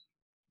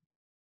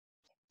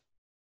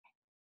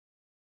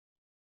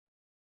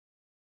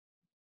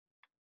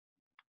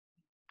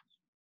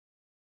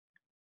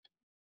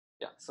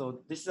 Yeah,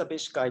 so this is a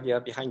basic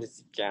idea behind the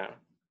GAN.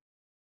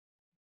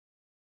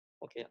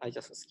 Okay, I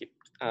just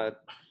skipped.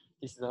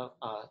 This is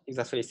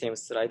exactly the same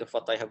slide of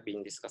what I have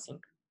been discussing.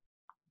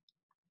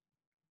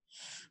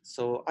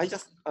 So I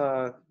just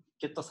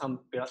get some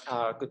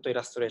good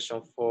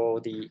illustration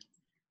for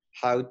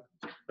how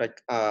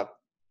like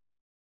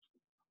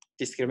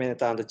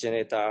discriminator and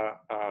generator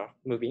are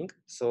moving.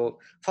 So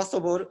first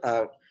of all,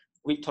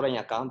 we train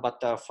a GAN,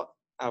 but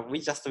we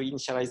just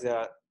initialize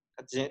a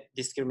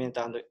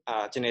discriminator and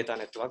generator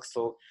network.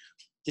 So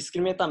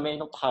discriminator may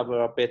not have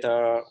a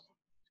better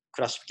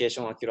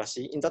classification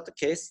accuracy. In that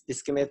case,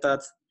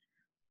 discriminator's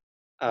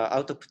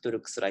output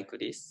looks like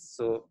this.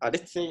 So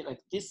let's say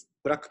like this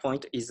black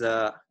point is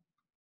a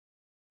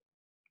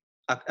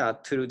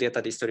true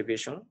data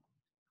distribution,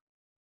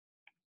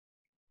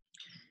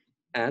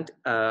 and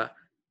the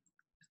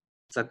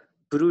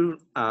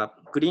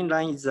green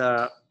line is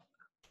a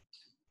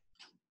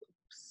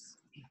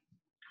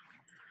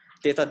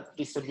data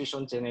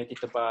distribution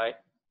generated by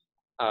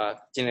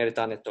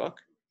generator network.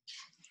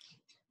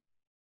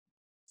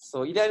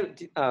 So either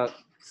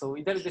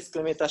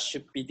discriminator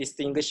should be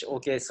distinguished.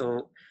 Okay,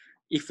 so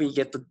if we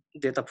get the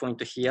data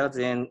point here,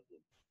 then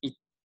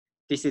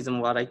this is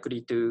more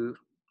likely to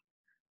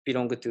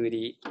belong to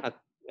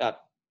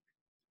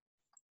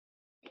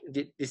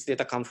this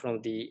data come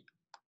from the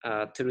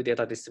true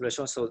data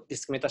distribution. So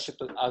discriminator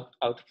should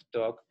output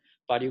a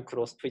value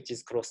which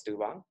is close to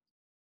 1.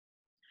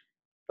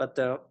 But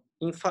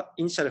in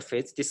initial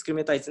phase,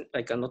 discriminator is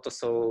like not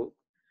so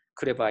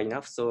clever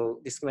enough. So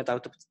discriminator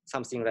output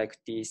something like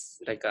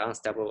this, like an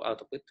unstable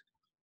output.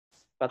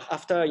 But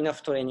after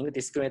enough training,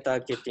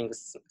 discriminator getting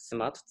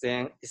smart,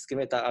 then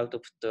discriminator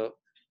output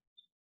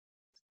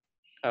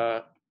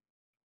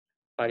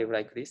value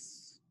like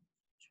this.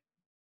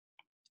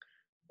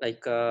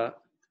 Like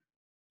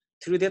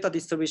true data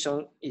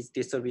distribution is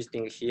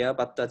distributing here,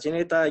 but the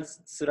generator is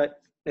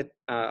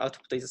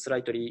output is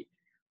slightly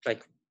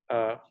like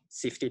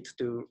shifted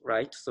to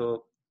right.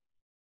 So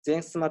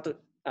then smart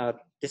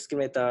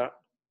discriminator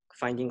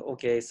finding,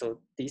 okay, so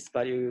this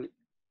value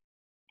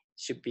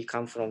should be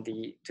come from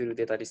the true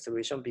data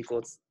distribution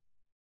because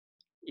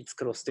it's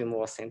close to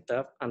more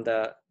center. And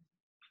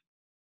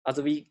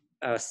as we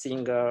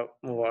seeing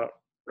more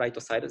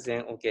right side,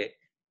 then okay,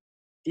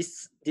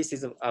 this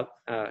is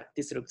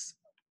this looks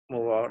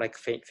more like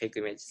fake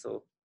image.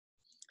 So,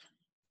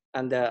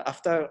 and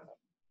after a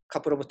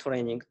couple of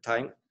training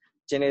time,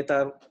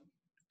 generator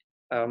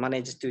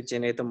managed to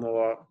generate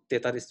more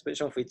data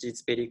distribution, which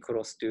is very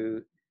close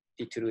to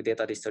the true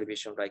data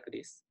distribution like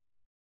this.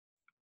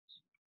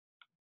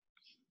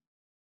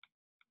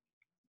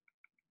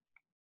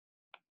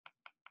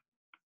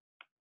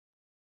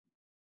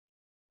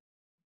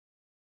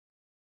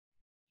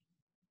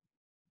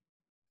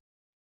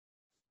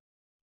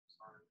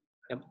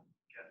 Yep.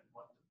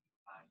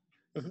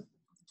 Mm-hmm.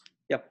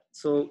 Yep.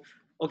 So,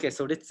 okay,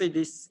 so let's say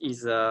this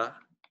is a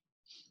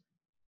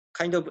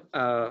kind of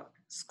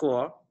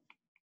score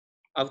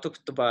output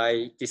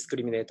by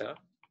discriminator.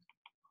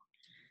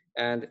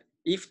 And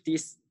if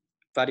this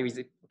value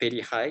is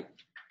very high,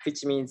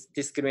 which means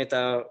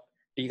discriminator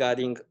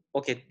regarding,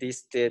 okay,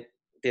 this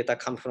data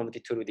comes from the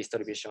true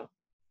distribution.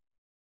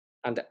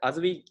 And as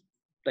we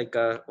like,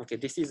 okay,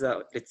 this is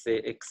a, let's say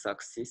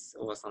x-axis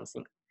or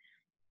something.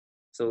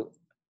 So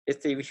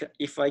let's say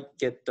if I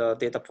get the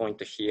data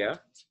point here,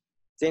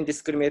 then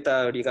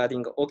discriminator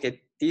regarding,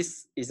 okay,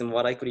 this is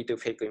more likely to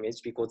fake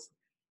image because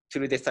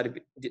true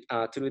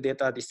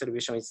data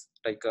distribution is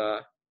like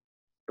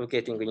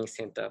locating in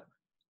center.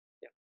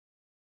 Yeah.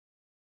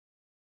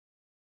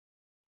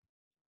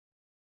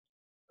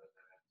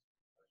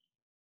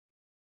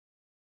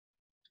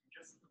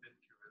 Just a bit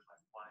curious,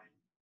 like why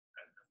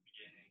at the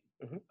beginning,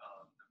 Mm-hmm.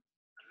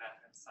 the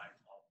left-hand side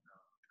of the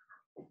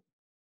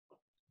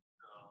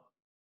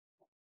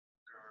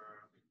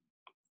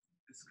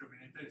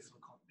discriminator is so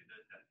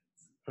confident that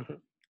it's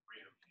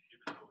real,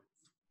 even though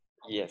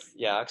it's Yes,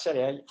 yeah,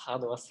 actually I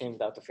had the same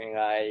doubt when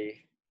I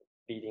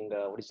reading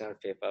the original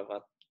paper,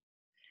 but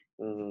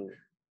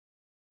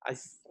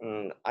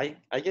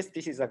I guess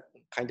this is a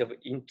kind of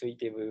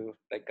intuitive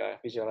like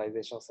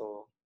visualization,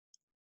 so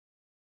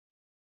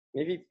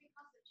maybe.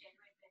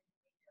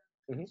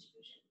 Mm-hmm.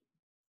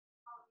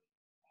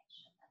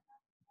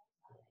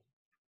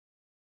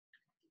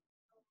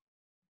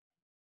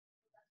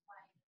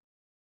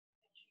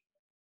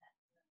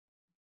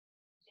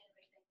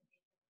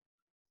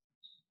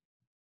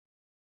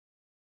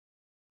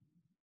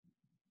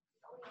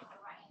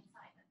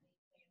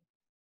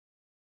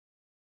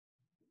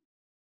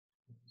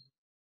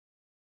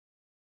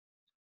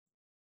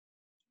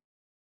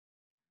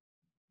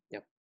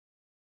 Yep.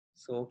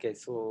 So okay,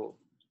 so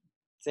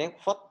then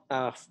what?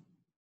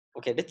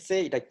 Okay, let's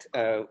say like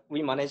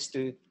we managed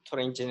to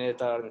train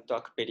generator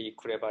network very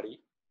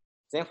cleverly.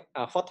 Then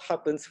what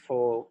happens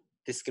for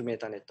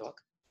discriminator network?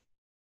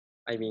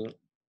 I mean,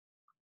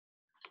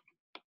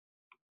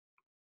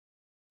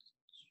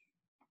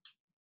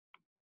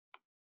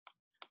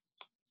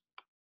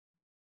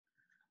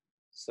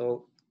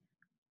 so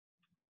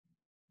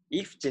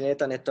if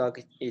generator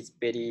network is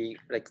very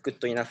like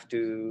good enough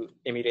to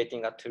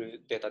emulating a true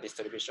data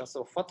distribution,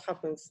 so what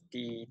happens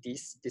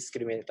this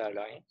discriminator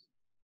line?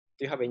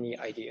 Do you have any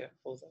idea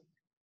for that?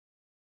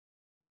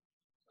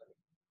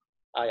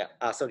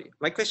 Yeah. Sorry.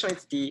 My question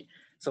is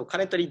so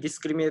currently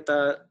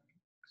discriminator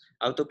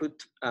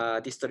output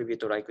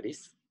distribute like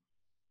this.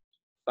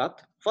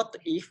 But what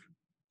if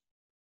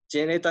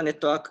generator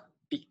network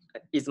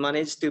is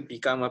managed to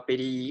become a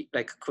very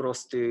like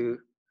close to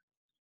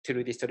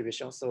true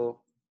distribution?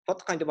 So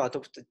what kind of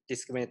output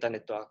discriminator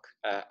network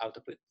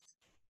output?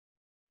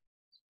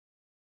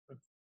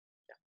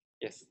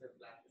 Yes.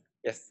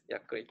 Yes. Yeah.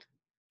 Great.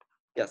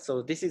 Yeah.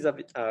 So this is a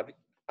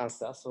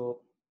answer.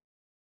 So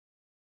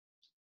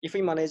if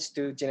we manage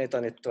to generate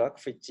a network,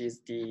 which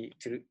is the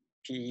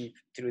P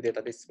true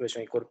data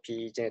distribution equal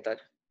P generator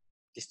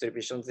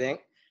distribution, then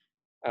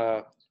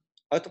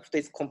output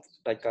is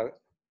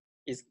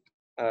is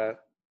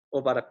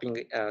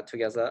overlapping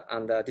together,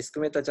 and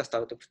discriminator just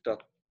output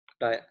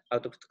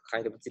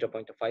kind of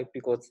 0.5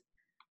 because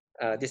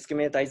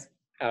discriminator is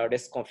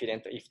less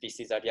confident if this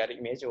is a real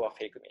image or a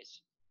fake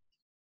image.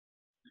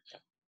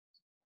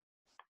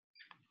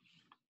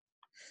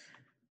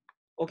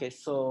 Okay,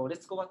 so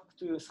let's go back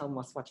to some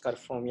mathematical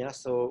formula.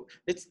 So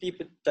let's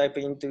deep dive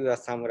into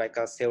some like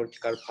a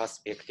theoretical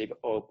perspective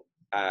of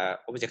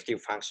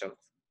objective functions.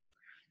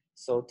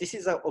 So this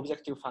is an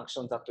objective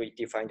function that we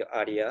defined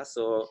earlier.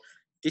 So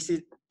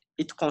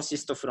it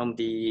consists from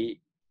the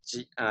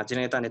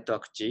generator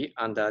network G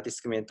and the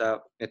discriminator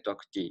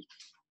network T.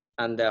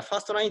 And the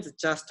first line is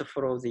just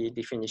follow the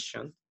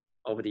definition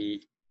of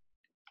the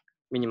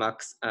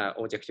minimax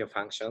objective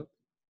function.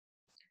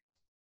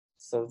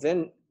 So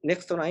then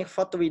next line,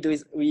 what we do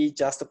is we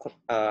just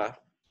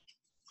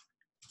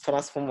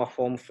transform a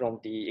form from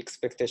the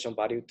expectation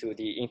value to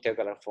the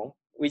integral form.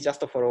 We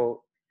just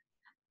follow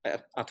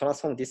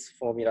transform this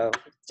formula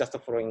just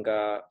following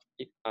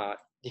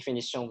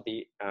definition of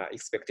the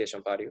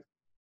expectation value.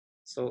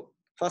 So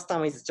first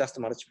term is just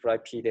multiply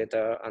p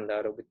data and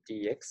log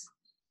dx.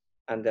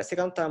 And the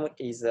second term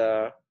is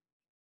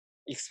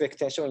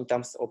expectation in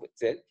terms of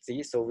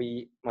z. So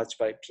we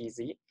multiply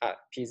pz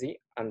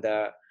and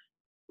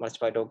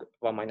multiply log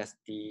 1 minus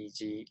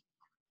dg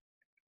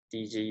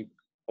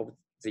of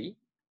z.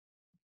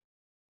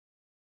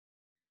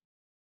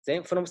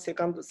 Then from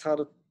second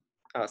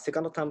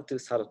term to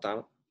third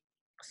term,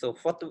 so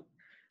what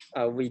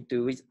we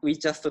do is we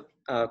just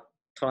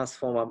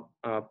transform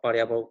a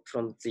variable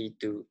from z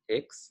to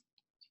x.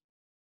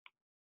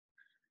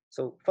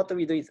 So what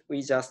we do is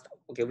we just,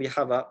 okay, we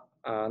have a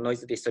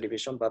noise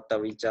distribution, but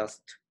we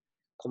just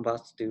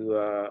convert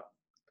to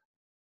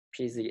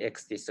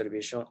PZX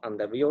distribution,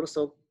 and we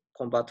also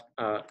convert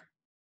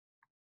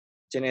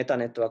generator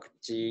network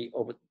G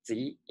of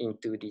Z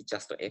into the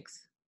just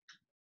X.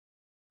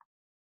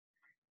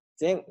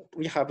 Then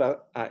we have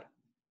a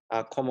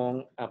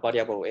common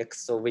variable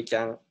X, so we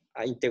can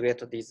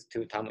integrate these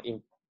two terms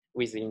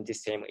within the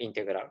same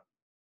integral.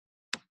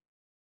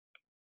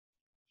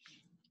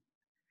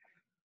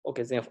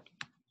 Okay, then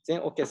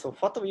okay, so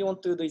what we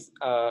want to do is,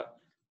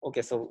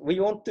 okay, so we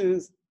want to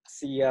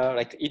see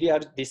like ideal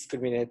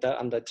discriminator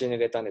and the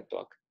generator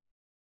network.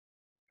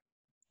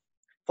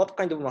 What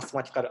kind of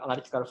mathematical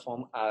analytical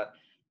form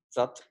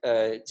that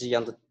G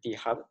and D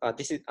have?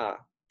 This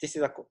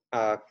is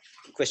a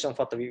question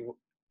what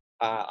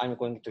I'm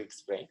going to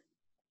explain.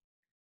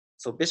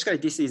 So basically,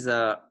 this is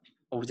a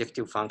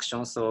objective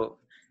function. So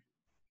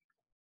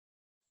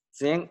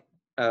then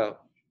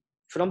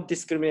from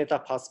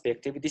discriminator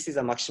perspective, this is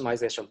a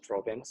maximization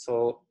problem.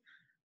 So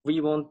we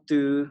want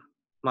to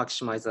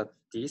maximize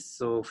this.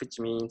 So which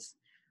means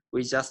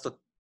we just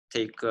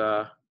take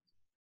a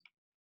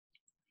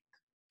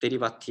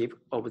derivative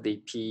of the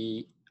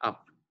P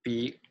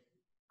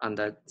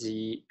under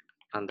G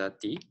under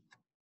D.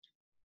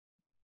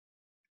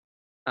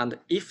 And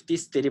if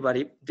this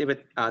derivative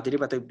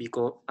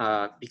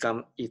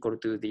become equal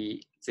to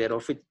the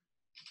 0,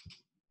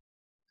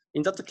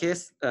 in that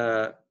case,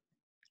 the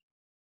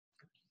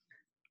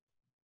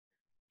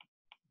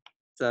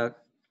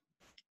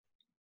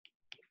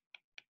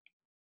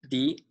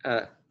D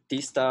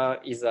star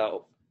is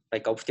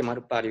like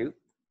optimal value,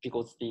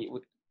 because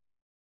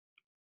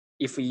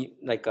if we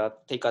like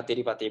take a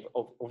derivative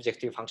of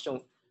objective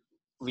function,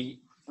 we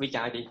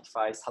can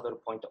identify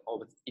saddle point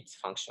of its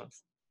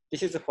functions.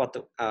 This is what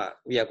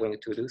we are going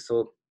to do.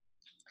 So,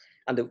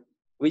 and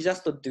we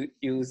just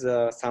use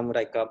some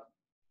like a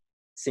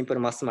simple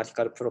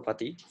mathematical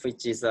property,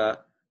 which is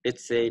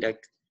let's say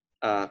like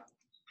A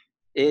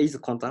is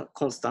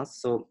constant,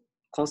 so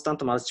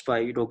constant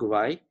multiply log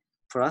y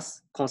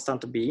plus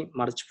constant b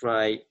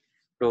multiply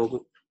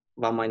log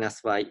 1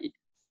 minus y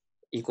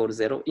equals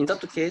 0. In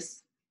that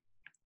case,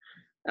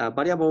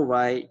 variable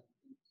y.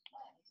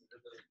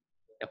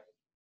 Yep.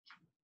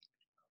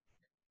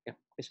 Yeah.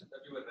 Question?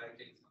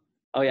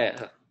 Oh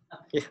yeah.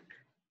 Yeah.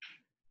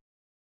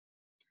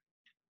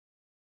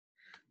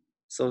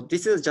 So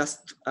this is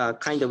just a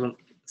kind of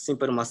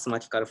simple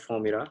mathematical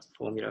formula.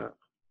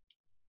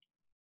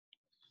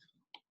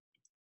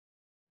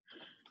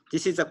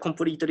 This is a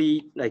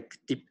completely like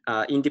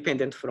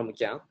independent from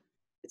GAN.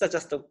 It's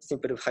just a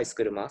simple high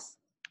school math.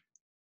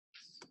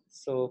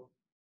 So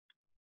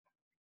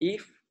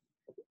if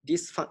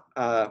this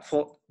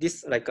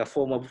this like a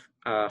form of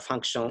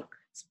function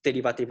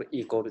derivative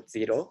equals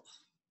 0,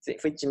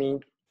 which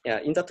means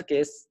in that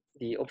case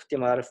the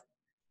optimal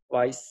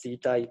y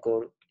theta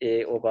equal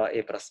a over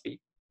a plus b.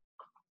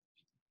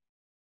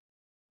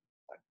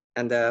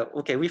 And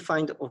okay, we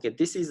find okay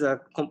this is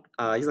a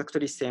is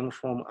actually same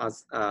form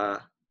as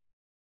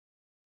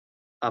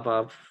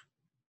above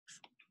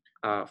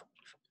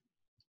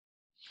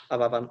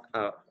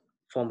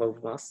form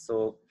of math.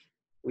 So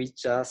we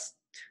just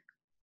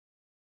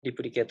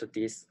replicate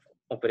this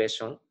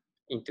operation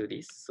into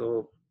this.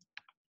 So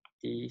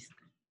this.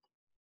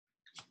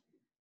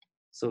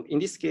 So in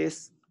this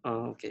case,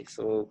 okay,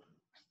 so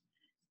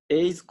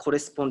A is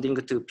corresponding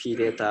to P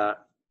data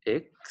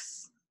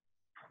X,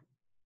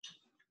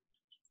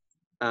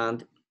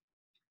 and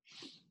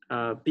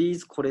B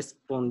is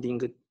corresponding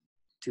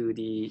to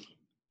the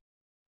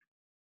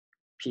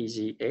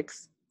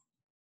PGX,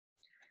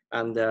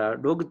 and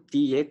log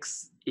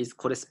dx is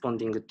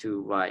corresponding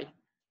to y.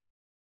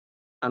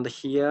 And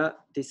here,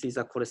 this is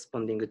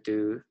corresponding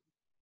to,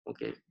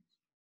 okay,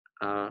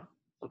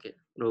 okay,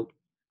 log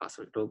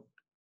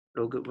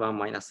 1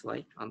 minus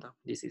y, and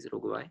this is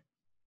log y.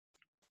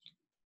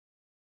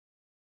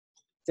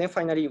 Then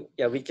finally,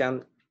 yeah, we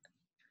can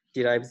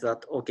derive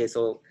that, okay,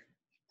 so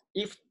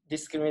if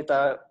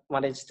discriminator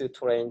managed to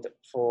train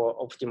for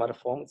optimal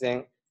form,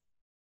 then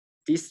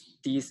this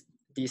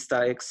D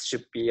star X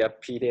should be a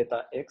P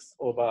data X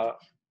over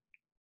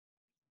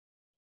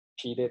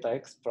P data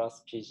X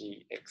plus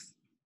PGX.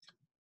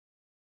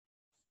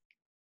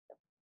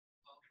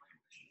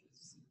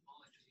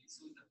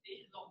 So the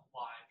A log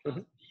y plus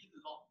B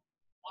log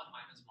 1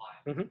 minus y,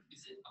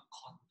 is it a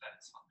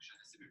convex function?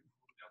 Is it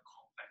a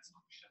convex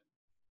function?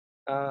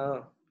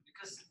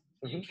 Because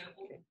you can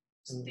only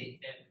state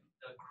that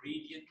the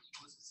gradient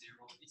equals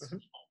 0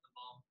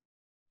 optimum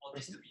for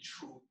this to be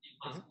true. It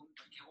must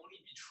it can only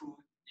be true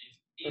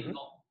if A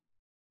log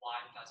y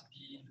plus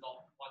B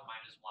log 1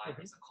 minus y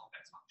is a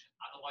convex function.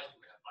 Otherwise,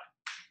 we have like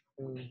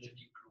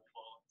potentially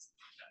global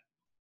like that.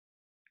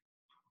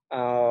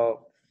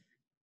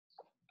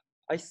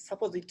 I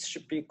suppose it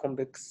should be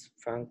convex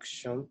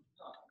function.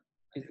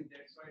 I think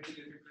that's slightly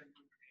different.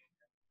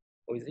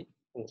 Oh, is it?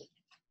 Oh.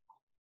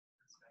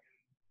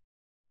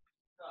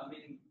 No, I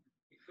mean,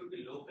 it could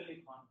be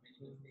locally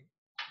convex.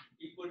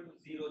 Equal to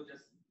 0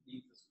 just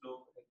means the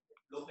slope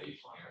locally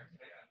convex.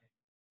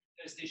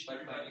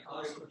 Stationary But it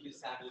could be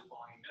saddle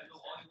point. Yeah, no,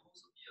 or it could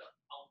also be an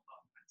alpha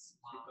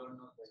maximum. You don't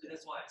know. So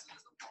that's why it's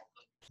just a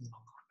problem. It's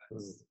not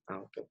convex.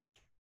 Okay.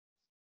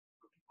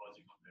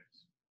 Quasi convex.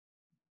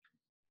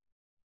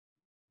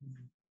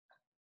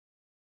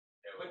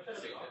 Yeah, what you're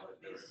saying is the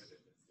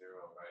derivative is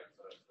 0, right?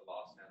 So if the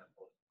loss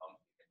manifold is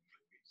pumped, you can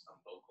reach some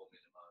local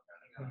minima and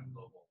a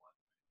global one.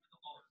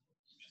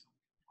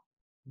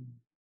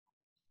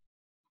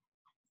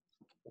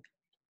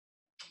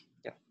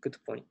 Yeah, good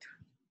point.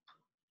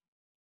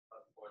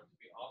 But for it to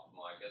be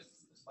optimal, I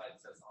guess the slide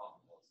says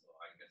optimal, so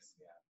I guess,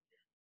 yeah.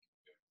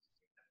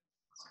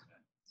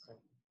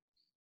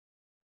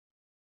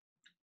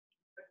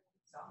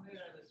 Somewhere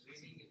I was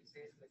reading, it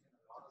says like in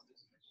a lot of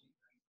this machine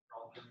learning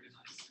problems,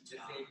 they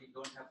say you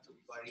don't have to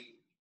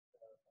worry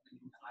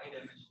in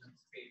high-dimensional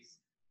space.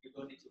 You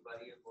don't need to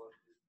worry about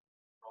the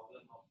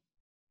problem of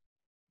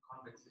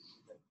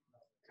convexity that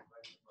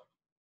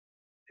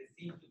they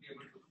seem to be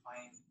able to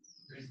find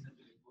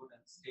reasonably good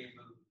and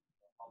stable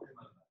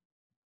optimal value.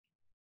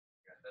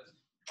 Yeah, that's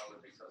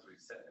probably because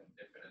we set in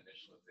different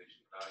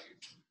initialization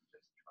values.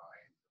 Just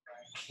trying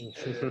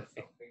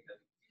something that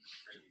seems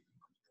pretty.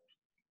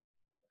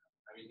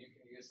 I mean, you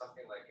can use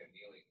something like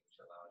annealing, which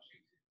allows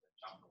you to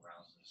jump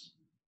around the space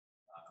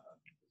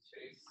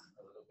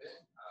a little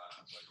bit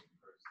when you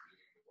first do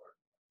your work.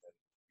 Then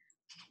you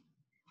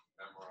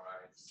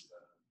memorize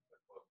the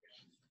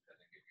coefficients and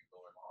then give you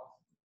lower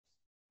loss.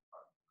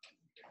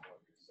 Get more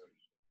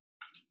research.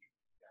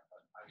 Yeah,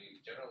 but I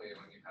mean, generally,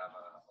 when you have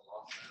a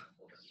loss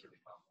manifold, that's really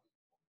complicated.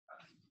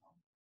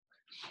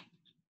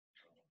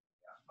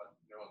 Yeah, but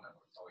neural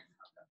networks always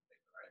have that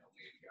thing, right?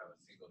 Only if you have a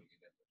single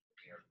unit with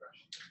linear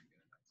regression, you get a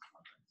nice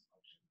convex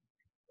function.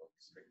 Go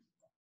straight to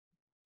that.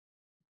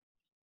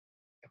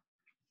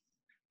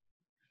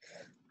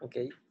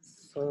 Okay,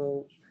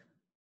 so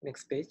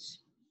next page.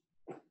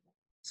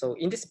 So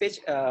in this page,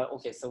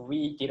 okay, so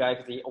we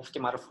derive the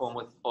optimal form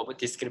of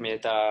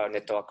discriminator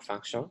network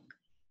function.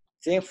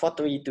 Then what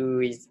we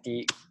do is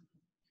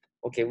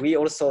okay, we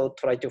also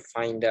try to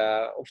find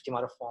the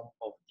optimal form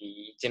of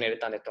the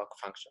generator network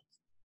function.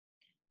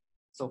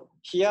 So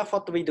here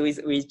what we do is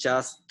we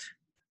just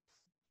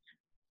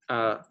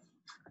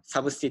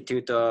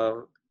substitute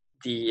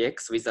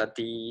dx with a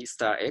d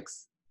star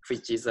x,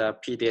 which is a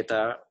p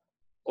data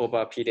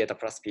over p data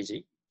plus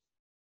pg.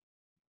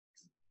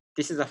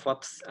 This is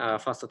what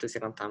first to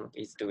second term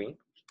is doing.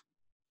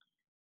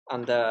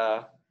 And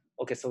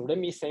okay, so let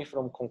me say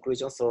from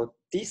conclusion. So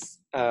this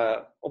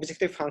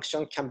objective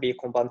function can be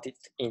converted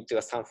into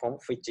a sum form,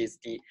 which is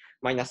the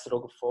minus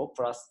log 4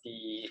 plus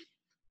the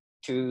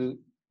 2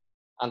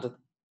 and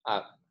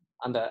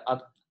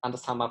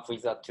sum up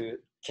with the 2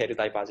 Kerr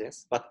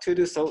divergence. But to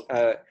do so,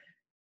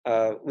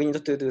 we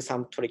need to do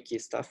some tricky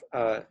stuff.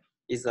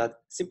 Is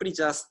that simply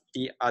just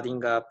the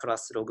adding a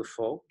plus log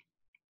 4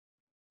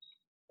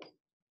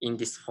 in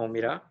this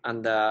formula,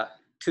 and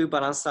to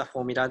balance the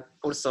formula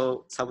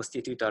also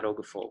substitute a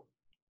log 4.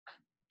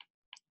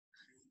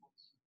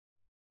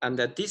 And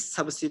this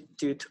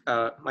substitute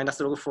minus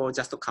log 4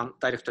 just to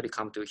directly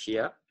come to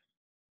here,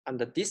 and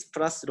this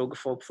plus log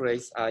 4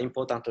 plays an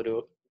important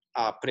role.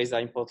 Plays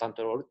an important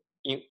role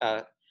in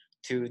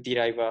to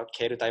derive a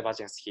Kerr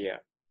divergence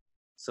here.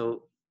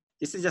 So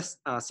this is just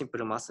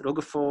simple math.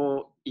 Log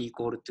 4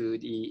 equal to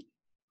the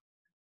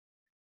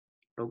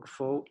log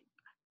 4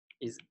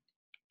 is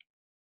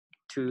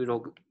 2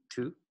 log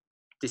 2.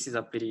 This is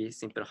a pretty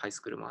simple high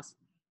school math.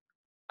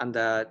 And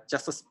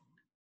just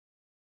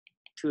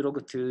 2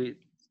 log 2,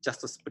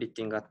 just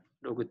splitting at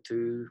log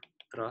 2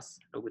 plus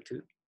log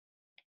 2.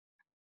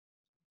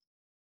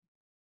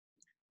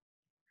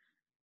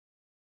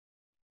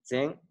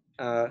 Then,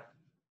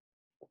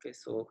 okay,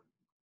 so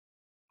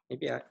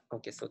maybe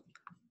so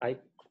I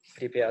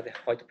prepared a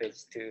white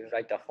page to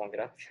write a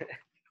formula.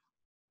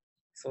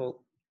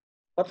 So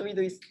what we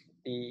do is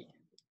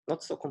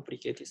not so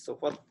complicated. So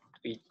what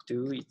we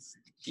do is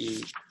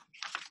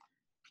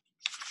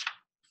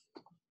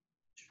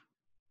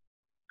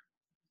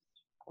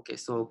okay,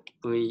 so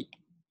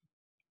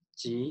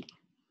Vg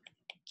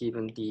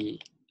given the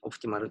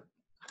optimal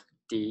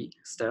d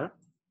star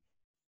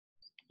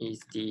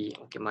is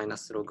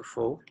minus log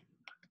 4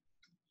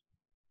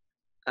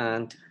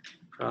 and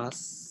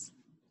plus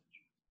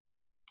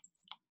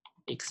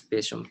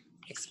expectation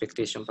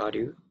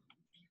value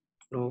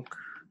log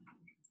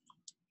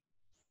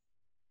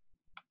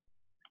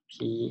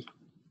p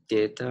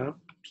data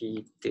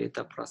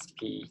plus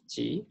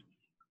pg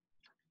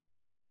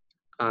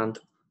and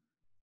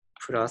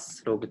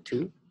plus log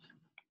 2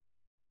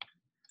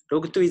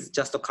 log 2 is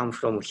just come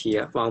from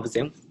here, one of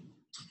them.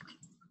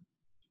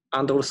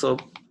 And also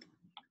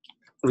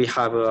we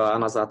have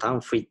another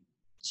term which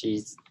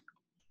is,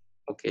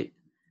 okay,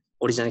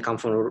 originally come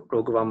from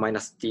log 1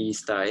 minus d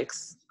star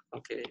x.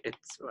 Okay,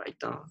 let's write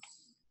down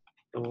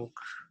log.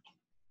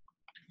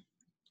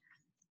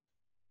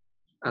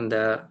 And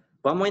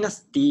 1 minus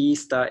d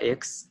star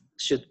x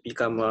should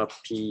become a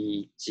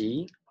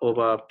pg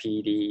over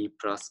pd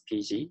plus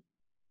pg.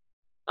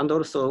 And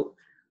also,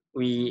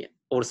 we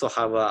also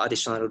have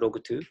additional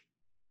log 2.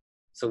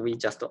 So we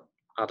just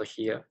add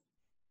here.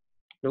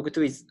 Log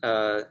 2 is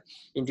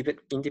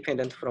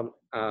independent from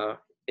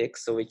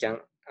x, so we can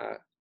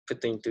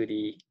put into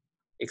the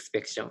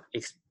expectation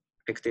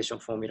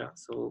formula.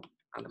 So,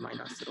 and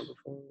minus log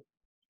 4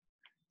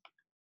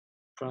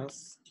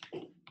 plus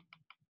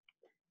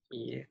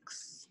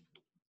ex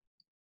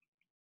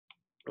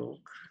log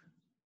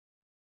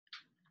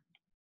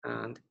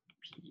and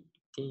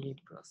pd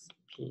plus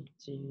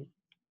pg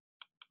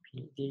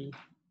pd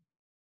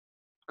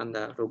and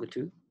log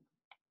 2.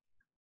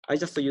 I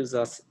just use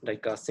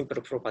like a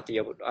simple property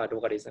of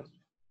logarithm.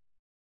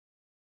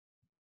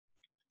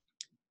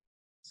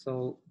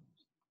 So,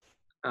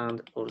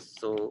 and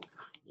also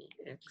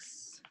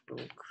ex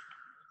log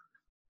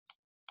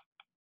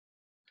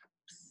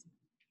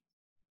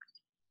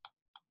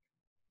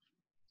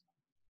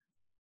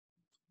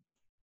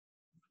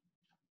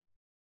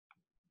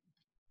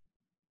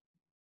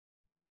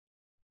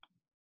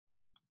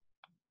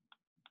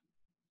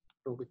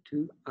log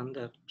 2 and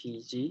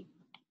pg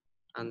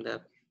and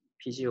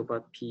pg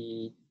over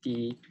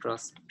pd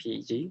plus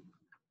pg.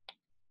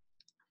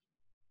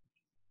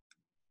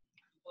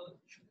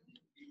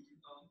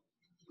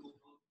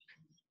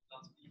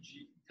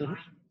 Mm-hmm.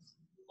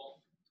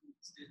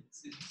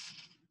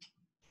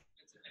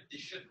 It's an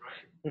addition,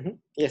 right? Mm-hmm.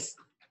 Yes.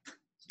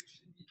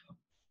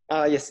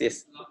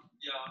 Yes.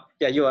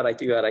 Yeah, you are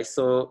right. You are right.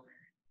 So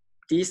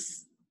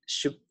this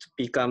should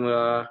become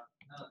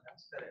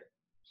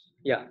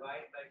yeah.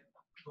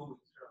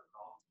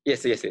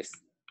 Yes.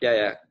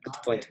 Yeah. Good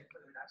point.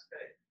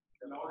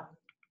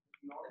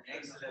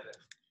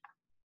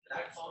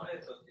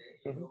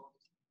 Mm-hmm.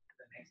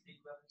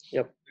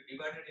 Yep.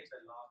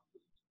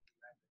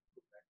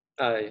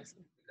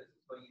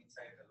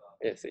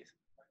 Yes. Yes.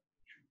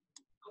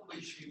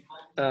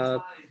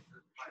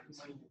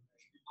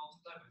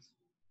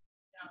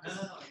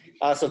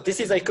 So this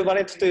is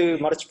equivalent to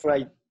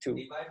multiply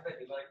 2.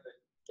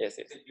 Yes.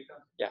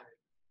 Yeah.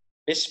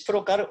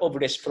 Reciprocal of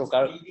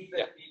reciprocal.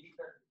 Yeah.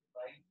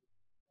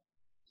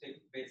 So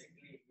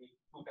basically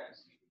 2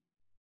 times.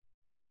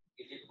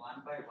 Is it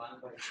 1 by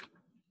 1 by 2?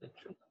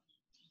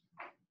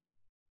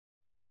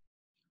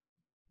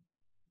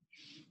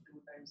 2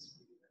 times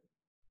PD.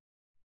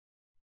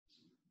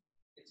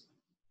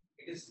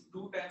 It is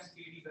 2 times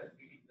PD by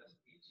PD plus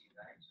PG,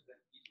 right? So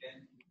then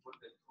you put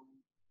the 2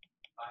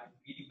 by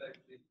PD by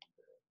PD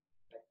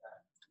like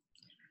that.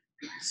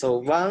 So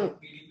 1,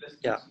 PD plus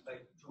yeah. PG by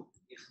 2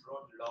 is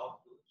brought log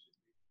 2.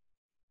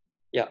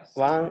 Yeah,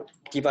 1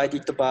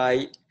 divided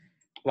by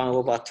 1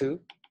 over 2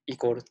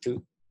 equal to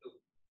 2.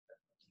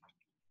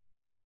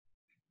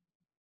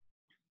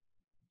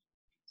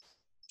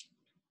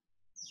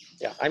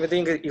 Yeah, I'm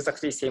doing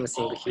exactly the same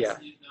thing here.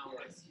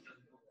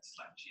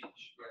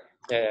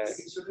 Yeah.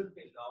 It shouldn't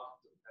be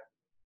log 2.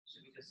 It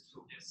should be just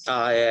 2.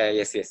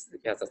 Yes.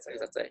 Yeah, that's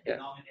right. Yeah.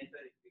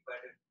 Denominator is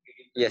divided.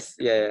 Yes.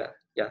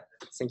 Yeah.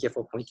 Thank you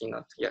for pointing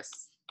out. Yes.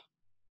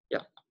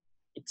 Yeah.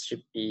 It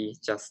should be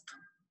just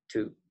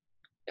 2.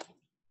 Yeah.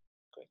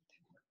 Great.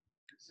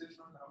 This is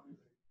not how we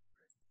write.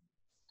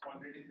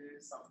 Already there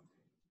is something.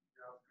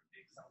 You have to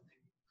take something.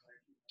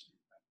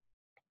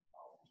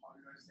 How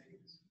you are saying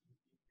this?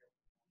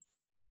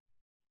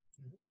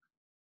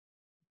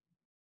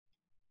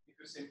 If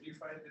you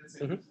simplify this,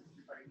 if you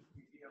simplify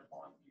PD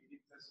upon PD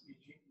plus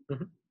PG.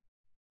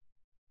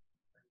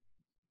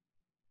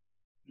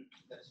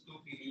 That's 2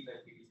 PD by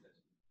PD plus.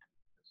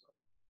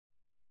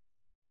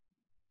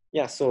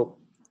 Yeah, so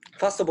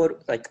first of all,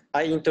 like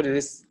I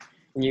introduce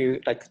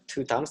new like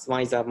 2 terms.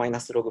 One is a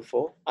minus log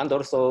 4 and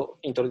also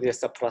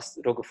introduce a plus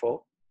log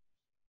 4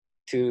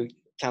 to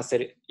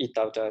cancel it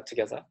out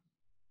together.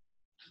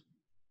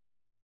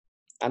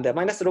 And the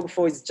minus log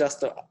 4 is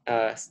just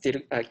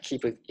still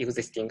keep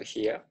existing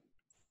here.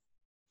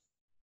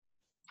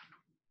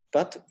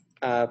 But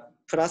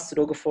plus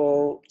log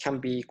 4 can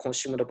be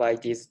consumed by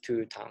these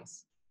 2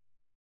 terms.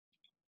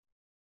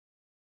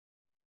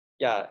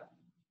 Yeah,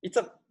 it's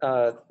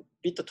a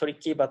bit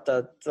tricky, but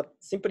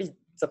simply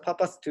the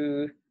purpose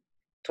to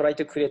try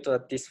to create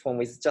this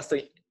form is just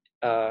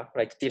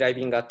like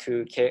deriving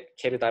to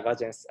Kerr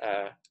divergence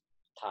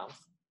terms.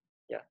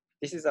 Yeah,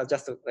 this is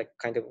just like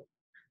kind of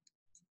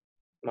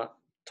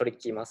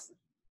tricky math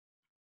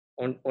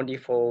only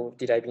for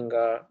deriving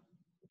to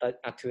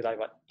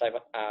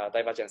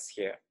divergence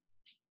here.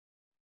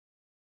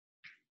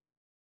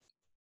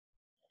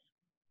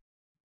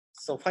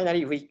 So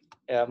finally, we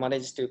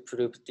managed to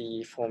prove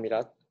the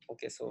formula.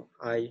 Okay, so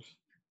I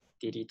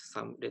delete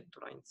some red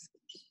lines.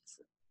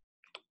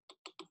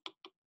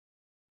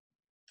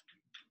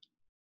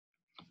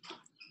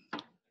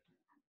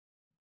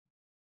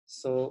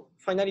 So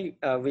finally,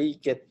 we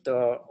get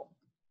to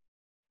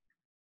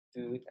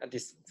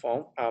this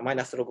form,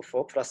 minus log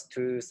 4 plus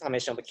 2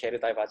 summation of Kerr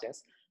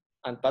divergence.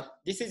 But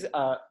this is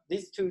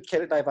these two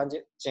Kerr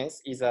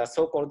divergence is a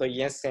so-called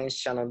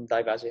Jensen-Shannon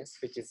divergence,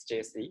 which is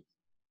JSD.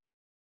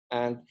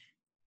 And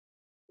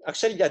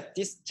actually,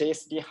 this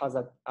JSD has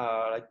a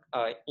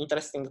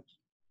interesting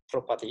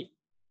property.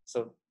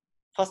 So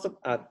first,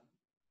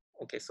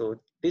 okay, so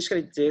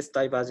basically JS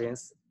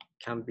divergence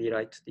can be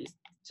like this: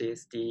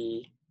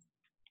 JSD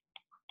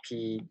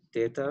P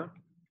data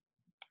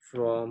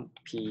from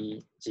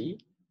PG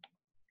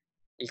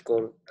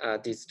equal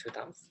these two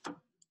terms.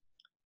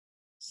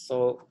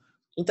 So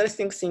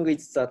interesting thing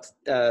is that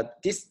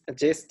this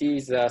JSD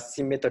is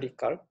symmetric.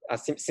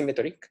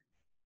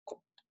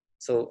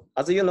 So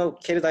as you know,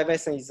 Kerr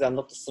divergence is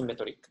not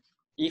symmetric.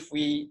 If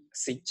we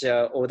switch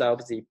order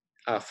of the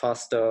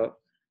first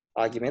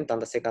argument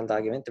and the second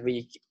argument,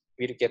 we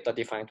will get a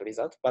different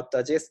result. But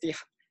JSD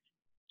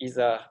is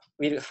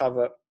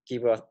will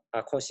give a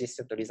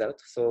consistent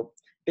result. So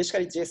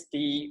basically,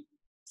 JSD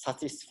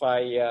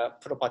satisfy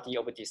property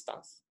of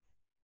distance.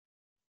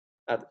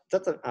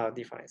 That's a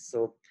difference.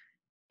 So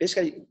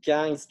basically,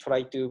 GAN is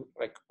trying to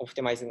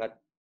optimizing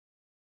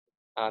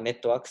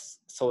networks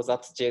so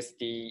that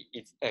JSD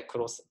is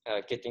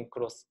getting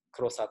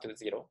closer to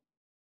 0.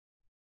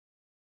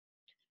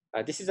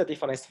 This is a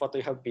difference what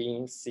we have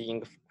been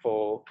seeing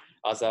for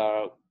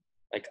other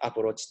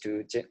approach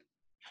to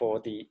for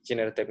the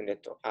generative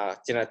network,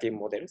 generative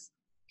models.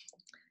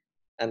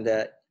 And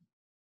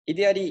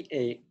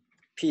ideally,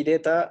 P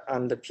data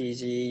and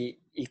PG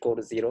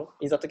equal 0.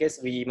 In that case,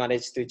 we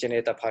manage to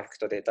generate a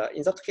perfect data.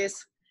 In that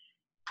case,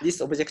 this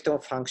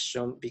objective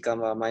function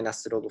become a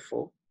minus log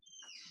 4.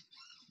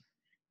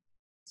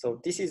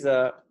 So this is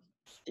the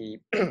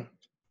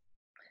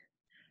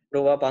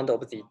lower bound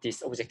of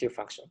this objective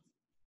function.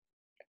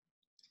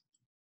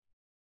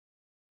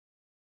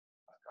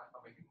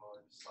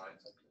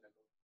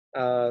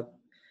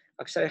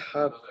 Actually, I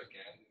have.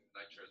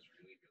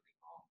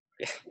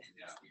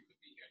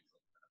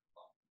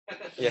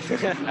 Yeah,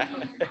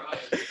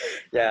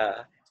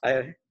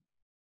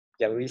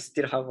 yeah, we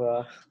still have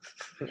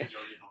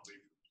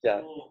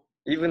yeah,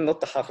 even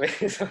not halfway.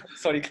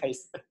 Sorry,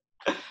 guys.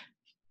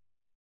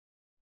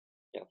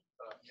 Yeah.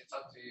 It's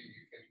up to you.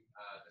 You can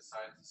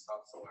decide to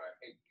stop somewhere. I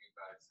think you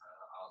guys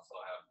also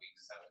have week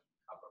 7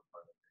 cover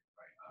part of it,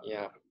 right?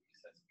 Yeah.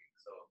 Recess week.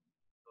 So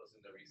those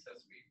in the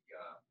recess week,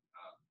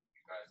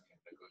 you guys can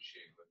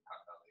negotiate with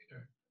Taka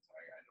later.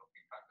 Sorry, I don't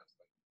think Taka's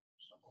going to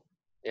show.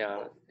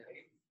 Yeah.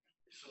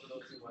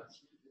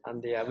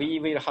 And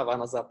we will have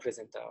another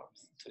presenter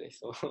today.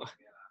 So. Yeah.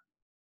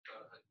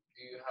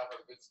 Do you have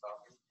a good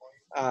starting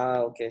point?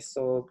 Okay.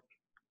 So,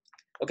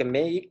 okay.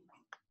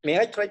 May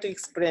I try to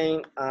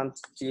explain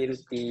until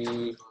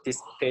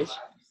this page?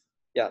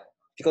 Yeah,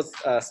 because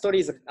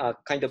stories are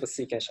kind of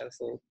sequential.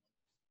 So,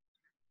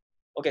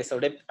 okay. So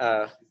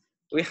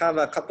we have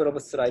a couple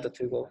of slides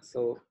to go.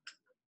 So,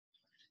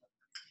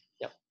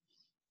 yeah.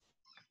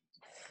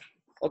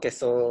 Okay.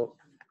 So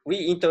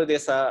we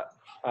introduce a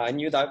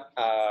new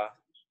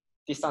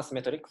distance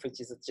metric, which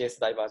is JS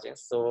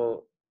divergence.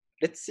 So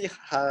let's see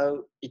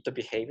how it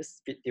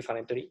behaves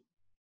differently.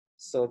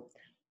 So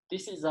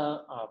this is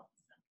a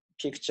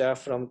picture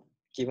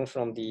given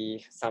from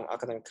some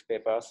academic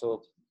paper.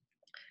 So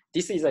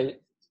this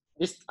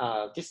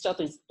chart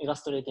is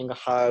illustrating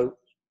how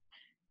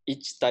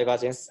each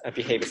divergence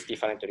behaves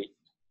differently.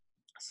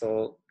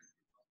 So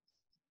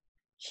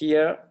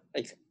here,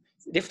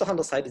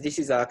 left-hand side, this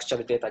is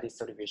actual data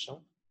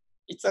distribution.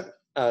 It's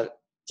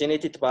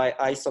generated by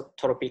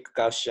isotropic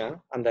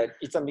Gaussian, and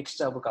it's a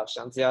mixture of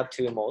Gaussian. There are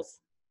 2 modes.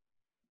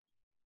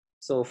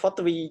 So what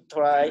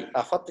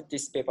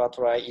this paper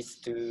try is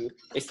to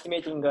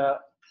estimating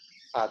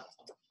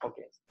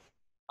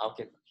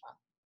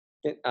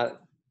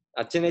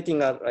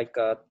generating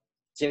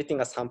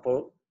a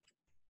sample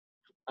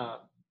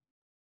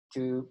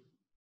to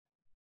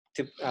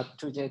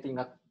generating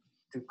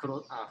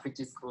which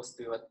is close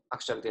to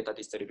actual data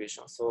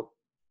distribution. So,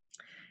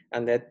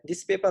 and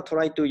this paper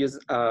tried to use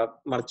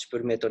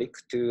multiple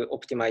metrics to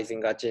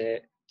optimizing a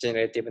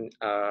generative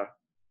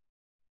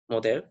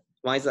model.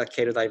 One is a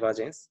Kerr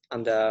divergence,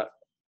 and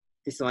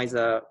this one is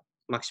a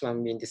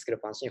maximum mean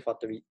discrepancy, what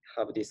we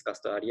have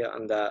discussed earlier,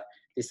 and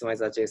this one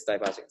is a JS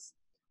divergence.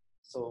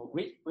 So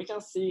we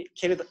can see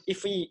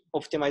if we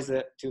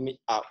optimize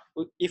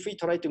if we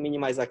try to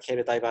minimize a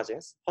Kerr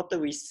divergence, what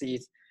we see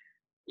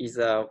is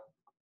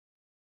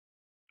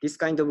this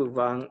kind of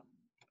one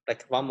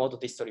mode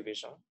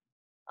distribution,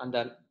 and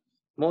then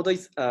mode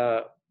is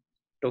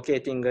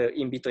locating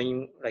in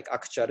between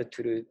actual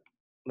true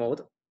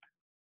mode.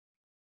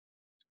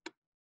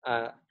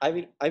 I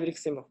will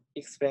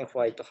explain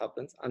why it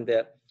happens. And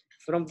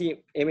from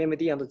the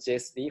MMD and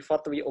JSD,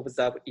 what we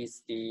observe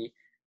is the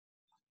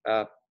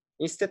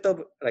instead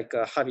of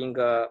having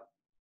a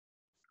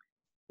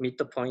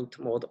midpoint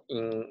mode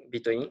in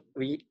between,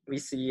 we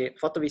see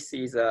what we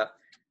see is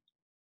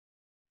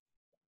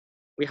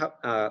we have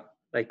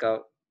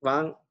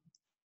one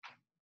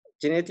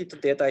generated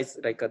data is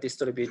like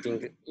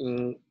distributing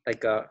in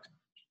like a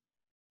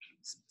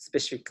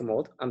specific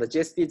mode, and the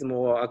GSP is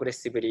more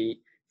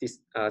aggressively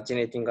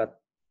generating a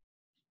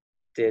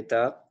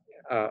data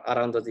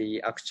around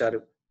the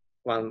actual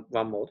one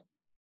mode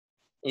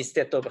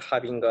instead of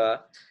having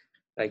a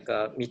like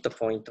a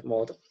midpoint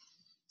mode.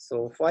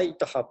 So why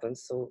it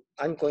happens? So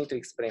I'm going to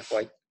explain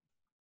why,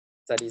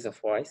 the reason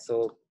why.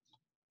 So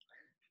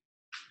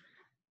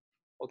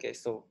okay,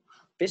 so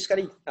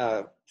basically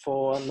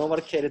for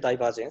normal K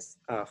divergence,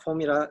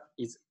 formula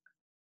is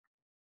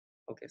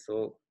okay.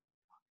 So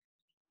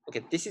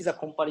okay, this is a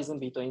comparison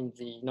between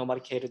the normal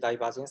K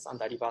divergence and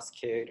the reverse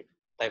K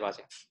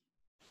divergence.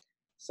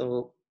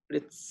 So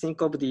let's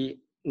think of the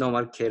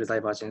normal K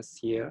divergence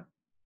here.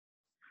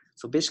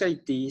 So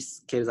basically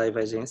this K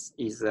divergence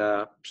is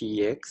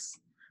Px.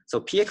 So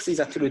Px is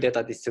a true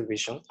data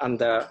distribution, and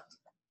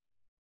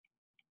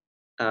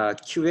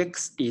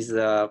Qx is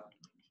a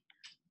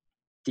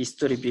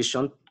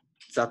distribution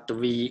that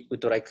we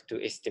would like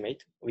to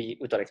estimate, we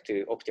would like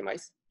to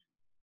optimize.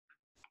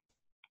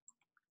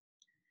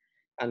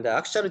 And the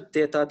actual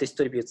data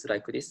distributes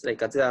like this, like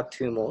there are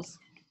two modes.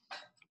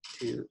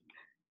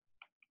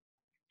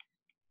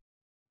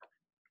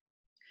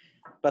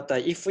 But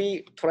if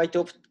we try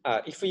to,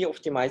 if we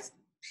optimize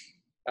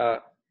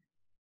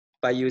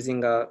by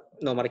using a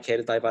normal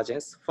K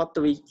divergence, what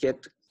we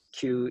get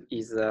Q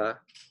is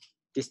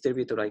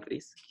distributed like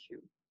this.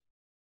 Q.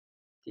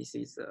 This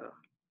is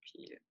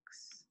Px.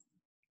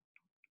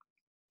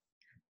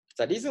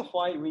 The reason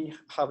why we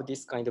have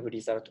this kind of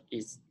result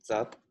is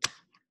that,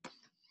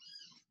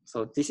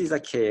 so this is a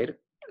K.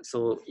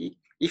 So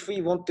if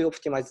we want to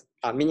optimize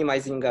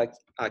minimizing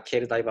a K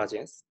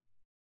divergence,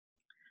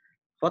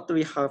 what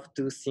we have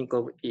to think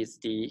of is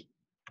the,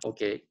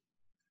 okay,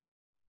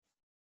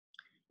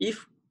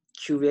 if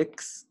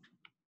Qx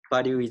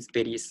value is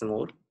very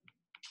small,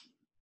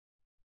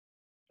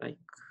 like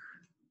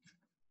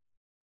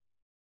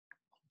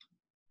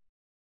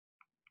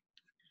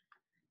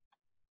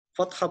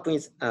what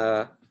happens,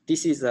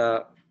 this is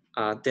a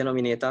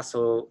denominator,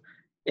 so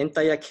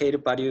entire K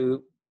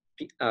value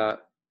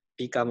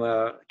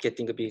become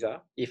getting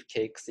bigger if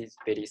Kx is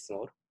very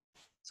small.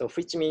 So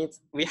which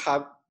means we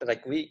have,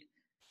 like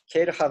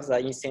K has the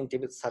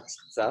incentive such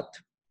that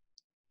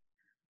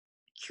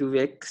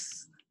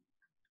Qx,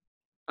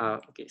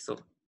 okay, so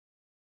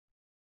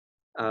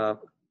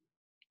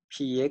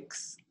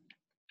Px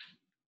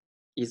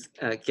is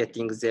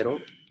getting 0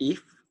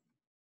 if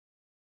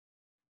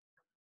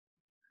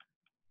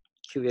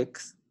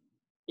Qx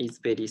is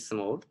very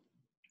small.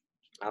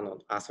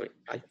 Sorry,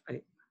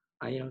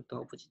 I don't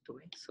know opposite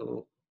way.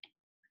 So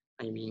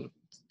I mean,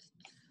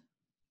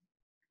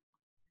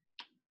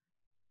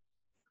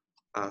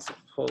 so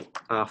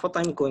what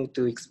I'm going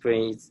to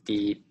explain is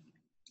the,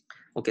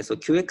 okay, so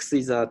Qx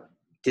is a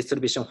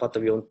distribution what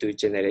we want to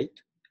generate.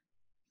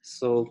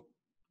 So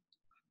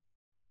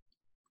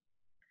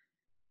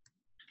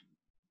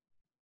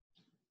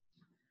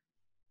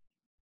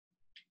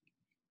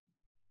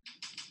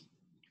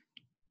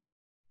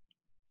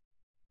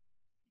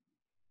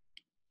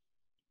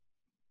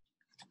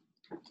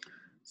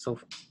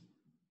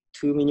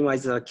to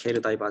minimize the K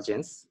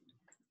divergence,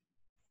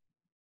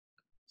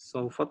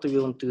 so what we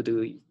want to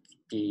do is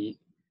the,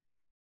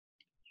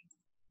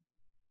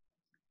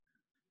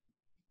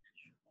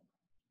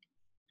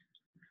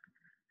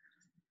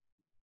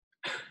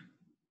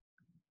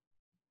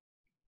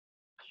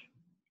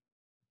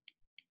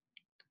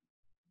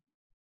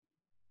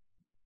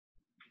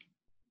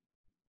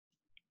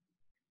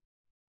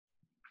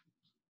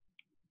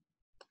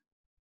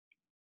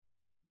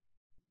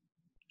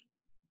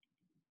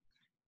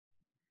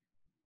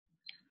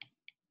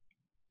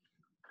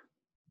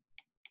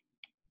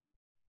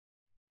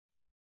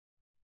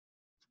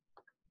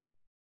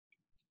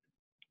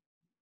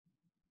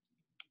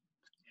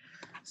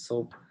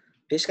 so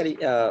basically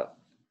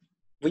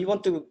we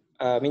want to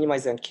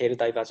minimize the K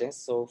divergence.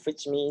 So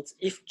which means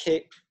if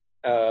K,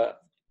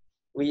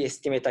 we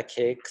estimate a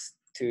Kx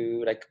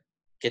to like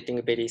getting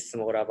a very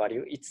smaller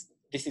value,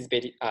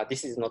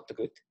 this is not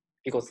good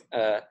because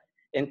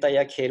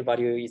entire K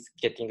value is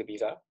getting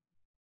bigger.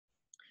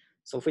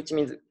 So which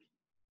means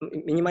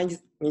minimizing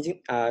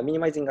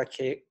a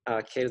K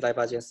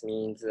divergence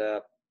means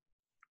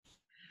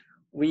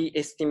we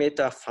estimate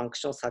a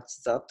function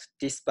such that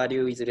this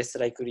value is less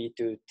likely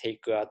to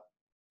take a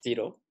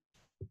 0.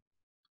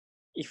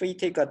 If we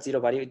take a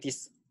 0 value,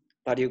 this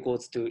value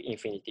goes to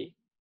infinity.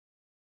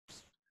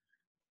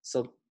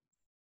 So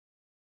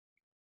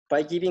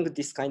by giving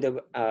this kind of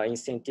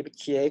incentive,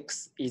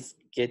 Kx is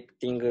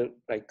getting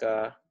like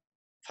a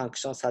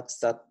function such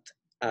that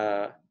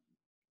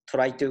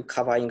try to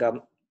covering a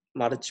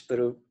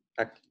multiple,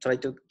 try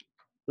to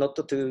not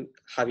to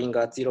having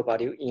a 0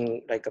 value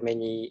in like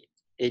many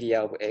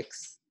area of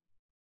X,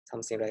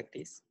 something like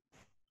this.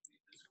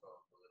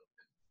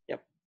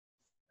 Yep.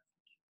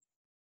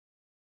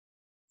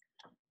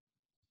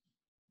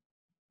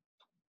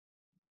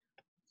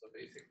 So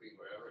basically,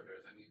 wherever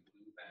there's any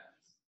blue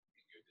bands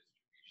in your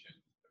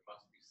distribution, there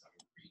must be some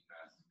green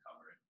bands to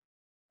cover it,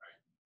 right?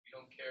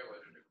 care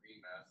whether the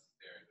green mass is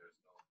there and there's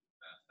no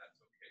mass,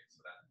 that's okay. So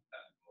that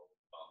mode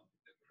bump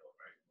in the middle,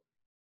 right?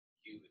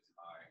 Q is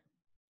high,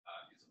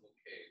 is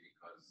okay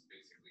because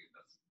basically it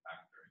doesn't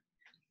factor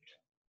in K,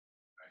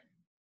 right?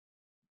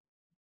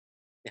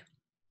 Yeah.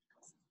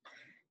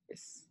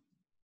 Yes.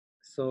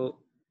 So,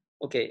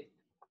 okay.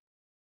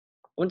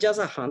 On the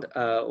other hand,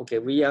 okay,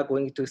 we are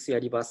going to see a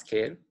reverse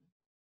scale,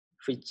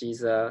 which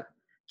is a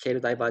scale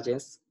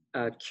divergence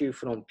Q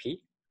from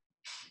P.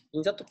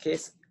 In that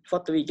case,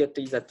 what we get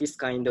is that this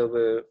kind of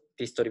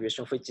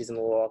distribution, which is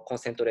more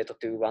concentrated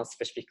to one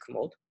specific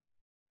mode.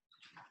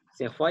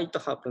 Then why it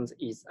happens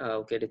is,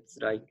 okay, let's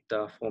write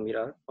the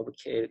formula of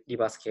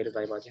reverse scale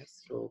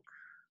divergence. So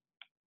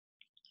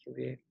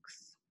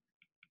Qx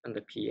and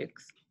the Px.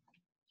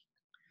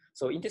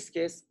 So in this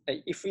case,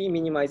 if we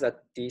minimize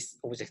this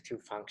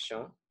objective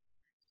function,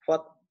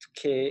 what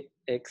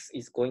Kx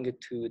is going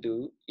to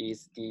do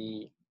is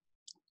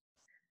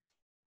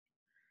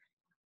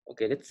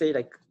okay, let's say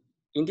like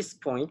in this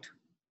point,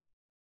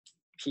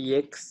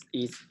 Px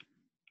is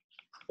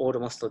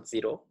almost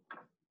 0.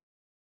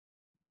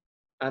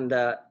 And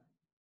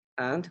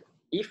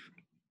if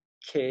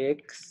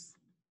Kx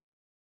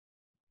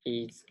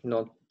is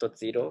not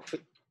 0,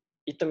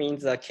 it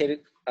means the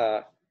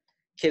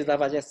K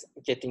divergence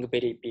getting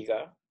very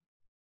bigger.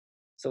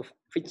 So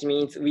which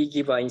means we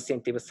give an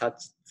incentive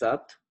such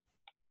that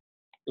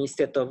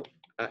instead of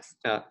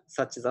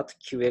such that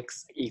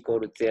Qx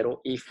equal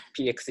 0 if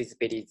Px is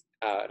very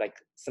like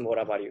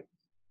smaller value.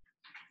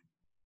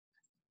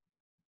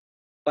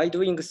 By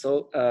doing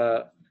so,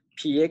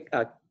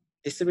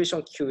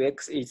 distribution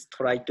Qx is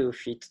try to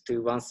fit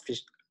to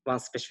one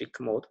specific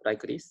mode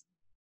like this.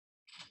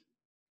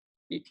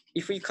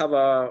 If we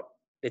cover,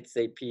 let's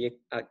say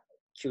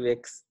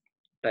Qx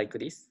like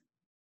this,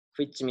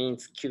 which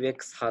means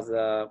Qx has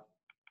a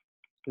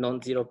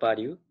non-zero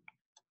value,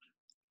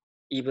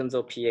 even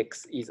though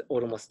Px is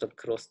almost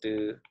close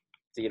to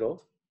 0,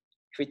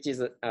 which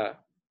is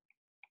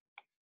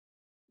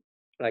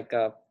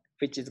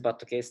which is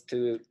bad case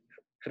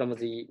from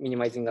the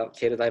minimizing of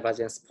K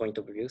divergence point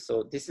of view.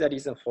 So this is the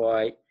reason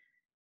why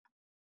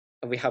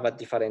we have a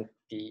different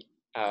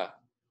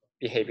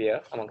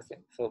behavior among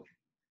them. So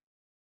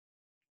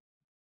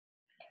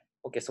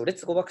okay, so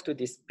let's go back to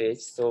this page.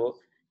 So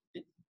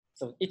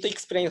it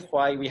explains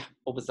why we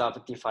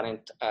observe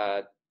different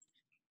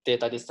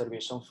data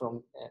distribution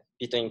from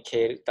between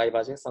K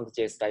divergence and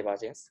JS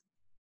divergence.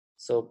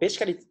 So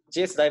basically,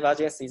 JS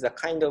divergence is a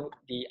kind of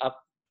the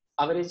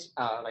average,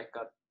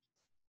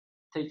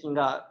 taking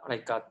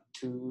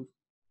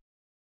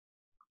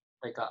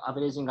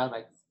averaging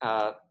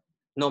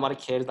normal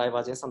K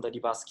divergence and the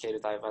reverse K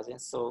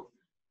divergence. So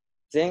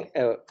then,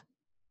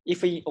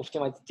 if we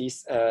optimize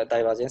this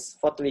divergence,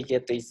 what we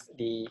get is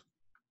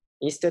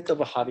instead of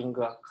having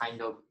a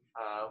kind of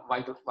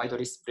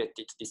widely spread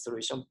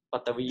distribution,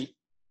 but we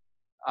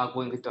are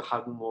going to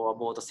have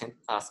more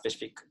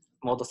specific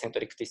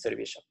mode-centric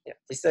distribution. Yeah,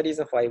 this is the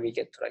reason why we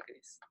get like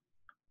this.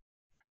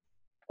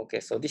 Okay,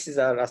 so this is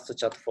our last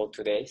chat for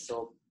today.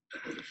 So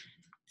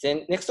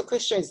then next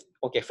question is,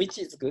 okay, which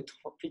is good,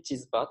 which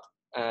is bad?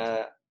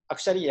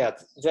 Actually, yeah,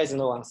 there is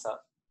no answer.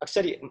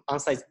 Actually,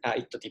 answer is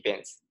it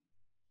depends.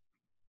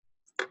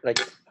 Like,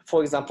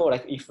 for example,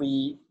 like if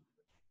we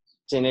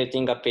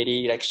generating a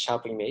very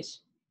sharp image,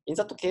 in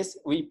that case,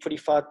 we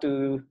prefer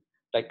to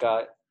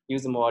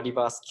use more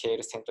reverse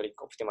scale centric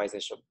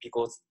optimization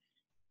because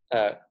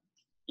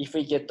if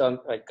we get a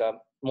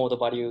mode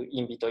value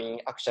in between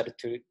actual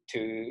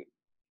to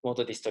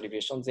mode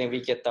distribution, then we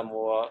get a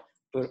more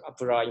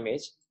blur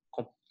image.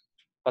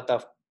 But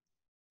a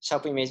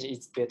sharp image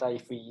is better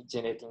if we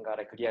generating a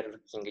real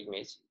looking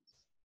image.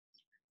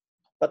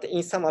 But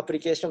in some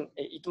application,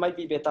 it might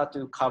be better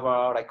to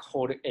cover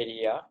whole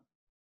area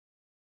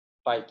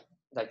by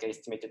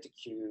estimated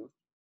Q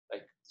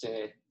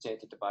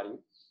generated value.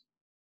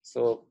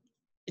 So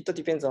it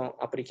depends on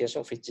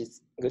application, which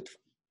is good,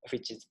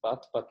 which is bad.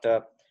 But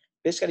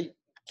basically,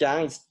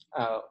 GAN is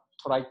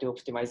try to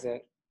optimize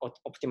a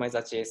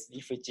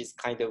JSD, which is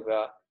kind of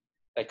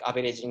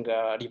averaging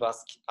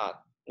reverse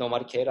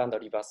normal scale and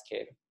reverse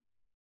scale.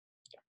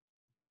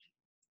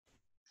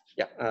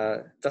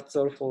 Yeah, that's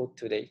all for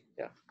today.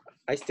 Yeah,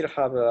 I still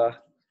have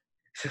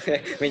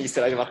many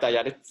slides, but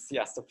let's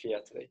stop here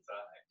today. So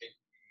I think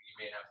you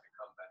may have to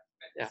come back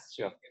next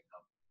yeah, sure. week and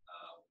help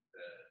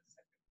the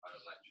second part of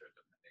the lecture,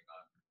 depending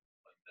on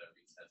what the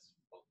recess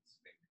folks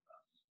think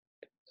about.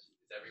 Is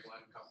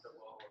everyone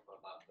comfortable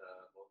about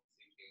the mode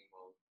seeking,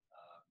 mode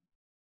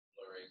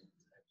blurring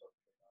type of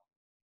thing?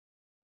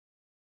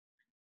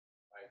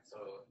 Right,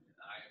 so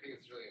I think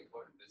it's really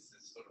important. This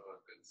is sort of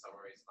a good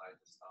summary slide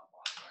to stop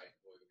on, right?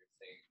 Where we were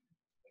saying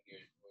when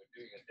you're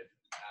doing a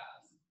different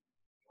task, you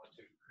want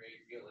to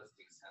create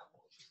realistic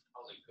samples. It's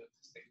probably good to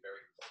stick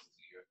very close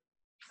to your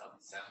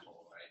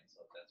sample, right?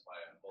 So that's why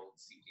a mode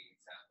seeking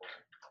sample,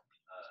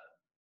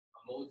 a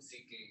mode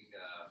seeking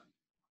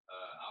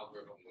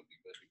algorithm would be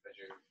good because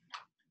you're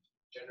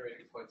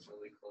generating points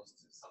really close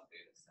to some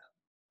data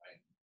sample,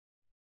 right?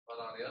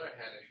 But on the other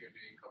hand, if you're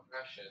doing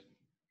compression,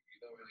 you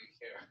don't really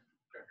care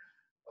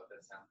of the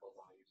samples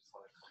on, you just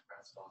want to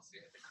compress velocity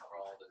and to cover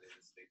all the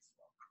data states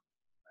well,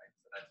 right?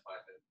 So that's why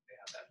they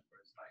have that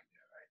first line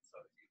there, right? So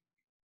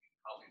you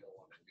probably don't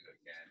want to do it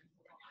again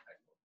for any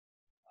type of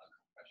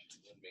compression.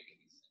 It wouldn't make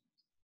any sense.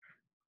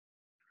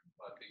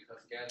 But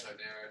because GANs are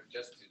there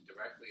just to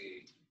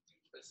directly,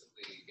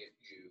 implicitly give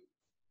you,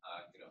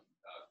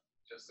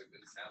 just a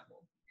good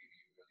sample, you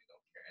really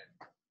don't care.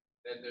 And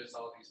then there's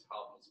all these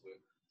problems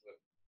with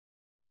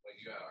when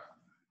you are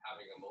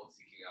having a mode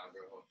seeking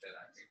algorithm that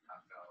I think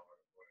Taka or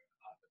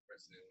the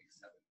person in week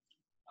 7,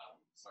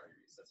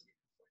 recess week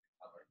is going to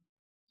cover.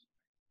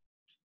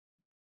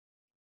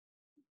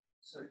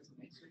 So it's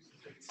next week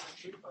is recess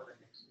week or the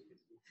next week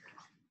is recess?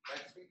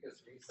 Next week is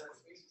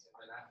recess week, and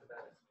then after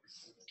that is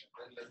recess.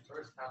 Then the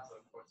first half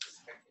of the course is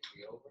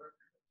technically over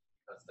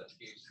because the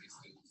PhD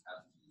students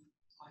have to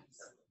send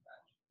them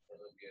back. So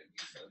there'll be a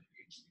new set of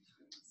PhD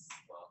students.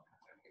 Well,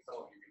 I think some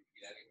of you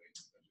repeat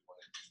anyways because you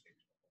wanted to stay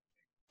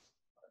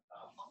for the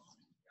whole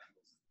thing. But,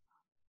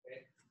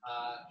 okay.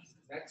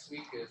 Next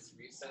week is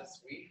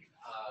recess week.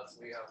 So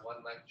we have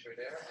one lecture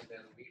there, and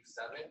then week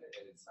 7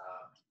 is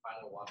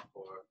final one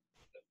for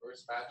the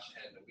first batch,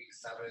 and week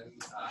 7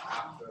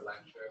 after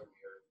lecture we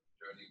are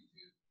journeying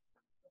to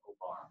the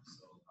bar.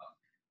 So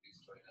please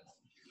join us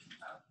if you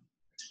have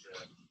extra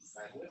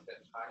bandwidth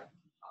and time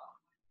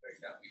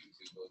during that week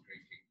to go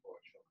drinking for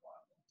a short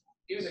while.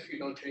 Even if you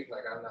don't drink,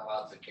 like I'm not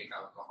allowed to take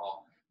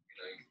alcohol, you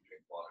can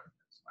drink water.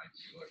 That's fine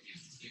too, or eat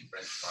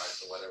French fries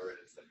or whatever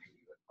it is that you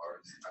do at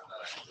bars. I'm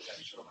not actually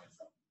that sure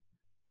myself.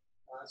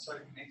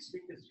 Sorry, next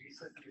week is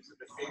recess. Is it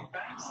the same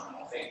time?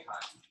 Same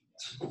time.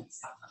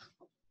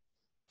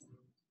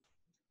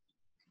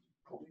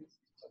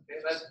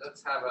 Okay,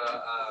 let's have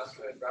a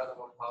good round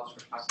of applause for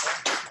Taka.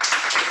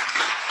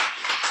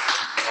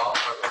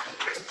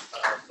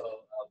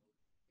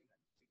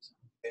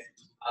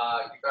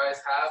 You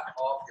guys have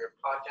all of your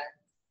project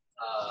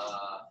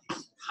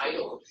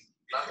titles,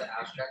 not the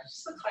abstract,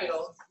 just the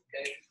title,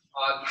 okay,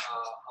 on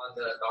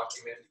the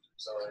document.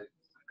 So it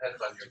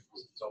depends on your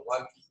group. So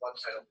one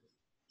title.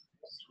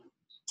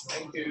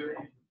 Thank you.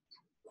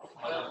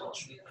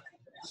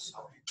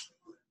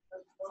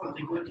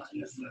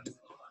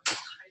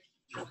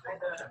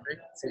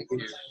 Thank you.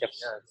 Yep.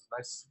 Yeah, it's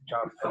nice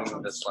job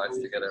putting the slides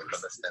together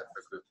from the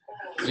Stanford group.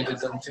 We did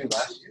them too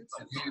last year.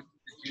 Did you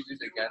do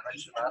the GAN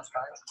lecture last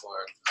time,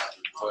 or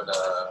for the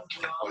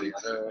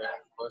other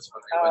course?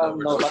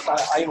 No, but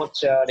I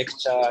watch a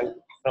lecture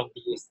from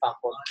the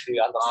Stanford to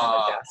understand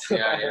the GANs.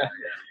 Yeah.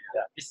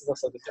 Yeah, this is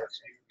also the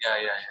lecture.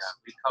 Yeah.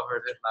 We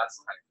covered it last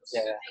time.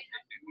 Yeah.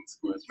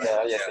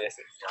 Yes.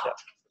 Yeah.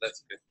 That's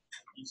good.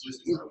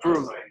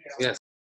 Improve. Yes.